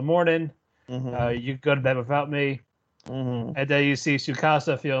 maybe until morning. Mm-hmm. You go to bed without me. Mm-hmm. And then you see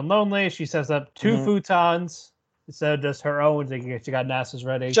Tsukasa feeling lonely. She sets up 2 futons instead of just her own. She got Nasa's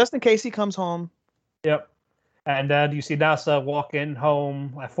ready. Just in case he comes home. Yep. And then you see Nasa walking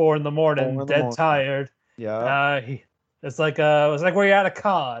home at 4 a.m, dead tired. Yeah. It's like where you're at a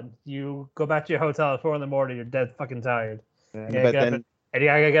con. You go back to your hotel at 4 a.m, you're dead fucking tired. And you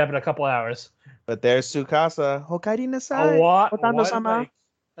gotta get up in a couple hours. But there's Tsukasa. Hokairi nasai. What?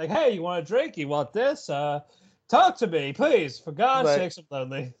 Like, hey, you want a drink? You want this? Talk to me, please. For God's sake, I'm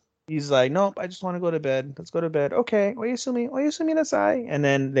lonely. He's like, nope, I just want to go to bed. Let's go to bed. Okay, oyasumi nasai. And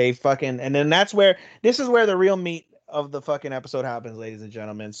then this is where the real meat of the fucking episode happens, ladies and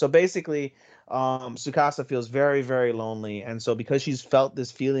gentlemen. So basically, Tsukasa feels very, very lonely. And so because she's felt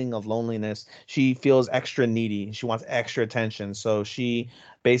this feeling of loneliness, she feels extra needy. She wants extra attention. So she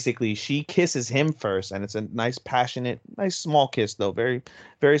kisses him first. And it's a nice, passionate, nice small kiss, though. Very,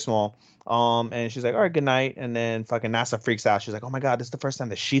 very small. And she's like, all right, good night. And then fucking Nasa freaks out. She's like, oh my God, this is the first time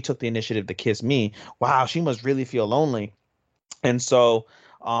that she took the initiative to kiss me. Wow, she must really feel lonely. And so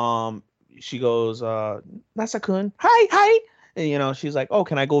she goes, Nasa-kun, hi. And, she's like, oh,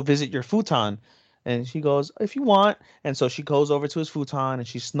 can I go visit your futon? And she goes, if you want. And so she goes over to his futon and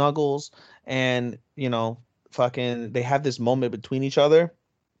she snuggles. And, fucking they have this moment between each other.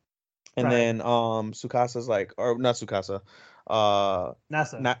 And then Tsukasa's like, or not Tsukasa.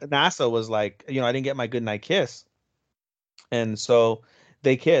 NASA was like, I didn't get my good night kiss. And so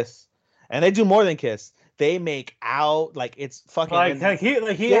they kiss. And they do more than kiss. They make out like it's fucking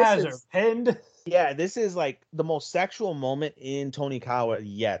he has her pinned. Yeah, this is like the most sexual moment in Tonikawa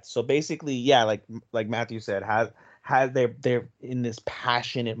yet. So basically, yeah, like Matthew said, they're in this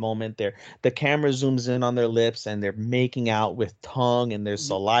passionate moment. The camera zooms in on their lips and they're making out with tongue and there's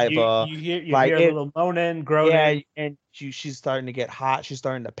saliva. You hear a little moaning, groaning. Yeah, and she's starting to get hot. She's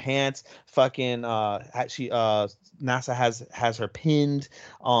starting to pant. Fucking NASA has her pinned.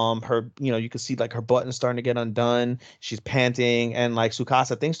 Her you can see like her button starting to get undone. She's panting, and like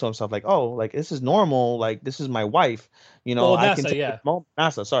Tsukasa thinks to himself like, oh, like this is normal. Like this is my wife. NASA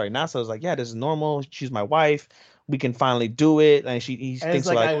is like, yeah, this is normal. She's my wife. We can finally do it, and he thinks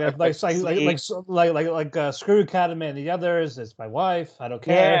like Screw Academy and the others. It's my wife. I don't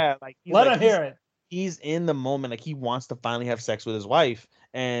care. Yeah, like let him hear it. He's in the moment, like he wants to finally have sex with his wife,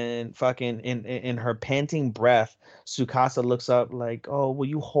 and fucking in her panting breath, Tsukasa looks up like, "Oh, will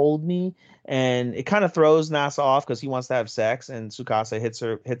you hold me?" And it kind of throws Nasa off because he wants to have sex, and Tsukasa hits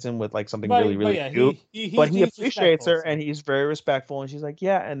him with like something really cute. But he appreciates her, and he's very respectful, and she's like,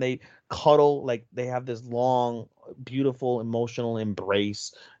 "Yeah," and they cuddle, like they have this long, beautiful, emotional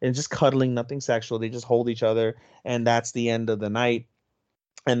embrace, and just cuddling, nothing sexual. They just hold each other, and that's the end of the night.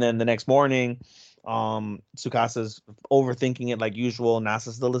 And then the next morning, Tsukasa's overthinking it like usual.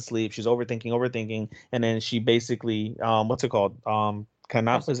 Nasa's still asleep. She's overthinking, and then she basically what's it called? Kasane.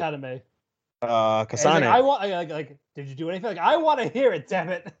 Kasane. I want like did you do anything? Like I want to hear it, damn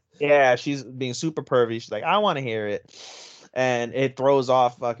it. Yeah, she's being super pervy. She's like, I want to hear it. And it throws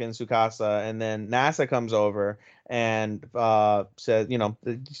off fucking Tsukasa, and then Nasa comes over and says,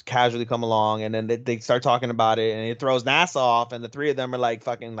 just casually come along, and then they start talking about it, and it throws Nasa off, and the three of them are like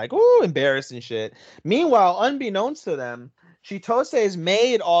fucking like, ooh, embarrassed and shit. Meanwhile, unbeknownst to them, Chitose's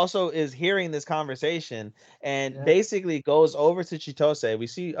maid also is hearing this conversation and basically goes over to Chitose. We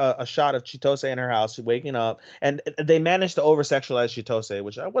see a shot of Chitose in her house waking up, and they managed to over-sexualize Chitose,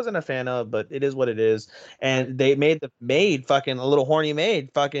 which I wasn't a fan of, but it is what it is. And they made the maid fucking a little horny maid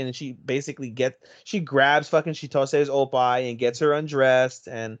fucking. She basically grabs fucking Chitose's oppai and gets her undressed,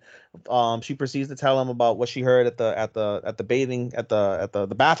 and she proceeds to tell him about what she heard at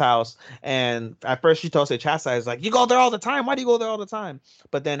the bathhouse. And at first Chitose chastises like, "You go there all the time. Why do you go there all the time?"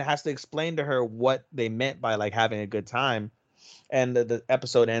 But then has to explain to her what they meant by like having a good time. And the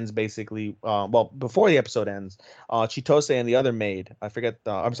episode ends basically. Before the episode ends, Chitose and the other maid, I forget.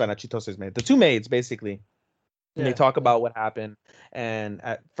 I'm sorry, not Chitose's maid. The two maids basically. And they talk about what happened, and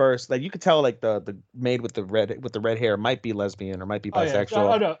at first, like you could tell, like the maid with the red hair might be lesbian or might be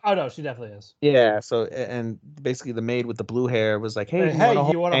bisexual. Oh no, she definitely is. Yeah. So and basically the maid with the blue hair was like, "Hey, you want to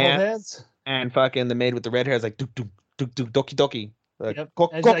hold hands?" And fucking the maid with the red hair is like, "Doki doki." Like,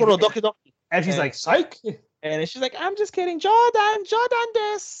 Kokoro doki doki. And she's like, "Psych." And she's like, I'm just kidding, Jordan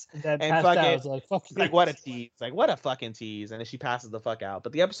this. And And fucking, I was like, fuck it's like, what a tease. Like, what a fucking tease. And then she passes the fuck out.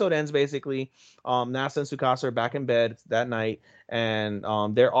 But the episode ends basically. Nasa and Tsukasa are back in bed that night. And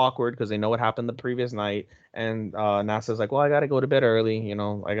they're awkward because they know what happened the previous night. And Nasa's like, well, I got to go to bed early. You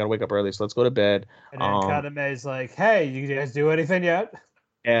know, I got to wake up early. So let's go to bed. And then Kaname's like, hey, you guys do anything yet?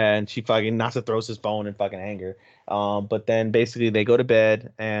 And she fucking Nasa throws his phone in fucking anger. But then basically they go to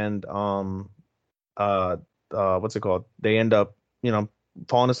bed and what's it called? They end up,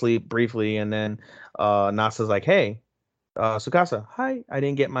 falling asleep briefly, and then Nasa's like, hey, Tsukasa, hi, I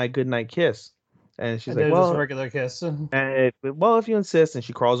didn't get my goodnight kiss. And she's like, well, just a regular kiss. Well, if you insist. And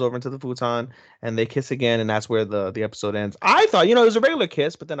she crawls over into the futon and they kiss again, and that's where the episode ends. I thought, it was a regular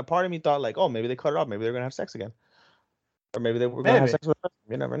kiss, but then a part of me thought like, oh, maybe they cut it off, maybe they're gonna have sex again. Or maybe they were going to have sex with her.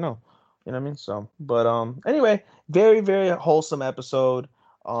 You never know. You know what I mean? So, but anyway, very, very wholesome episode.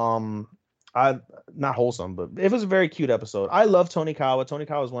 Not wholesome, but it was a very cute episode. I love Tonikawa.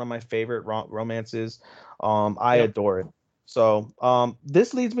 Tonikawa is one of my favorite romances. I adore it. So,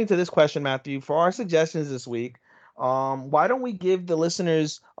 this leads me to this question, Matthew. For our suggestions this week, why don't we give the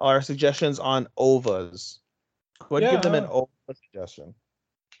listeners our suggestions on OVAs? Give them an OVA suggestion.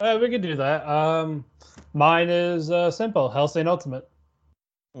 We can do that. Mine is simple. Hellsing Ultimate.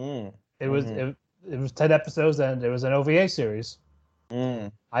 It was 10 episodes and it was an OVA series.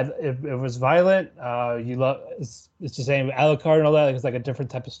 It was violent. It's the same with Alucard and all that. It's like a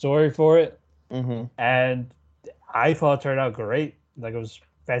different type of story for it. And I thought it turned out great. Like, it was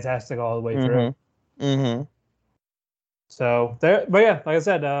fantastic all the way through. So there, but yeah, like I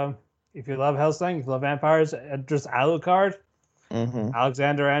said, if you love Hellsing, if you love vampires, just Alucard.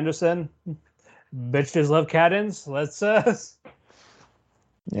 Alexander Anderson, bitches love Caddens. Let's There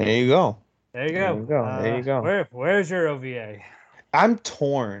you go. There you go. There you go. Where's your OVA? I'm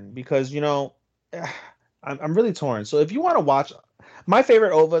torn because I'm really torn. So if you want to watch, my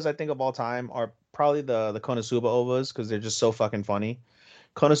favorite OVAs I think of all time are probably the Konosuba OVAs because they're just so fucking funny.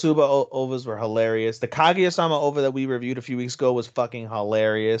 Konosuba OVAs were hilarious. The Kaguya-sama OVA that we reviewed a few weeks ago was fucking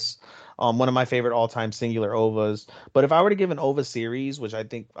hilarious. One of my favorite all-time singular OVAs. But if I were to give an OVA series, which I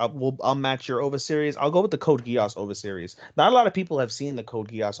think I'll match your OVA series, I'll go with the Code Geass OVA series. Not a lot of people have seen the Code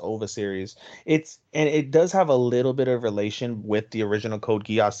Geass OVA series. It does have a little bit of relation with the original Code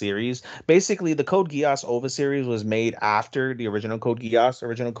Geass series. Basically, the Code Geass OVA series was made after the original Code Geass.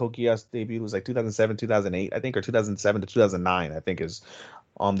 Original Code Geass debut was like 2007, 2008, I think, or 2007 to 2009, I think is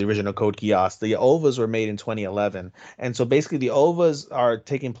the original Code Geass. The OVAs were made in 2011, and so basically the OVAs are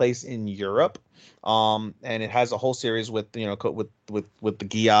taking place in Europe, and it has a whole series with the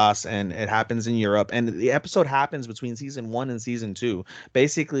Geass, and it happens in Europe, and the episode happens between season 1 and season 2.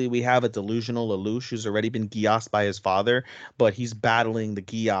 Basically, we have a delusional Lelouch who's already been Geassed by his father, but he's battling the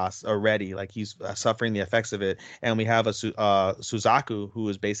Geass already, like he's suffering the effects of it, and we have a Suzaku who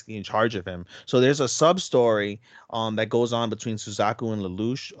is basically in charge of him. So there's a sub story that goes on between Suzaku and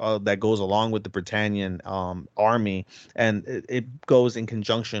Lelouch that goes along with the Britannian army, and it goes in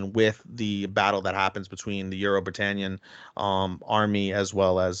conjunction with the battle that happens between the Euro-Britannian army as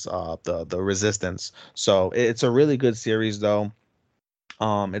well as the resistance. So it's a really good series though.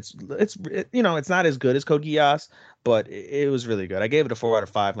 It's not as good as Code Geass, but it was really good. I gave it a 4 out of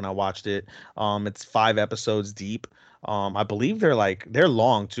 5 when I watched it. It's 5 episodes deep. I believe they're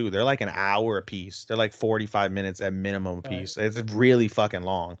long too. They're like an hour a piece. They're like 45 minutes at minimum a piece. Right. It's really fucking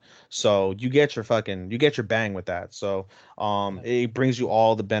long. So you get your bang with that. So it brings you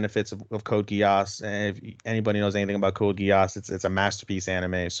all the benefits of Code Geass. And if anybody knows anything about Code Geass, it's a masterpiece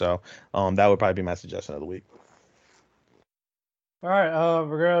anime. So that would probably be my suggestion of the week. All right,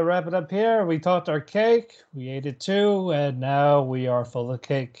 we're gonna wrap it up here. We talked our cake, we ate it too, and now we are full of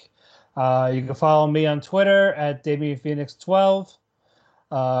cake. You can follow me on Twitter at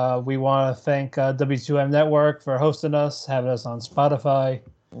DamienPhoenix12. We want to thank W2M Network for hosting us, having us on Spotify.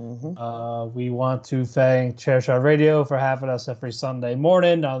 We want to thank Chairshot Radio for having us every Sunday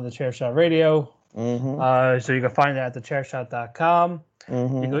morning on the Chairshot Radio. So you can find that at thechairshot.com.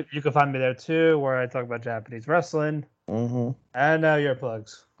 You can find me there too, where I talk about Japanese wrestling. And now your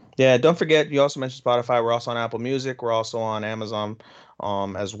plugs. Yeah, don't forget, you also mentioned Spotify. We're also on Apple Music. We're also on Amazon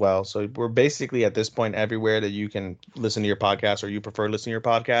as well. So we're basically at this point everywhere that you can listen to your podcast, or you prefer listening to your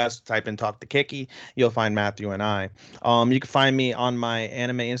podcast. Type in Talk to Kiki. You'll find Matthew and I. You can find me on my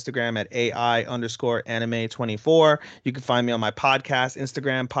anime Instagram at AI_anime24. You can find me on my podcast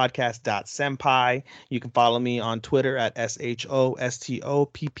Instagram, podcast.senpai. You can follow me on Twitter at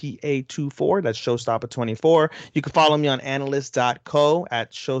SHOSTOPPA24. That's Showstopper24. You can follow me on analyst.co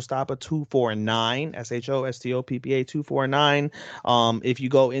at Showstopper249, SHOSTOPPA249. If you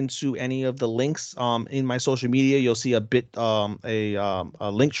go into any of the links in my social media, you'll see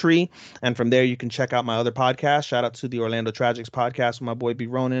a link tree, and from there you can check out my other podcast. Shout out to the Orlando Tragics podcast with my boy B.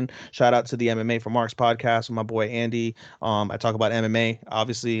 Ronan. Shout out to the MMA for Marks podcast with my boy Andy. I talk about MMA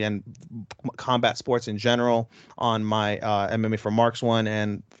obviously and combat sports in general on my MMA for Marks one.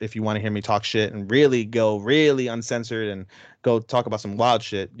 And if you want to hear me talk shit and really go really uncensored and go talk about some wild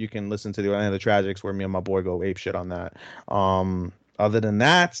shit, you can listen to the Orlando Tragics where me and my boy go ape shit on that. Other than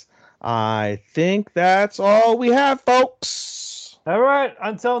that, I think that's all we have, folks. All right.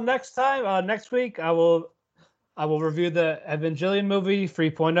 Until next time, next week, I will review the Evangelion movie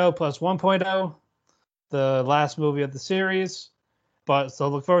 3.0 plus 1.0, the last movie of the series. But so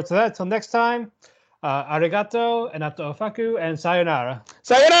look forward to that. Till next time, arigato, enato ofaku, and sayonara.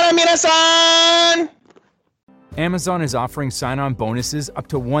 Sayonara, minasan! Amazon is offering sign-on bonuses up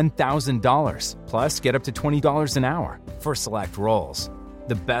to $1,000, plus get up to $20 an hour for select roles.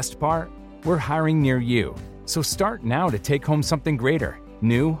 The best part? We're hiring near you. So start now to take home something greater.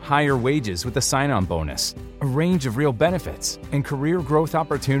 New, higher wages with a sign-on bonus, a range of real benefits, and career growth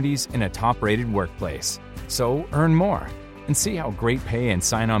opportunities in a top-rated workplace. So earn more and see how great pay and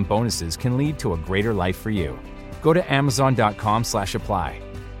sign-on bonuses can lead to a greater life for you. Go to amazon.com/apply.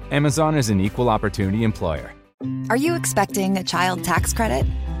 Amazon is an equal opportunity employer. Are you expecting a child tax credit?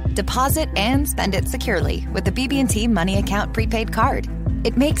 Deposit and spend it securely with the BB&T Money Account prepaid card.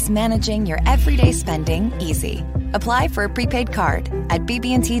 It makes managing your everyday spending easy. Apply for a prepaid card at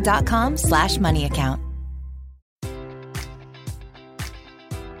bbnt.com/moneyaccount.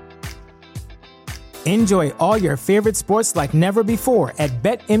 Enjoy all your favorite sports like never before at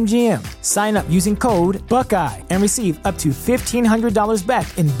BetMGM. Sign up using code Buckeye and receive up to $1,500 back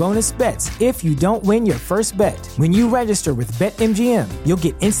in bonus bets if you don't win your first bet. When you register with BetMGM, you'll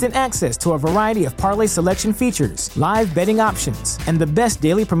get instant access to a variety of parlay selection features, live betting options, and the best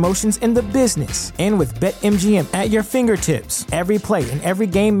daily promotions in the business. And with BetMGM at your fingertips, every play and every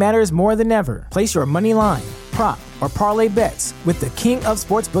game matters more than ever. Place your money line, prop, or parlay bets with the king of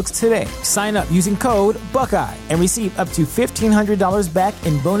sportsbooks today. Sign up using code Buckeye and receive up to $1,500 back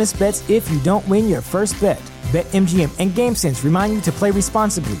in bonus bets if you don't win your first bet. BetMGM and GameSense remind you to play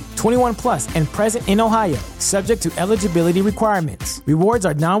responsibly. 21 plus and present in Ohio, subject to eligibility requirements. Rewards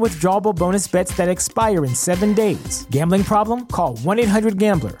are non-withdrawable bonus bets that expire in 7 days. Gambling problem? Call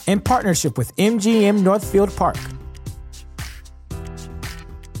 1-800-GAMBLER. In partnership with MGM Northfield Park.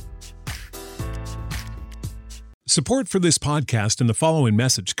 Support for this podcast and the following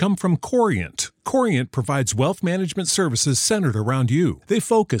message come from Corient. Corient provides wealth management services centered around you. They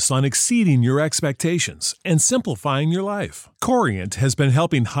focus on exceeding your expectations and simplifying your life. Corient has been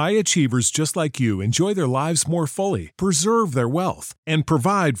helping high achievers just like you enjoy their lives more fully, preserve their wealth, and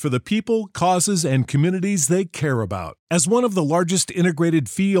provide for the people, causes, and communities they care about. As one of the largest integrated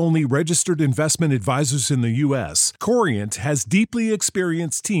fee-only registered investment advisors in the U.S., Corient has deeply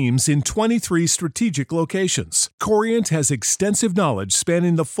experienced teams in 23 strategic locations. Corient has extensive knowledge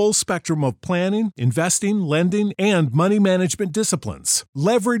spanning the full spectrum of planning, investing, lending, and money management disciplines.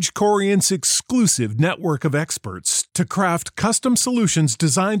 Leverage Corient's exclusive network of experts to craft custom solutions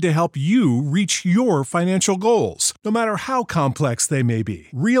designed to help you reach your financial goals, no matter how complex they may be.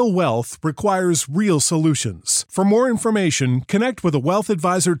 Real wealth requires real solutions. For more information, connect with a wealth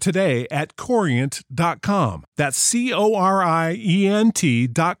advisor today at Corient.com. That's Corient.com.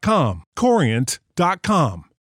 Corient.com.